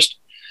because it'll just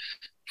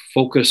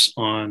focus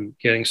on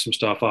getting some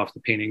stuff off the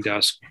painting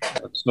desk.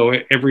 So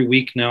every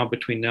week now,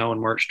 between now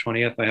and March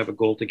 20th, I have a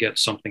goal to get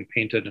something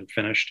painted and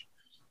finished.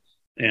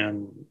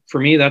 And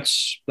for me,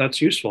 that's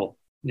useful.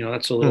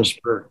 That's a little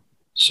spur.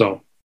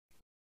 So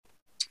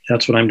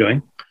that's what I'm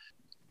doing.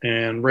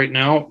 And right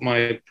now,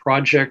 my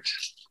project,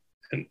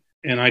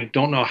 and I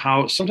don't know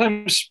how,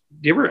 sometimes,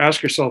 do you ever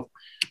ask yourself,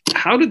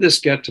 how did this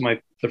get to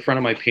the front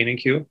of my painting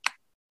queue?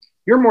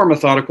 You're more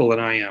methodical than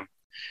I am.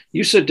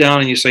 You sit down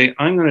and you say,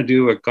 I'm going to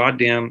do a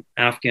goddamn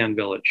Afghan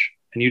village,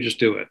 and you just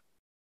do it.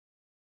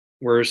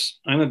 Whereas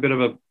I'm a bit of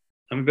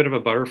a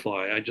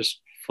butterfly. I just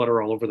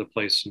flutter all over the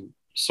place. And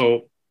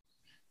so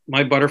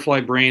my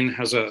butterfly brain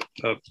has a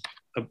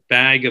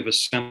bag of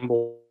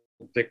assembled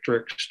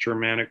Victrix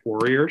Germanic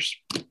warriors,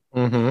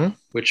 Mm-hmm.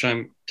 which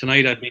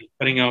tonight I've been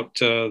cutting out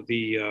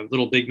the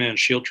little big man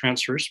shield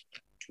transfers,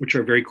 which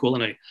are very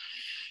cool. And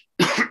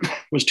I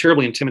was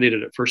terribly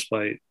intimidated at first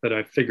but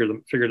I figured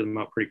them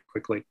out pretty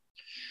quickly.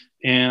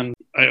 And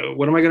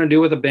what am I going to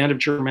do with a band of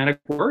Germanic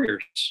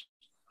warriors?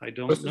 I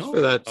don't This know. is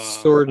for that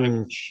sword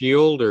and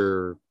shield,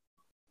 or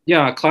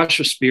yeah, Clash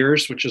of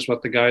Spears, which is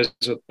what the guys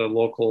at the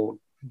local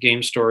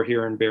game store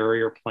here in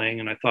Barrie are playing.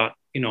 And I thought,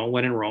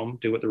 when in Rome,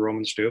 do what the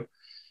Romans do.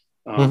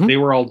 They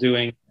were all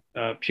doing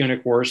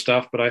Punic War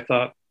stuff, but I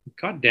thought,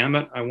 God damn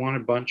it, I want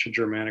a bunch of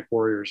Germanic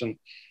warriors. And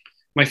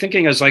my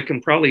thinking is I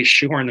can probably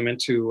shoehorn them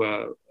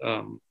into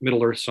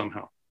Middle Earth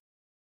somehow.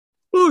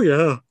 oh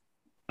yeah,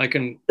 I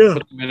can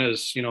put them in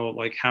as,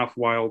 like half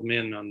wild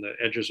men on the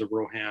edges of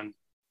Rohan.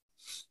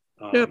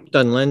 yep,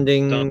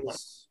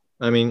 Dunlendings.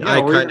 I mean, I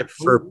kind of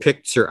prefer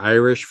Picts or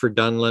Irish for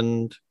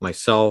Dunland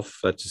myself.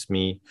 That's just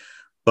me.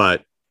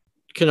 But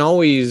can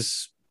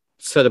always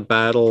set a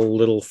battle a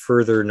little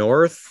further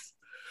north.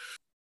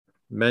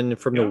 Men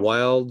from the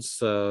wilds,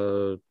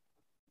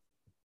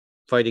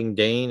 fighting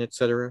Dane,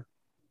 etc.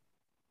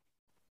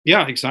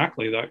 Yeah,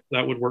 exactly.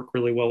 That would work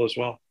really well as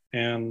well.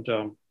 And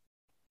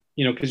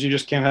because you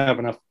just can't have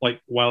enough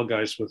like wild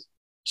guys with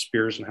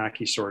spears and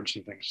hacky swords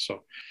and things.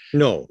 So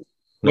no.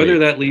 Whether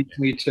that leads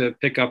me to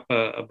pick up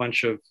a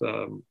bunch of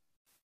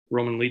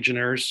Roman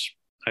legionnaires,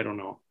 I don't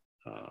know.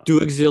 Do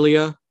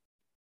Exilia.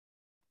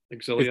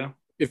 Exilia.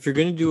 If you're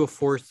going to do a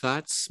force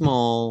that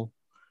small,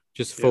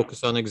 just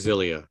focus on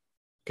Exilia,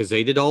 because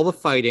they did all the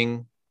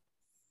fighting.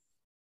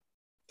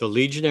 The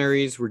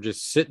legionaries were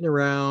just sitting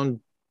around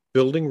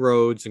building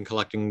roads and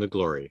collecting the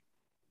glory.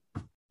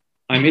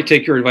 I may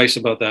take your advice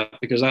about that,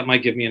 because that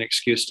might give me an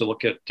excuse to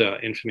look at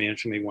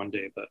Infamy one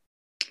day. But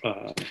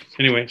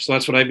anyway, so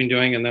that's what I've been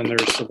doing. And then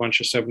there's a bunch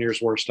of 7 Years'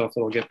 War stuff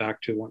that I'll get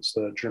back to once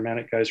the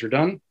Germanic guys are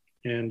done.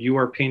 And you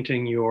are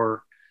painting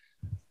your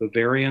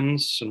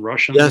Bavarians and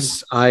Russians.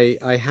 Yes, I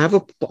have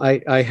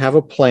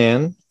a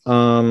plan.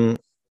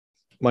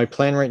 My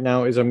plan right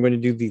now is I'm going to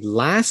do the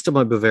last of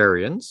my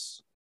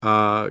Bavarians,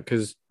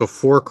 because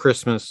before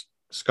Christmas,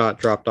 Scott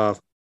dropped off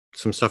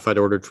some stuff I'd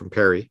ordered from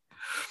Perry.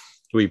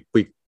 We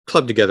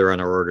clubbed together on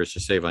our orders to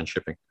save on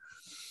shipping.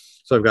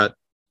 So I've got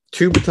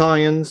 2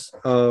 battalions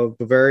of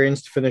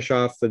Bavarians to finish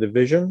off the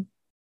division,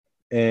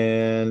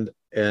 and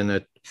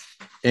an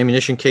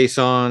ammunition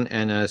caisson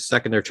and a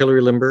second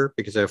artillery limber,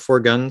 because I have 4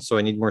 guns, so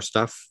I need more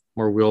stuff,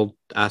 more wheeled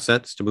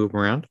assets to move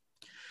them around.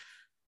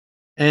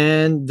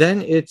 And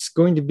then it's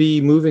going to be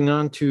moving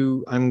on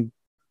to, I'm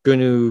going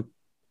to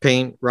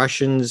paint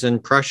Russians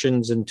and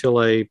Prussians until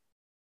I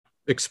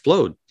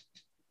explode.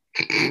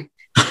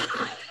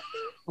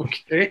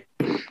 Okay,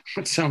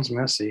 that sounds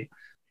messy.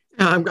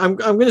 I'm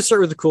going to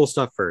start with the cool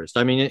stuff first.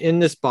 I mean, in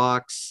this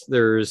box,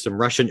 there's some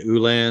Russian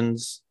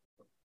Ulans,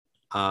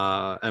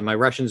 and my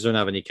Russians don't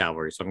have any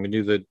cavalry, so I'm going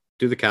to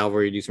do the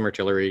cavalry, do some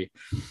artillery,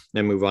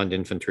 then move on to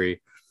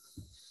infantry,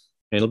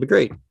 and it'll be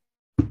great.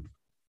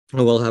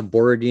 We'll have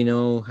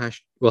Borodino.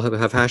 We'll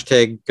have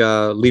hashtag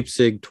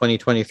Leipzig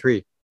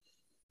 2023.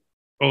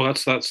 Oh,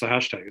 that's the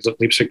hashtag. Is it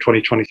Leipzig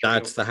 2023?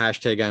 That's the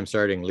hashtag I'm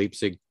starting.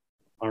 Leipzig.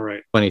 All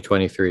right.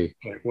 2023.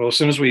 Okay. Well, as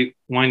soon as we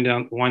wind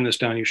this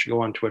down, you should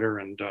go on Twitter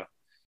and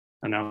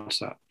announce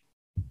that.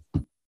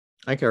 I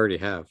think I already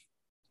have.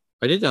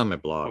 I did it on my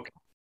blog. Okay.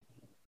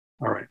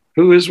 All right.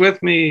 Who is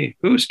with me?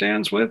 Who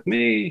stands with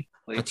me?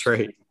 That's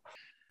right.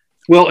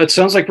 Well, it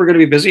sounds like we're going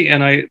to be busy.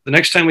 And the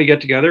next time we get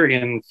together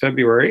in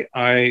February,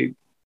 I'm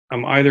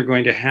either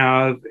going to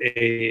have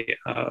a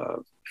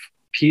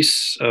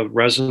piece of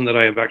resin that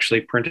I have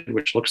actually printed,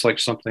 which looks like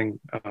something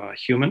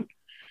human,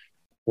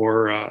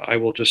 or I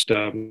will just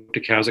move to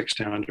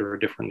Kazakhstan under a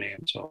different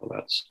name. So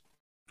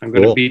I'm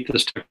going to beat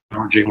this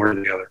technology one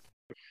or the other.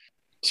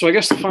 So I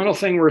guess the final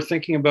thing we're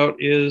thinking about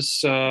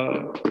is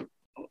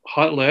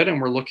hot lead, and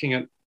we're looking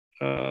at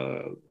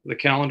the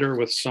calendar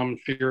with some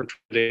fear and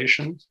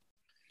trepidation.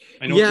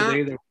 I know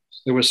today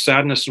there was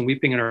sadness and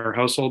weeping in our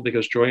household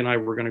because Joy and I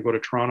were going to go to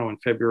Toronto in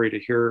February to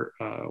hear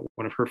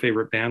one of her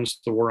favorite bands,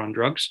 The War on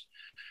Drugs,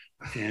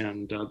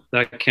 and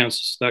that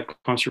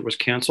concert was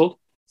canceled.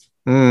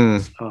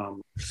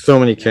 So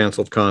many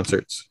canceled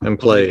concerts and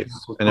plays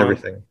and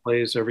everything.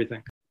 Plays,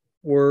 everything.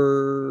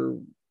 We're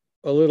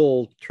a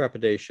little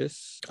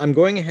trepidatious. I'm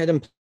going ahead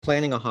and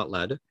planning a hot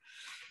lead.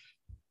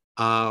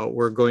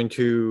 We're going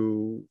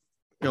to,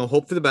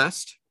 hope for the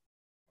best,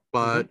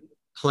 but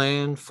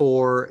plan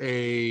for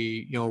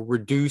a,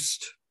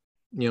 reduced,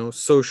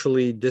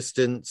 socially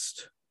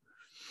distanced.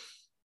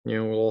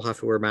 We'll have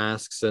to wear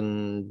masks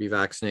and be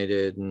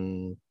vaccinated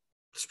and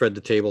spread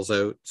the tables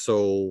out.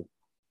 So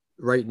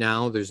right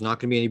now, there's not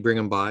going to be any bring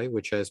 'em by,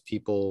 which has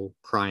people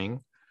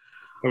crying.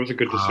 That was a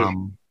good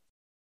decision.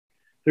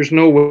 There's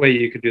no way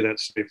you could do that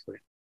safely.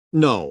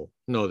 No,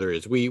 there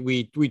is.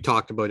 We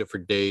talked about it for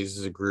days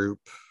as a group,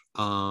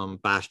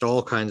 bashed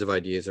all kinds of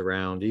ideas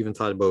around, even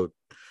thought about,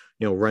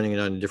 running it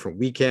on a different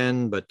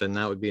weekend, but then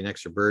that would be an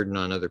extra burden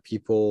on other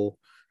people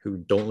who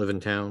don't live in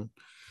town.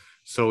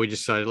 So we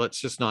decided, let's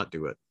just not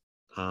do it.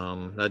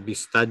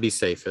 That'd be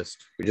safest.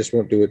 We just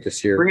won't do it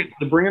this year.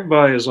 Bring It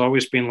By has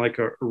always been like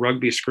a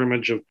rugby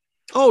scrimmage of.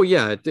 Oh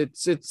yeah,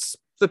 it's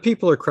the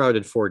people are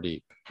crowded 4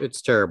 deep.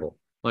 It's terrible.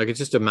 Like, it's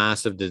just a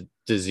massive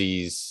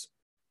disease.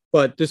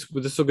 But this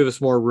will give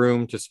us more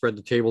room to spread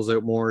the tables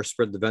out more,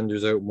 spread the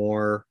vendors out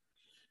more,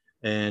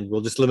 and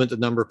we'll just limit the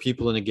number of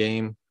people in a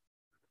game.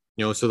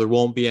 So there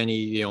won't be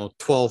any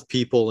 12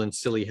 people in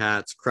silly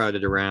hats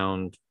crowded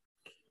around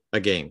a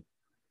game.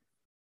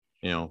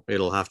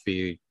 It'll have to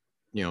be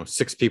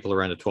 6 people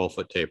around a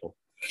 12-foot table,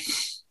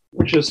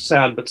 which is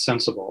sad but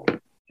sensible.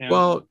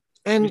 Well,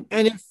 and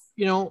if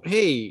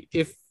hey,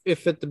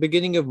 if at the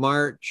beginning of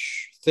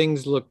March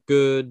things look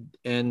good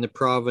and the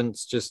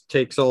province just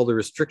takes all the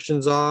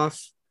restrictions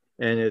off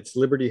and it's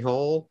Liberty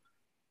Hall,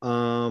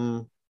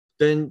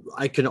 then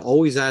I can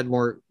always add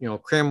more,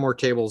 cram more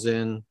tables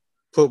in,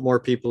 put more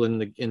people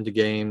into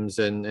games,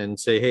 and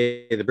say,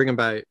 hey, the bring 'em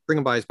by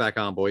is back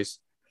on, boys.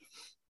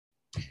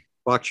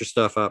 Box your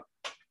stuff up.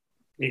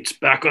 It's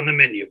back on the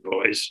menu,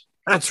 boys.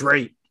 That's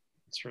right.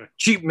 That's right.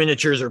 Cheap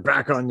miniatures are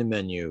back on the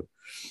menu.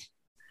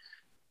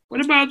 What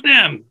about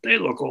them? They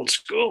look old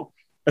school.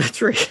 That's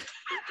right.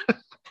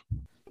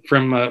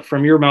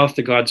 From your mouth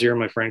to God's ear,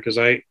 my friend, because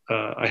I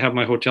have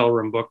my hotel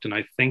room booked, and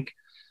I think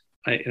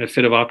in a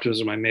fit of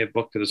optimism, I may have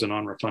booked it as a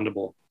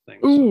non-refundable thing.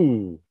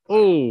 Ooh,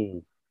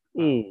 so.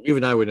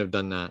 Even I wouldn't have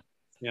done that.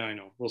 Yeah, I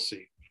know. We'll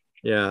see.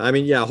 Yeah, I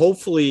mean,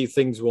 hopefully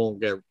things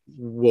won't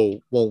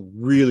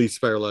really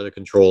spiral out of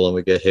control and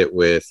we get hit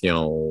with,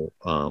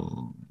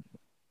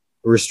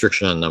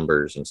 restriction on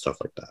numbers and stuff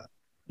like that.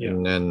 Yeah.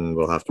 And then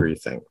we'll have to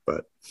rethink.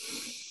 But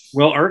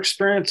our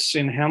experience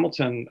in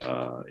Hamilton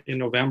in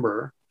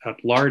November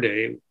at LAR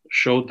Day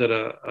showed that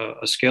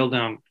a scaled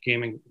down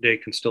gaming day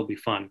can still be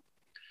fun.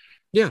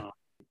 Yeah.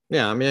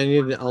 I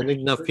mean, I'll need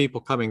enough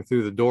people coming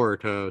through the door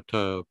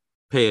to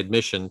pay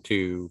admission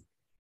to,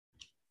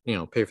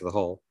 pay for the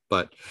hall.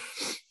 But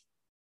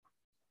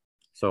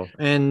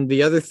and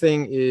the other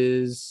thing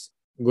is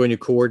I'm going to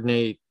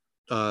coordinate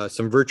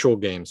some virtual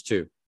games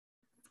too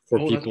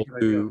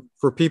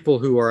for people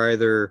who are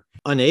either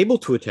unable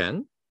to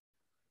attend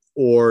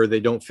or they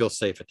don't feel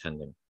safe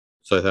attending.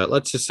 So I thought,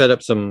 let's just set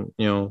up some,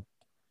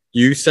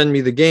 you send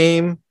me the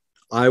game,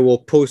 I will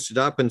post it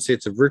up and say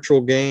it's a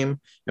virtual game.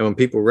 And when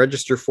people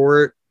register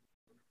for it,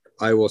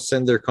 I will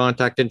send their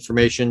contact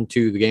information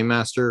to the game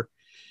master,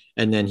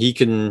 and then he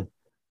can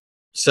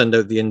send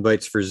out the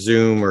invites for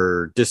Zoom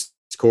or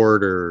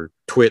Discord or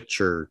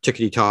Twitch or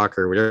Tickety Talk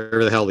or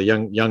whatever the hell the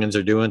youngins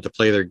are doing to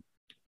play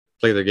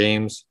their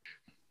games.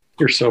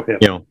 You're so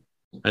hip.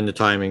 And the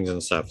timings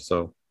and stuff.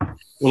 So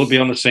will it be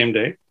on the same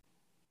day?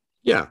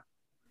 Yeah.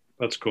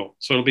 That's cool.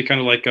 So it'll be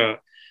kind of like a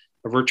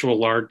virtual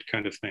lard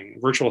kind of thing,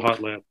 virtual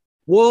hot lab.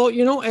 Well,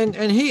 and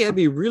hey, it'd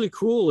be really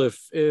cool if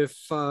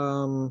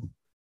someone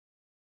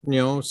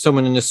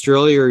in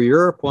Australia or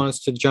Europe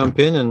wants to jump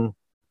in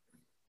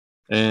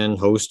and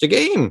host a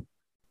game.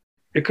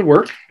 It could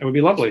work. It would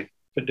be lovely if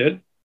it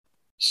did.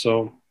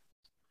 So,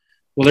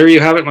 well, there you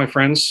have it, my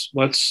friends.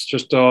 Let's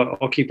just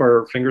I'll keep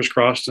our fingers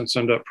crossed and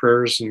send up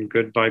prayers and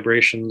good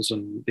vibrations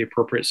and the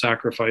appropriate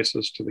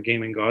sacrifices to the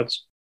gaming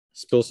gods.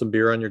 Spill some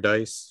beer on your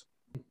dice.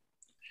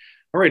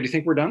 All right. Do you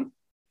think we're done?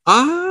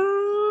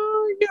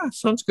 Yeah,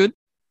 sounds good.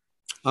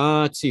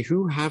 Let's see.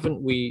 Who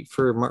haven't we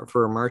for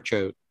a March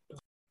out?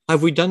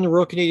 Have we done the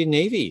Royal Canadian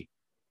Navy?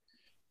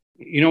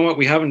 You know what?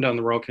 We haven't done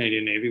the Royal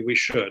Canadian Navy. We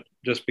should,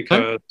 just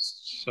because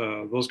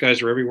those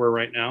guys are everywhere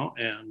right now.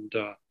 And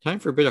time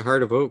for a bit of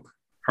Heart of Oak.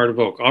 Heart of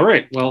Oak. All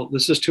right. Well,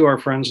 this is to our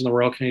friends in the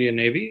Royal Canadian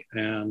Navy,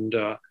 and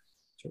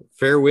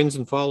fair winds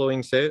and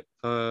following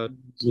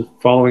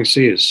following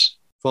seas.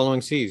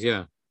 Following seas,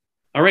 yeah.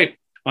 All right.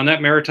 On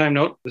that maritime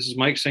note, this is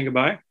Mike saying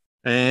goodbye.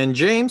 And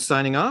James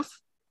signing off.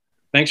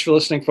 Thanks for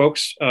listening,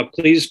 folks.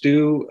 Please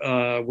do,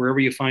 wherever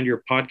you find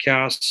your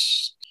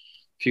podcasts,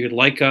 if you could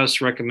like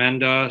us,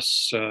 recommend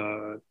us,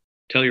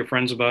 tell your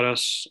friends about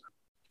us,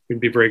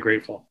 we'd be very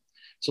grateful.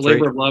 It's a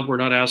labor of love. We're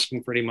not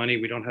asking for any money.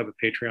 We don't have a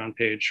Patreon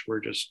page. We're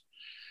just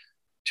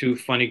two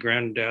funny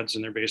granddads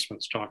in their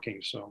basements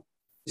talking. So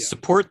yeah.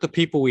 Support the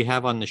people we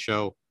have on the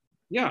show.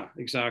 Yeah,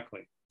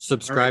 exactly.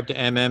 Subscribe to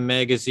MM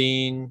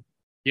Magazine.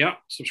 Yeah,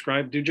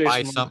 subscribe. Do Jason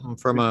buy something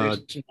from a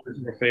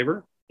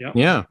favor. Yeah.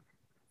 Yeah.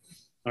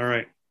 All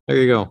right. There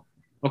you go.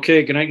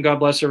 Okay. Good night and God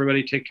bless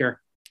everybody. Take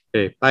care.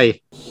 Okay. Bye.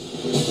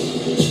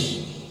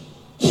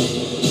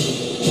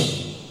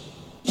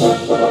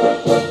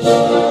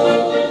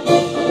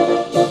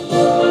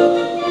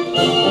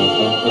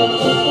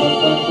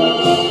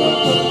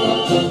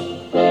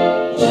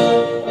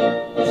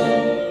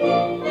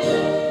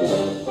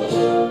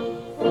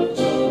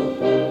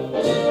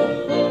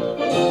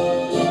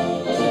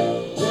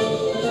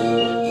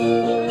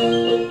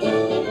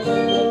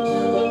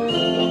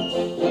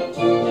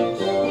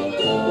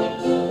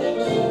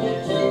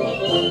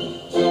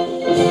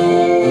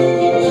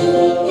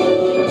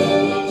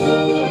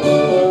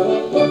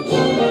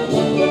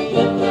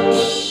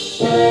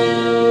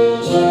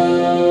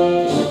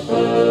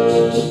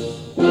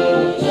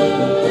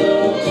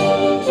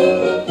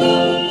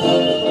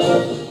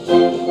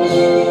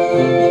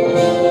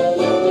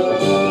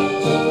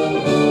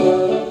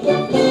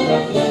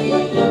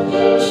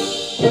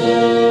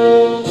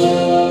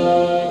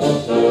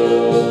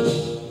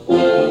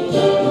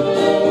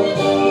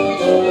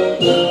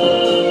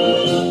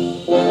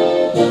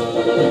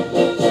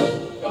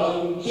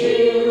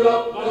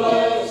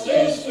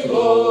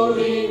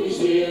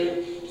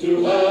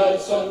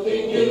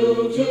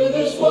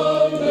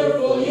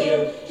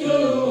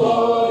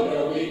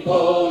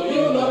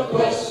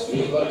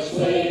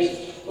 slaves,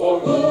 for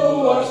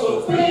who are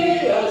so free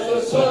as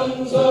the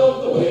sons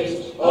of the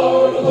waves?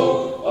 Are the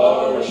boat,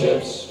 are our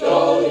ships,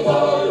 jolly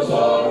tars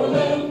are our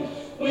men.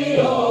 We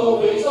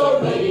always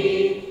are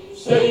ready,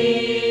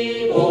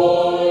 steady,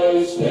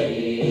 boys,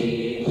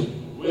 steady.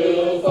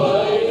 We'll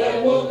fight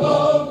and we'll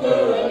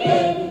conquer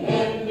again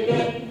and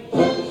again.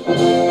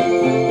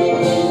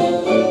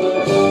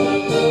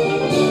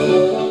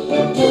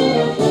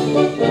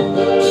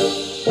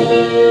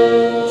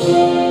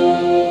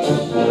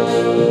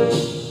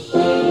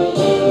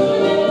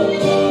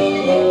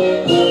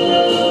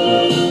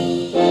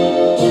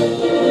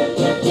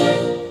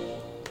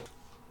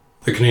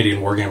 The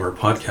Canadian Wargamer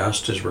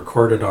podcast is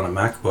recorded on a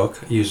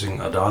MacBook using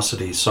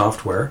Audacity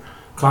software.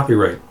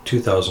 Copyright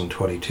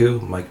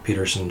 2022, Mike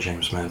Peterson,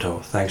 James Manto.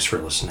 Thanks for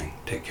listening.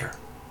 Take care.